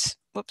haven't,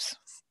 whoops,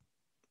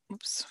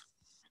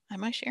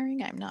 am I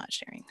sharing? I'm not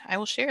sharing. I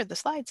will share the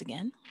slides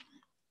again.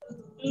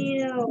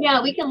 Ew.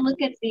 Yeah, we can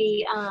look at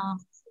the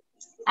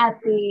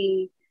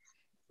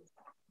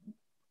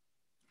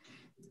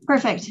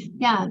perfect.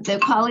 Yeah, the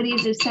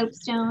qualities of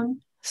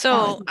soapstone.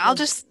 So I'll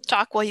just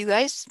talk while you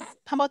guys,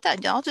 how about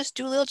that? I'll just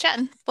do a little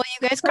chatting while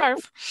you guys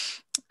carve.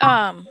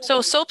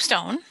 So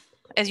soapstone,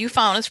 as you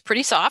found, is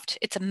pretty soft.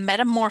 It's a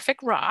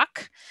metamorphic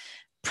rock,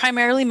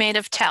 primarily made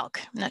of talc.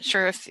 I'm not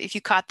sure if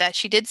you caught that.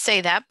 She did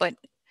say that, but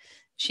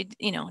she,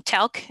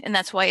 talc, and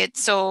that's why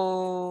it's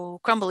so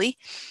crumbly.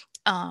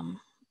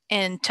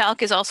 And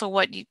talc is also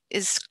what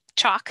is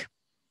chalk.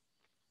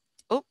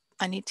 Oh,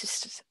 I need to,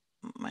 it's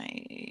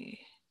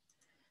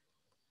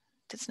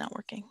not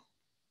working.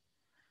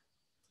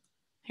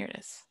 Here it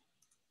is.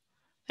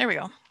 There we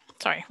go.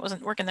 Sorry,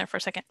 wasn't working there for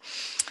a second.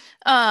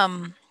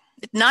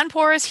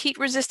 Non-porous,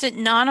 heat-resistant,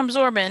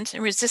 non-absorbent,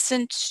 and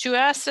resistant to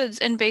acids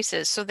and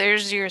bases. So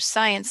there's your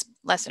science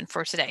lesson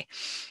for today.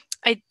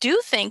 I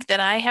do think that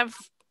I have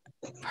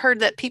heard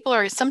that people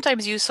are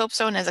sometimes use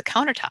soapstone as a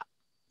countertop.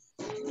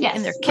 Yes,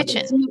 in their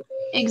kitchen.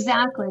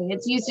 Exactly.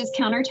 It's used as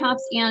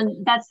countertops,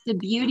 and that's the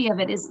beauty of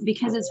it, is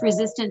because it's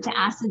resistant to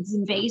acids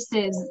and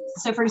bases.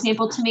 So for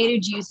example, tomato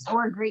juice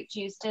or grape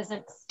juice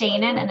doesn't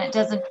stain it, and it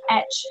doesn't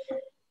etch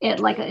it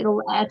like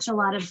it'll etch a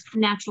lot of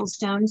natural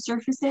stone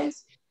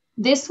surfaces.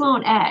 This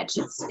won't etch.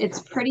 It's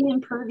pretty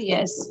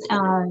impervious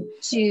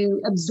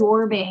to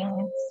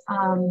absorbing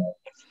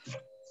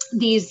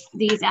these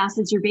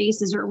acids or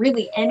bases or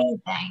really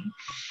anything.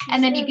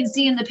 And then you can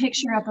see in the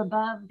picture up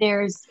above,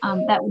 there's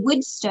that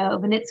wood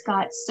stove, and it's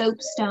got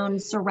soapstone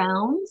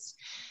surrounds.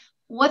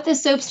 What the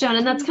soapstone,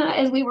 and that's kind of,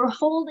 as we were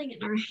holding it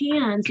in our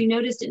hands, you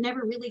noticed it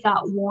never really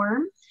got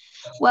warm.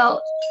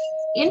 Well,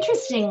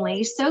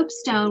 interestingly,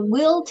 soapstone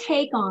will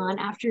take on,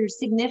 after a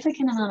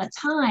significant amount of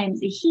time,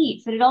 the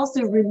heat, but it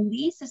also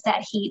releases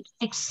that heat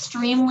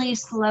extremely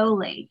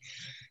slowly.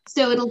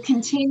 So it'll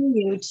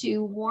continue to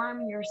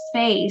warm your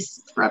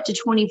space for up to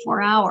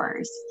 24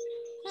 hours.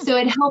 So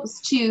it helps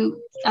to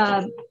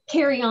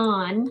carry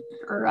on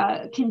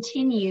or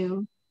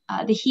continue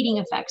the heating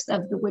effects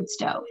of the wood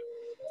stove.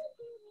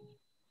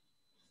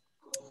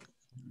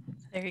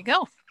 There you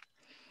go.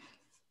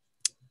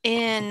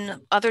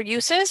 In other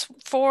uses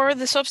for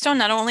the soapstone,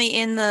 not only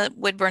in the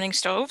wood burning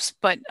stoves,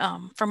 but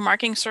for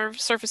marking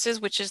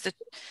surfaces, which is the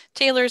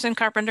tailors and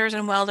carpenters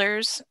and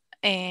welders,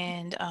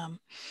 and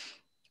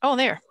oh,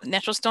 there,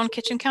 natural stone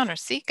kitchen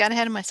counters. See, got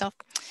ahead of myself.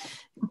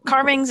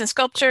 Carvings and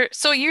sculpture.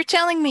 So you're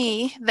telling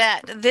me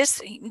that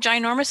this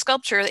ginormous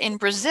sculpture in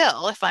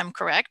Brazil, if I'm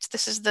correct,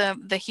 this is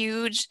the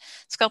huge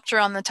sculpture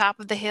on the top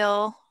of the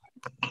hill.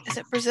 Is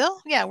it Brazil?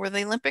 Yeah, where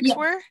the Olympics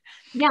were?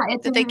 Yeah,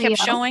 it's that they kept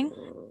showing.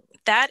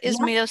 That is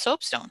made of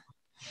soapstone.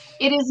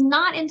 It is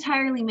not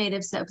entirely made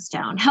of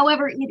soapstone.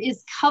 However, it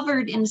is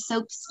covered in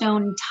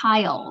soapstone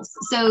tiles.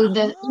 So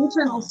the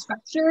internal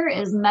structure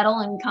is metal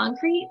and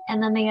concrete,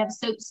 and then they have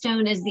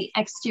soapstone as the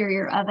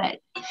exterior of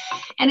it.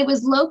 And it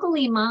was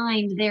locally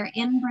mined there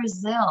in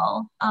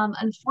Brazil.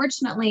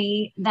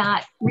 Unfortunately,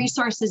 that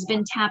resource has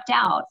been tapped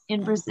out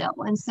in Brazil.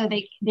 And so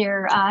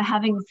they're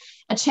having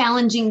a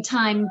challenging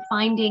time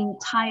finding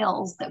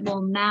tiles that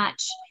will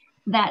match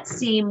that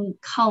same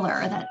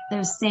color, that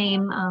those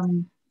same,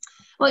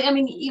 well, I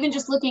mean, even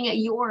just looking at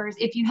yours,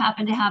 if you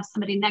happen to have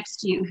somebody next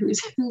to you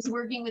who's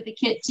working with the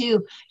kit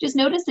too, just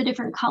notice the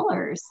different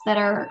colors that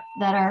are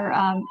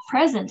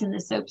present in the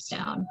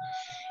soapstone,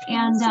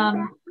 and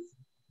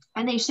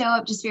they show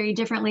up just very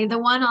differently. The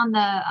one on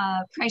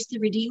the Christ the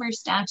Redeemer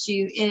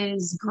statue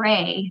is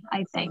gray,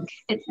 I think.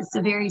 It's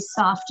a very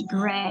soft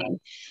gray,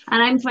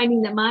 and I'm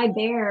finding that my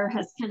bear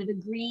has kind of a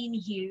green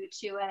hue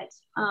to it.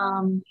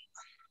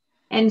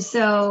 And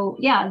so,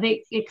 yeah,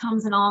 it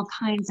comes in all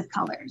kinds of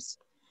colors.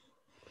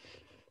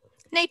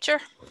 Nature.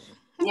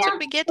 That's what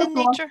we get in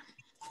nature.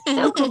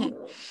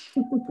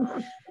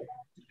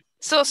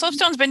 So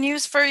soapstone's been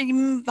used for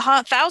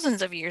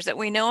thousands of years that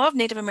we know of.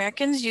 Native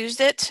Americans used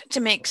it to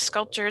make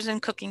sculptures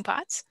and cooking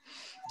pots,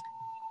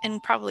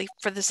 and probably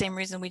for the same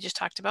reason we just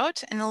talked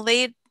about. In the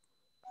late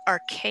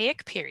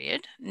Archaic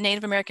period,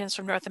 Native Americans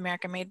from North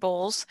America made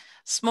bowls,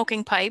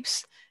 smoking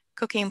pipes,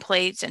 cooking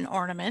plates, and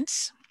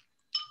ornaments.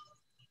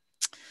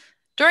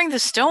 During the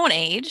Stone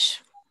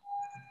Age,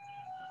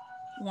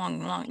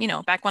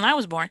 long, back when I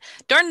was born,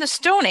 during the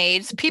Stone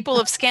Age, people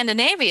of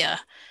Scandinavia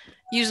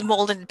used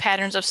molded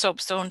patterns of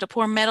soapstone to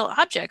pour metal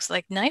objects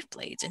like knife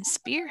blades and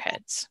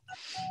spearheads.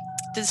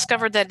 They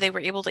discovered that they were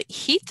able to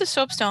heat the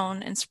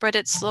soapstone and spread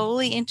it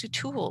slowly into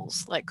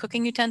tools like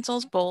cooking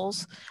utensils,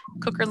 bowls,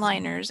 cooker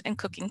liners, and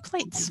cooking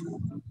plates.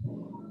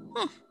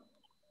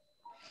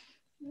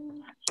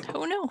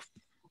 Who knew?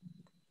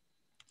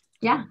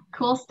 Yeah,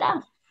 cool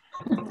stuff.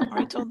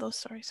 I told those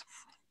stories.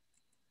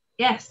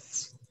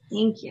 Yes,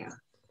 thank you.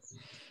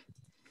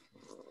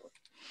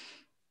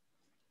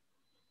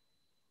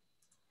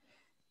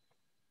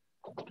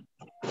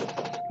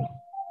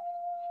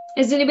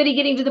 Is anybody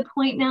getting to the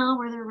point now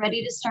where they're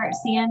ready to start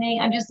sanding?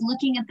 I'm just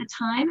looking at the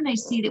time and I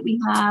see that we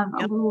have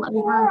a little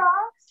over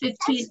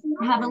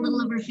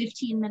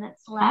 15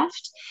 minutes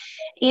left.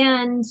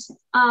 And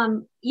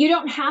you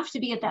don't have to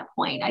be at that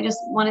point. I just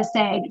want to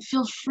say,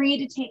 feel free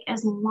to take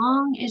as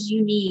long as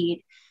you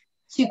need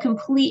to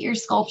complete your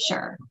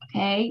sculpture,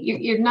 okay?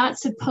 You're not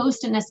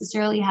supposed to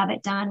necessarily have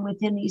it done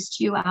within these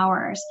 2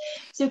 hours.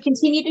 So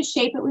continue to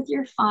shape it with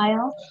your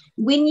file.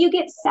 When you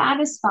get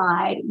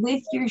satisfied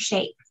with your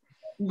shape,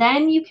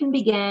 then you can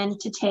begin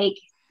to take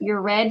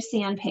your red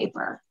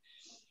sandpaper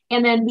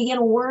and then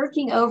begin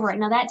working over it.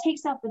 Now that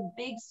takes out the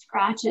big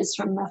scratches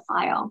from the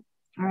file,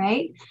 all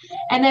right?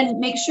 And then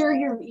make sure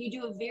you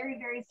do a very,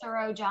 very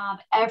thorough job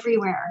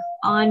everywhere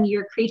on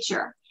your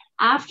creature.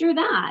 After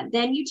that,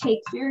 then you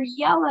take your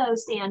yellow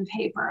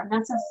sandpaper, and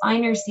that's a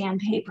finer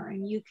sandpaper,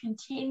 and you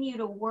continue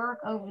to work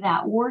over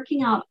that,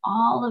 working out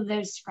all of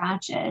those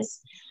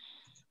scratches.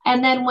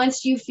 And then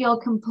once you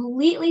feel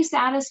completely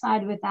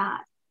satisfied with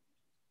that,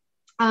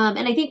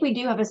 and I think we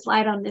do have a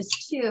slide on this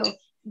too,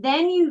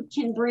 then you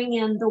can bring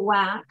in the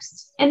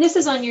wax. And this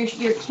is on your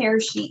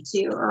care sheet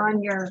too, or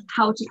on your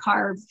how to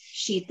carve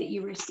sheet that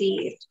you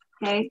received,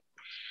 okay?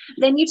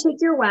 Then you take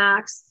your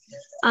wax.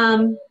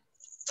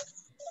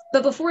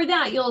 But before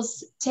that, you'll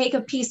take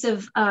a piece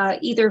of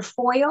either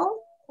foil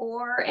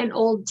or an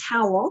old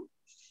towel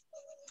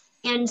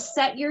and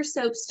set your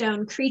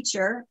soapstone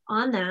creature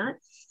on that.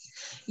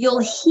 You'll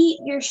heat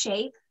your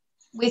shape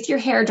with your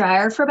hair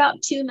dryer for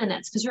about 2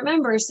 minutes, because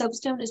remember,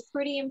 soapstone is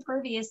pretty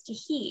impervious to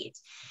heat.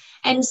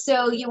 And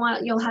so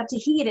you'll have to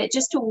heat it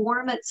just to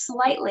warm it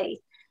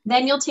slightly.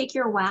 Then you'll take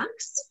your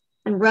wax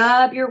and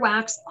rub your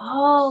wax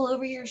all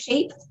over your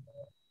shape,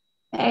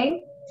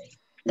 okay?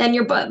 Then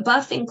your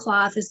buffing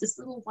cloth is this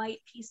little white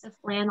piece of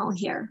flannel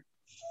here.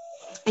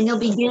 And you'll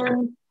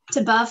begin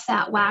to buff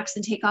that wax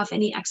and take off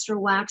any extra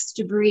wax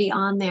debris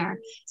on there.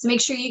 So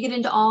make sure you get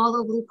into all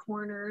the little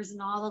corners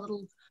and all the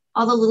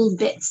little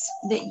bits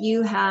that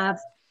you have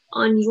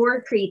on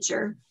your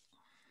creature.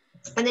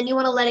 And then you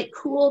want to let it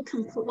cool.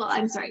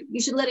 You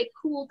should let it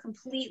cool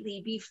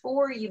completely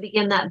before you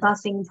begin that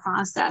buffing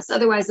process.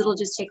 Otherwise, it'll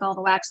just take all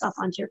the wax off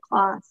onto your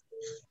cloth.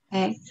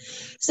 Okay.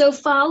 So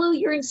follow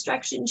your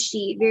instruction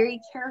sheet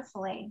very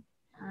carefully.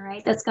 All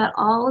right. That's got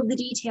all of the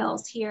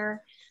details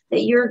here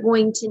that you're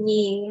going to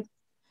need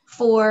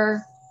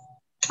for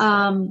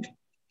your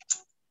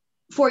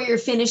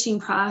finishing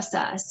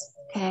process.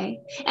 Okay.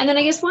 And then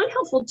I guess one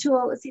helpful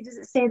tool, let's see, does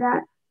it say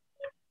that?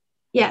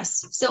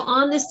 Yes. So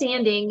on the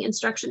sanding,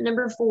 instruction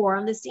number 4,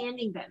 on the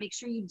sanding bit, make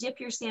sure you dip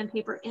your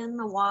sandpaper in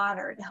the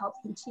water to help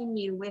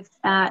continue with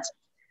that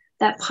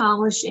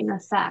polishing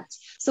effect.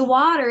 So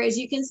water, as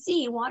you can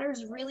see, water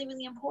is really,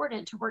 really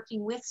important to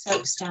working with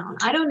soapstone.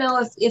 I don't know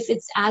if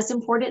it's as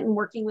important in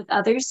working with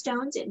other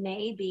stones, it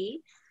may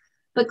be,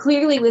 but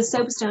clearly with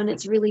soapstone,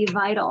 it's really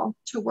vital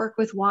to work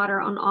with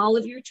water on all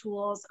of your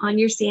tools, on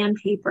your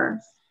sandpaper.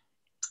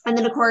 And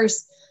then of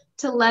course,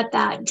 to let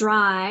that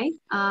dry,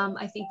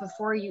 I think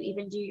before you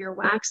even do your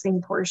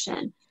waxing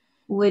portion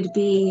would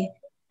be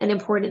an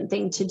important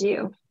thing to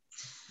do.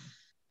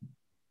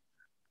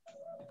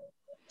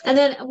 And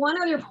then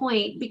one other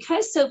point,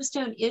 because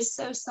soapstone is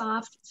so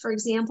soft, for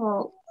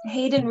example,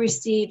 Hayden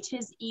received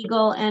his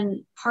eagle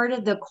and part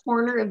of the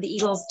corner of the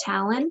eagle's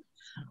talon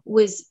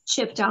was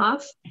chipped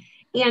off.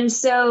 And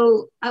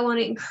so I want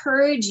to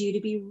encourage you to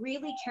be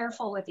really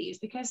careful with these,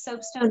 because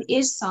soapstone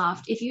is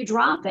soft. If you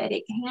drop it,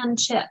 it can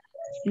chip,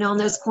 on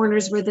those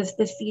corners where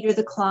the feet or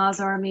the claws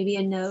are, maybe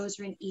a nose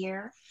or an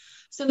ear.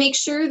 So make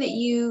sure that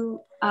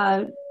you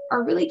are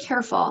really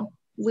careful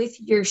with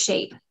your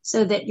shape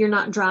so that you're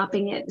not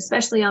dropping it,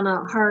 especially on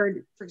a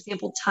hard, for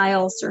example,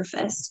 tile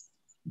surface.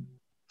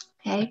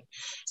 Okay,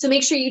 so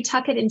make sure you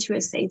tuck it into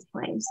a safe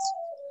place.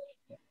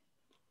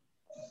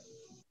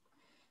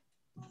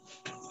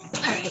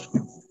 All right,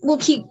 we'll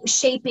keep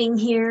shaping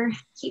here,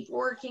 keep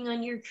working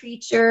on your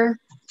creature.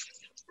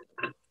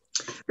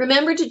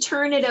 Remember to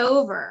turn it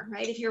over,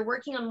 right? If you're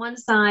working on one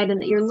side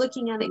and that you're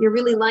looking at it, you're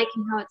really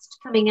liking how it's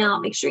coming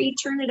out, make sure you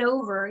turn it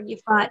over and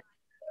you've got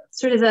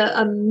sort of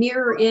a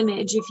mirror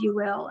image, if you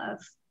will, of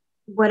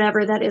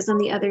whatever that is on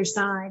the other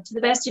side to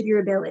the best of your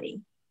ability.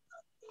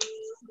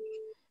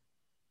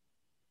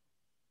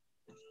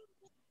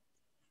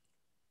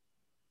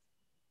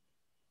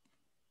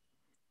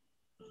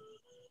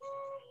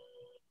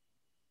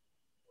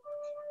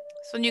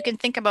 So you can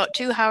think about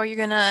too, how are you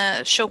going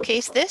to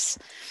showcase this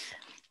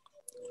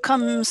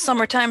come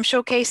summertime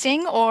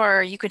showcasing,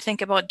 or you could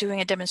think about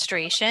doing a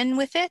demonstration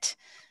with it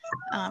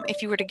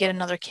if you were to get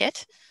another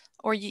kit,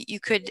 or you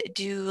could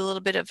do a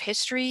little bit of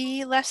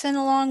history lesson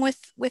along with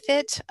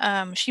it.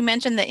 She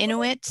mentioned the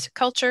Inuit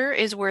culture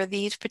is where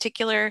these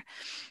particular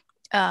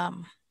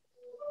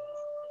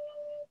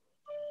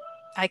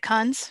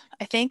icons,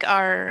 I think,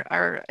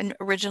 are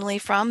originally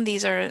from.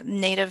 These are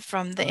native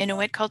from the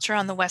Inuit culture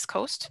on the West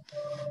Coast.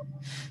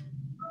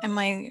 Am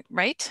I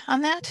right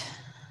on that?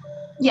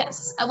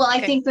 Yes. Well, I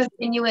Okay. think both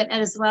Inuit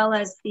as well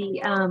as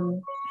the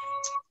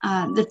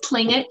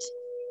Tlingit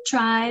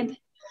tribe.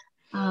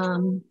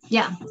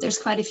 Yeah, there's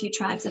quite a few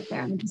tribes up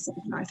there in the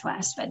Pacific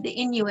Northwest, but the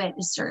Inuit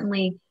is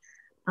certainly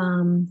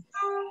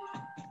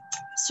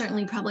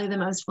probably the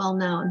most well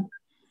known.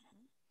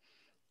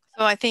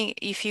 So I think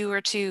if you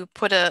were to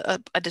put a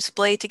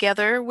display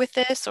together with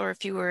this, or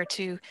if you were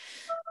to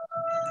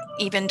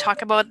even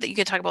talk about, you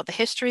could talk about the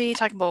history,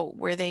 talk about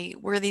where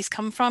these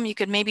come from. You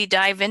could maybe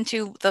dive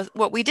into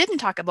what we didn't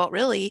talk about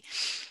really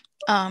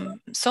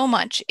so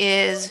much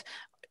is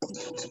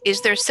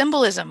there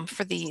symbolism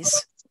for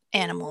these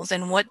animals,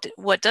 and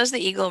what does the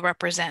eagle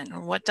represent,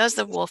 or what does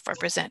the wolf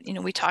represent? You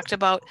know, we talked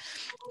about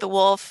the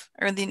wolf,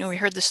 or we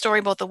heard the story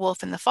about the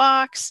wolf and the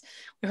fox.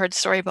 We heard the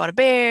story about a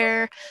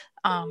bear.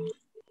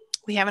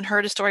 We haven't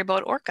heard a story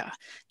about orca.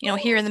 You know,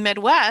 here in the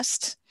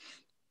Midwest,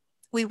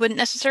 we wouldn't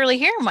necessarily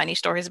hear many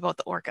stories about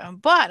the orca,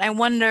 but I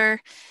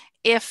wonder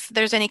if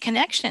there's any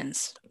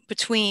connections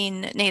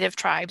between Native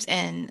tribes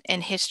and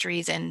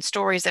histories and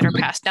stories that are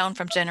passed down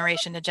from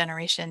generation to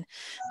generation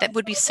that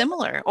would be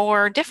similar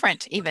or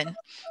different even.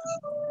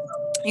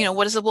 You know,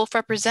 what does the wolf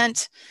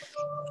represent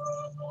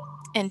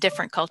in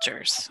different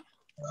cultures?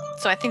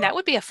 So I think that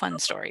would be a fun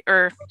story,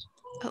 or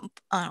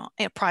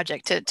a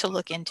project to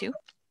look into.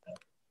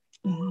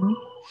 Mm-hmm.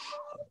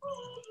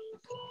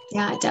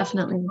 Yeah,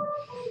 definitely.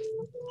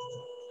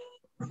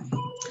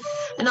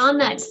 And on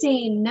that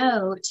same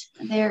note,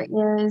 there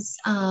is,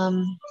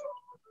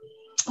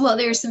 well,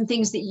 there's some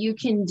things that you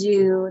can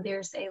do.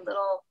 There's a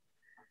little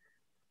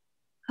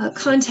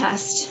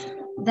contest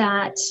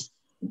that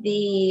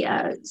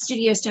the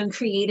Studio Stone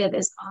Creative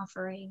is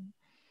offering,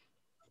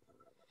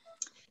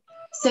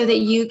 so that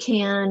you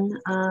can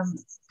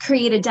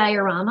create a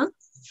diorama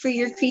for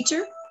your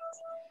creature.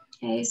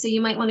 Okay, so you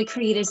might want to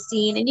create a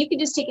scene, and you can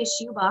just take a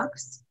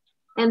shoebox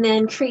and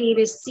then create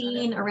a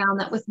scene around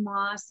that with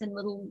moss and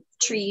little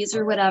trees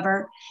or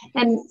whatever.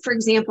 And for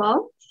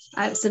example,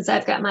 since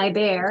I've got my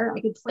bear,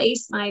 I could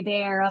place my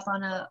bear up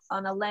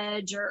on a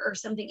ledge or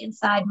something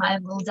inside my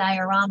little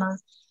diorama,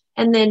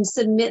 and then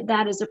submit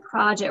that as a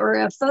project or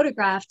a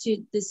photograph to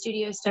the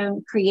Studio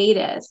Stone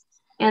Creative.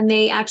 And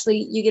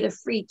you get a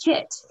free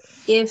kit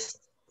if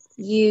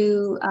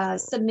you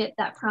submit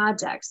that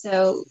project.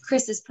 So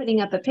Chris is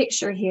putting up a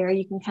picture here.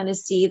 You can kind of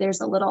see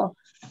there's a little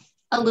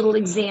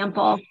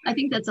example. I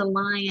think that's a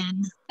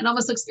lion. It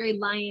almost looks very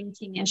Lion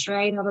King-ish,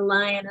 right? How the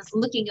lion is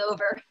looking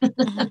over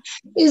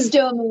his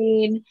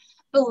domain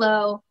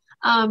below.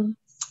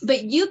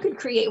 But you could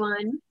create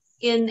one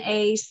in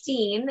a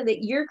scene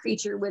that your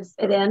creature would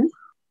fit in,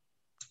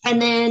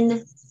 and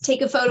then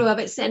take a photo of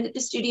it, send it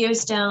to Studio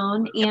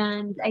Stone.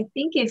 And I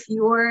think if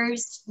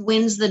yours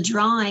wins the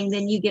drawing,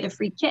 then you get a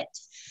free kit.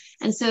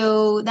 And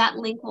so that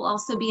link will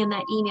also be in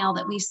that email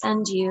that we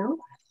send you,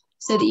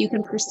 so that you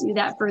can pursue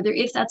that further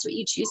if that's what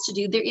you choose to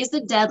do. There is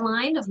a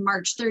deadline of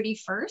March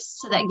 31st.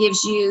 So that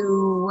gives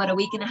you, a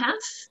week and a half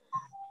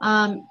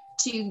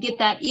to get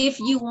that if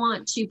you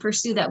want to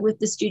pursue that with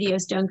the Studio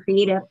Stone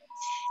Creative.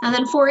 And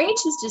then 4-H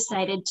has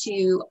decided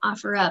to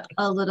offer up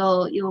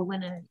you'll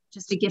win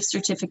just a gift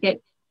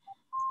certificate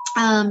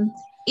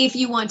if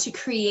you want to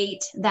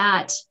create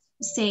that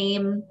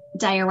same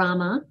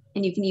diorama,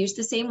 and you can use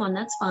the same one,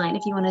 that's fine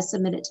if you want to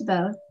submit it to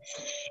both.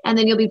 And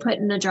then you'll be put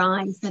in a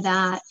drawing for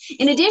that.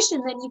 In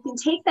addition, then you can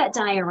take that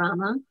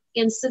diorama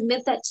and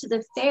submit that to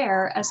the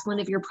fair as one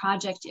of your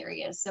project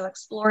areas. So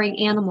exploring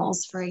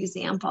animals, for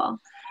example.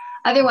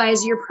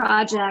 Otherwise, your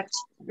project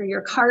or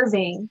your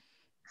carving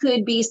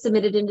could be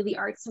submitted into the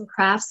arts and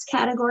crafts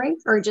category,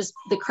 or just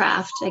the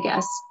craft, I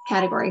guess,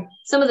 category.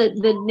 Some of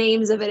the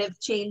names of it have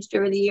changed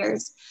over the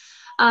years.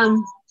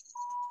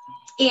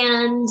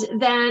 And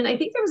then I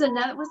think wasn't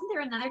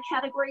there another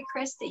category,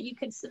 Chris, that you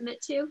could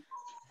submit to?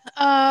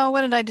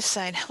 What did I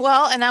decide?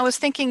 Well, and I was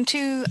thinking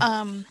too,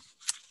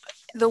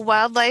 the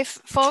wildlife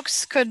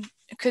folks could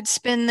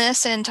spin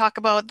this and talk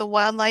about the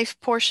wildlife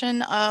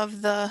portion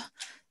of the,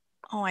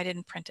 I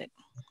didn't print it,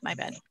 my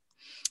bad.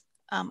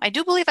 I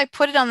do believe I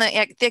put it on the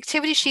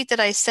activity sheet that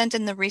I sent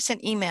in the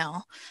recent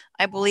email.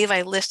 I believe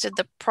I listed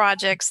the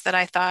projects that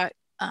I thought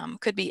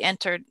could be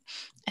entered.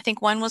 I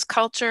think one was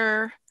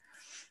culture.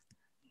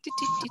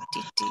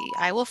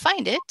 I will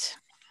find it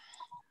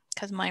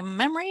because my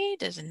memory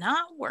does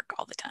not work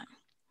all the time.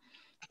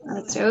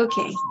 That's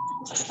okay.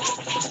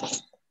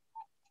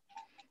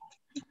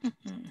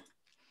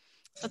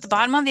 So at the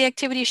bottom of the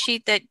activity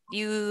sheet that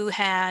you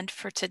had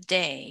for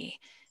today,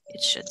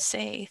 it should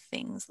say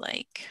things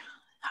like,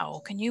 how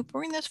can you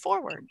bring this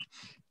forward?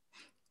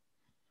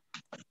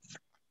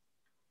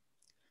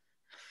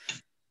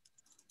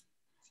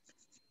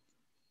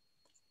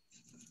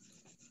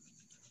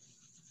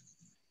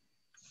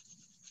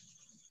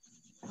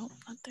 Oh,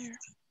 not there.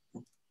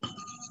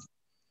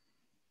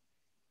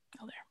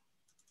 Oh, there.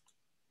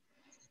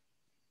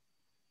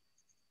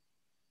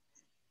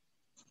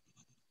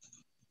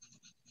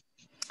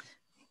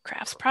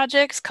 Crafts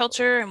projects,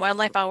 culture, and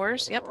wildlife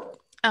hours. Yep.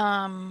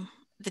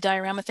 The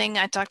diorama thing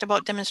I talked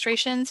about,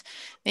 demonstrations.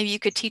 Maybe you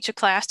could teach a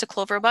class to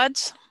clover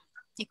buds.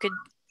 You could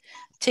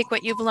take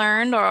what you've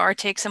learned or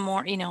take some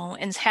more, you know,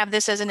 and have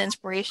this as an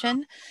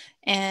inspiration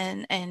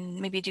and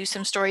maybe do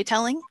some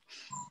storytelling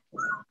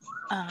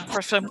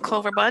for some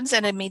clover buds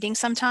at a meeting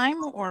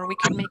sometime, or we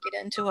could make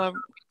it into a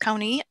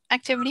county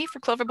activity for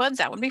clover buds.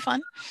 That would be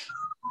fun.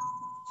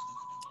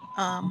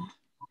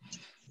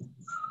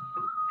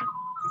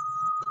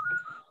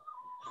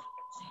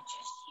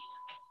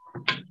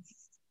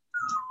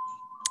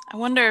 I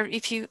wonder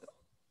if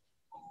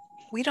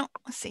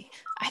let's see.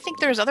 I think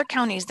there's other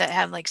counties that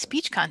have like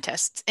speech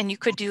contests and you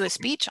could do a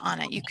speech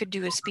on it. You could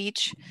do a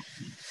speech.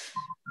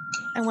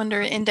 I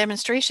wonder in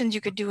demonstrations,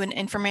 you could do an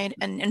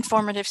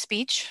informative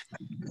speech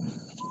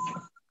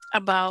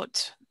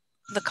about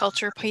the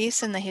culture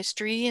piece and the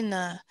history and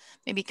the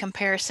maybe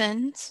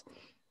comparisons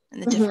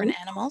and the different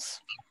animals.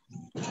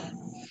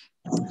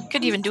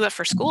 Could even do it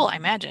for school, I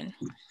imagine.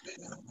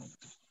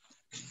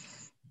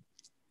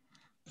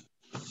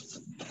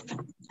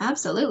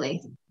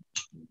 Absolutely.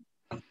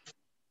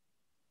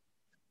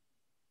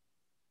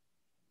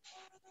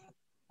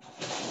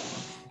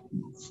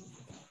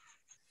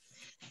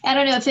 I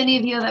don't know if any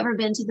of you have ever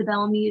been to the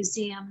Bell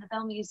Museum. The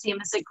Bell Museum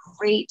is a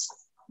great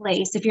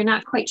place. If you're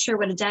not quite sure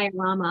what a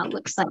diorama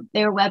looks like,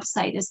 their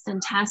website is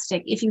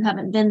fantastic if you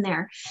haven't been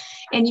there.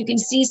 And you can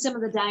see some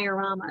of the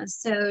dioramas.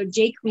 So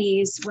Jake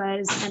Weiss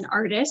was an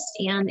artist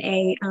and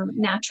a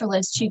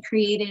naturalist who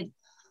created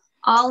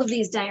all of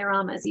these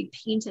dioramas. He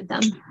painted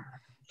them.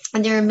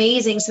 And they're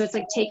amazing. So it's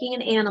like taking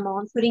an animal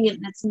and putting it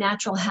in its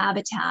natural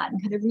habitat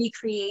and kind of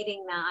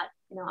recreating that,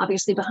 you know,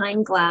 obviously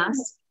behind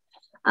glass.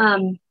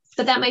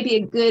 But that might be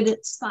a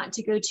good spot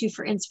to go to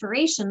for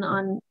inspiration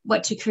on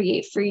what to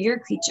create for your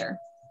creature.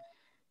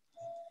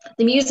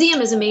 The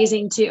museum is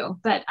amazing too,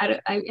 but I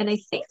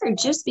think they're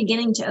just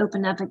beginning to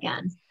open up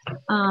again.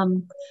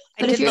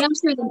 But if you're not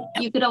sure, then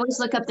you could always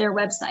look up their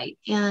website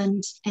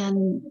and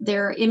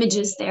there are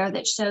images there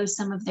that show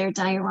some of their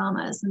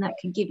dioramas, and that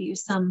could give you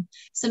some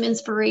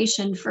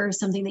inspiration for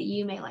something that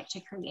you may like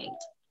to create.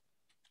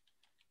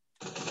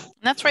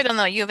 And that's right on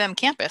the U of M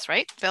campus,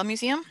 right? Bell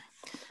Museum?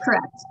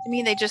 Correct. I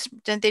mean, they just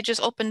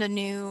opened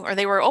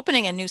they were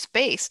opening a new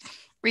space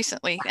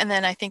recently, and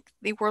then I think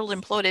the world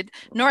imploded.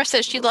 Nora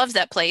says she loves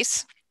that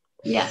place.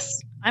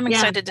 Yes. I'm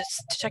excited to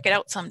check it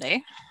out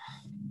someday.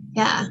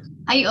 Yeah.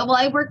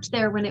 I worked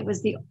there when it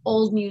was the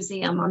old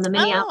museum on the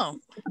Minneapolis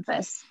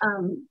campus.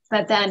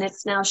 But then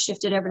it's now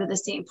shifted over to the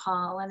St.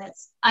 Paul, and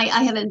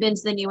I haven't been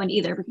to the new one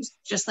either, because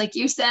just like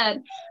you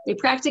said, they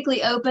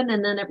practically opened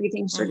and then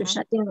everything sort of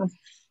shut down.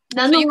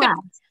 Nonetheless,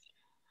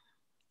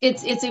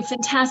 it's a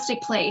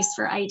fantastic place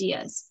for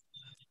ideas.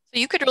 So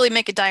you could really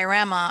make a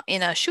diorama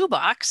in a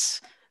shoebox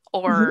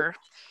or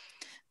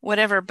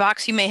whatever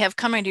box you may have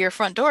coming to your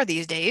front door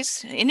these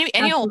days.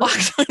 Any old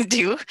box would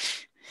do.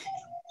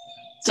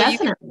 So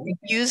Definitely. you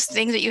can use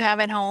things that you have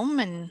at home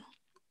and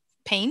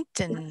paint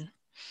and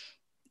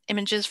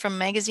images from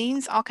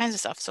magazines, all kinds of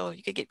stuff. So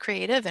you could get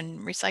creative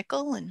and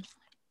recycle. And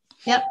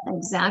Yep,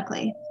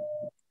 exactly.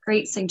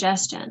 Great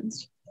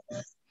suggestions.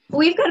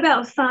 We've got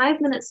about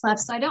 5 minutes left,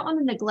 so I don't want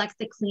to neglect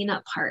the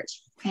cleanup part.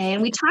 Okay,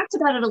 and we talked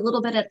about it a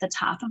little bit at the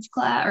top of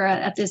class, or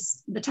at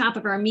the top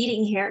of our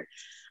meeting here.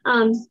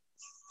 And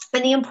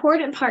the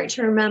important part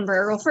to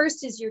remember, well,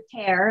 first is your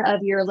care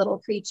of your little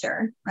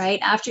creature, right?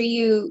 After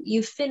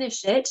you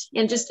finish it,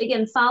 and just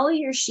again, follow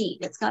your sheet.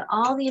 It's got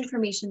all the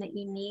information that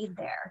you need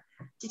there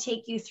to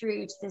take you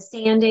through to the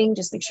sanding.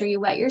 Just make sure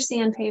you wet your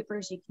sandpaper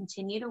as you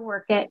continue to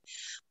work it.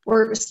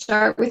 Or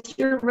start with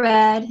your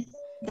red,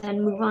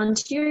 then move on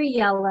to your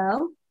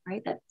yellow,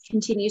 right? That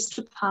continues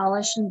to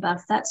polish and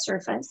buff that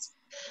surface.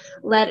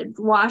 Let it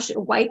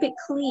wipe it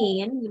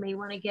clean. You may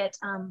want to get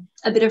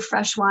a bit of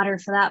fresh water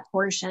for that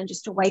portion,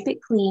 just to wipe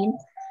it clean,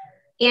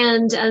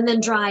 and then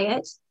dry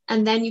it.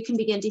 And then you can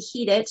begin to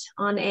heat it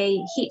on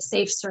a heat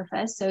safe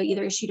surface. So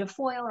either a sheet of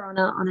foil or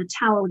on a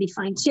towel would be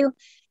fine too.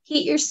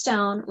 Heat your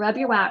stone, rub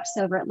your wax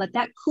over it, let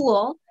that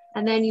cool,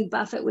 and then you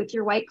buff it with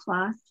your white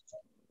cloth.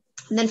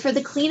 And then for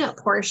the cleanup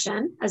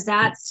portion, as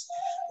that's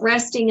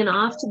resting and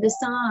off to the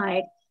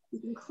side, you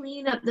can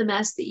clean up the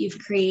mess that you've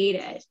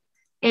created.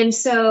 And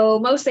so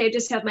mostly I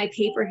just have my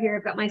paper here.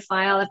 I've got my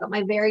file. I've got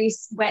my very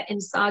wet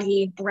and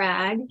soggy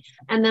rag.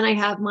 And then I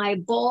have my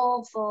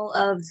bowl full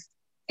of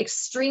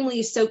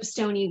extremely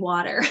soapstone-y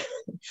water.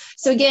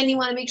 So again, you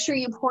want to make sure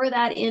you pour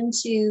that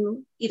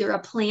into either a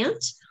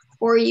plant,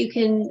 or you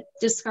can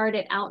discard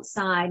it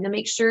outside. Now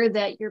make sure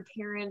that your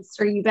parents,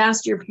 or you've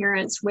asked your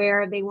parents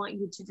where they want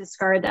you to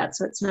discard that,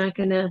 so it's not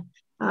going to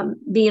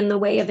be in the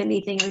way of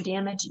anything or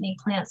damage any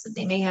plants that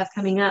they may have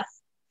coming up.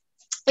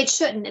 It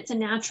shouldn't. It's a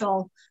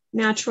natural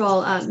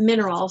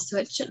mineral, so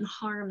it shouldn't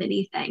harm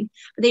anything.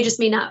 But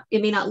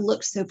it may not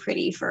look so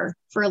pretty for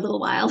a little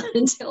while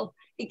until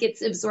it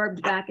gets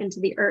absorbed back into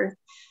the earth.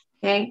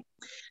 Okay,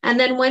 and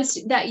then once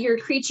that your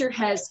creature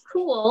has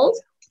cooled,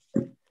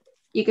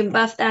 you can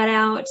buff that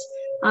out,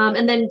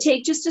 and then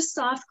take just a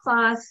soft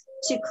cloth,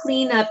 to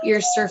clean up your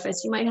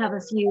surface. You might have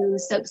a few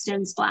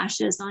soapstone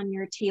splashes on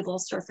your table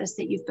surface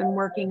that you've been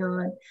working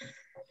on.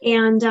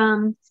 And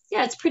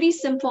yeah, it's pretty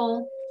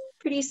simple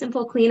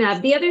cleanup.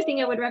 The other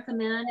thing I would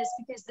recommend is,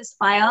 because this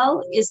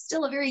file is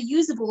still a very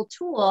usable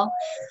tool,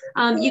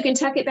 you can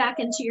tuck it back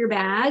into your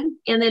bag,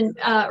 and then,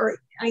 or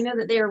I know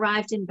that they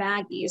arrived in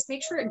baggies.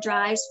 Make sure it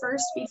dries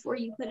first before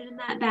you put it in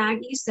that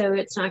baggie, so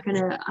it's not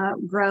gonna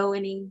grow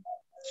any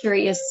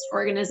curious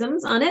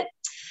organisms on it.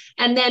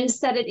 And then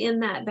set it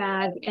in that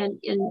bag and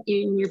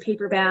in your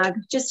paper bag,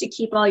 just to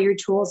keep all your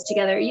tools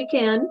together. You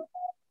can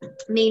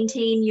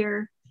maintain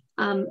your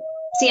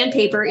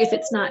sandpaper if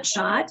it's not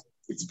shot.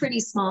 It's pretty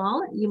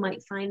small. You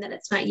might find that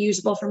it's not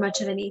usable for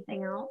much of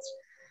anything else.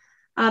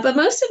 But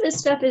most of this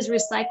stuff is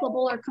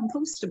recyclable or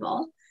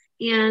compostable.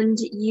 And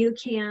you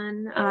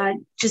can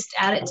just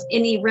add it to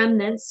any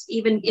remnants.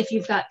 Even if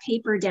you've got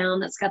paper down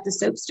that's got the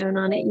soapstone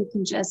on it, you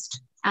can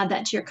just add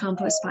that to your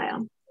compost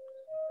pile.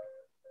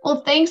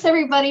 Well, thanks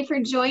everybody for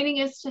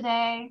joining us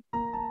today.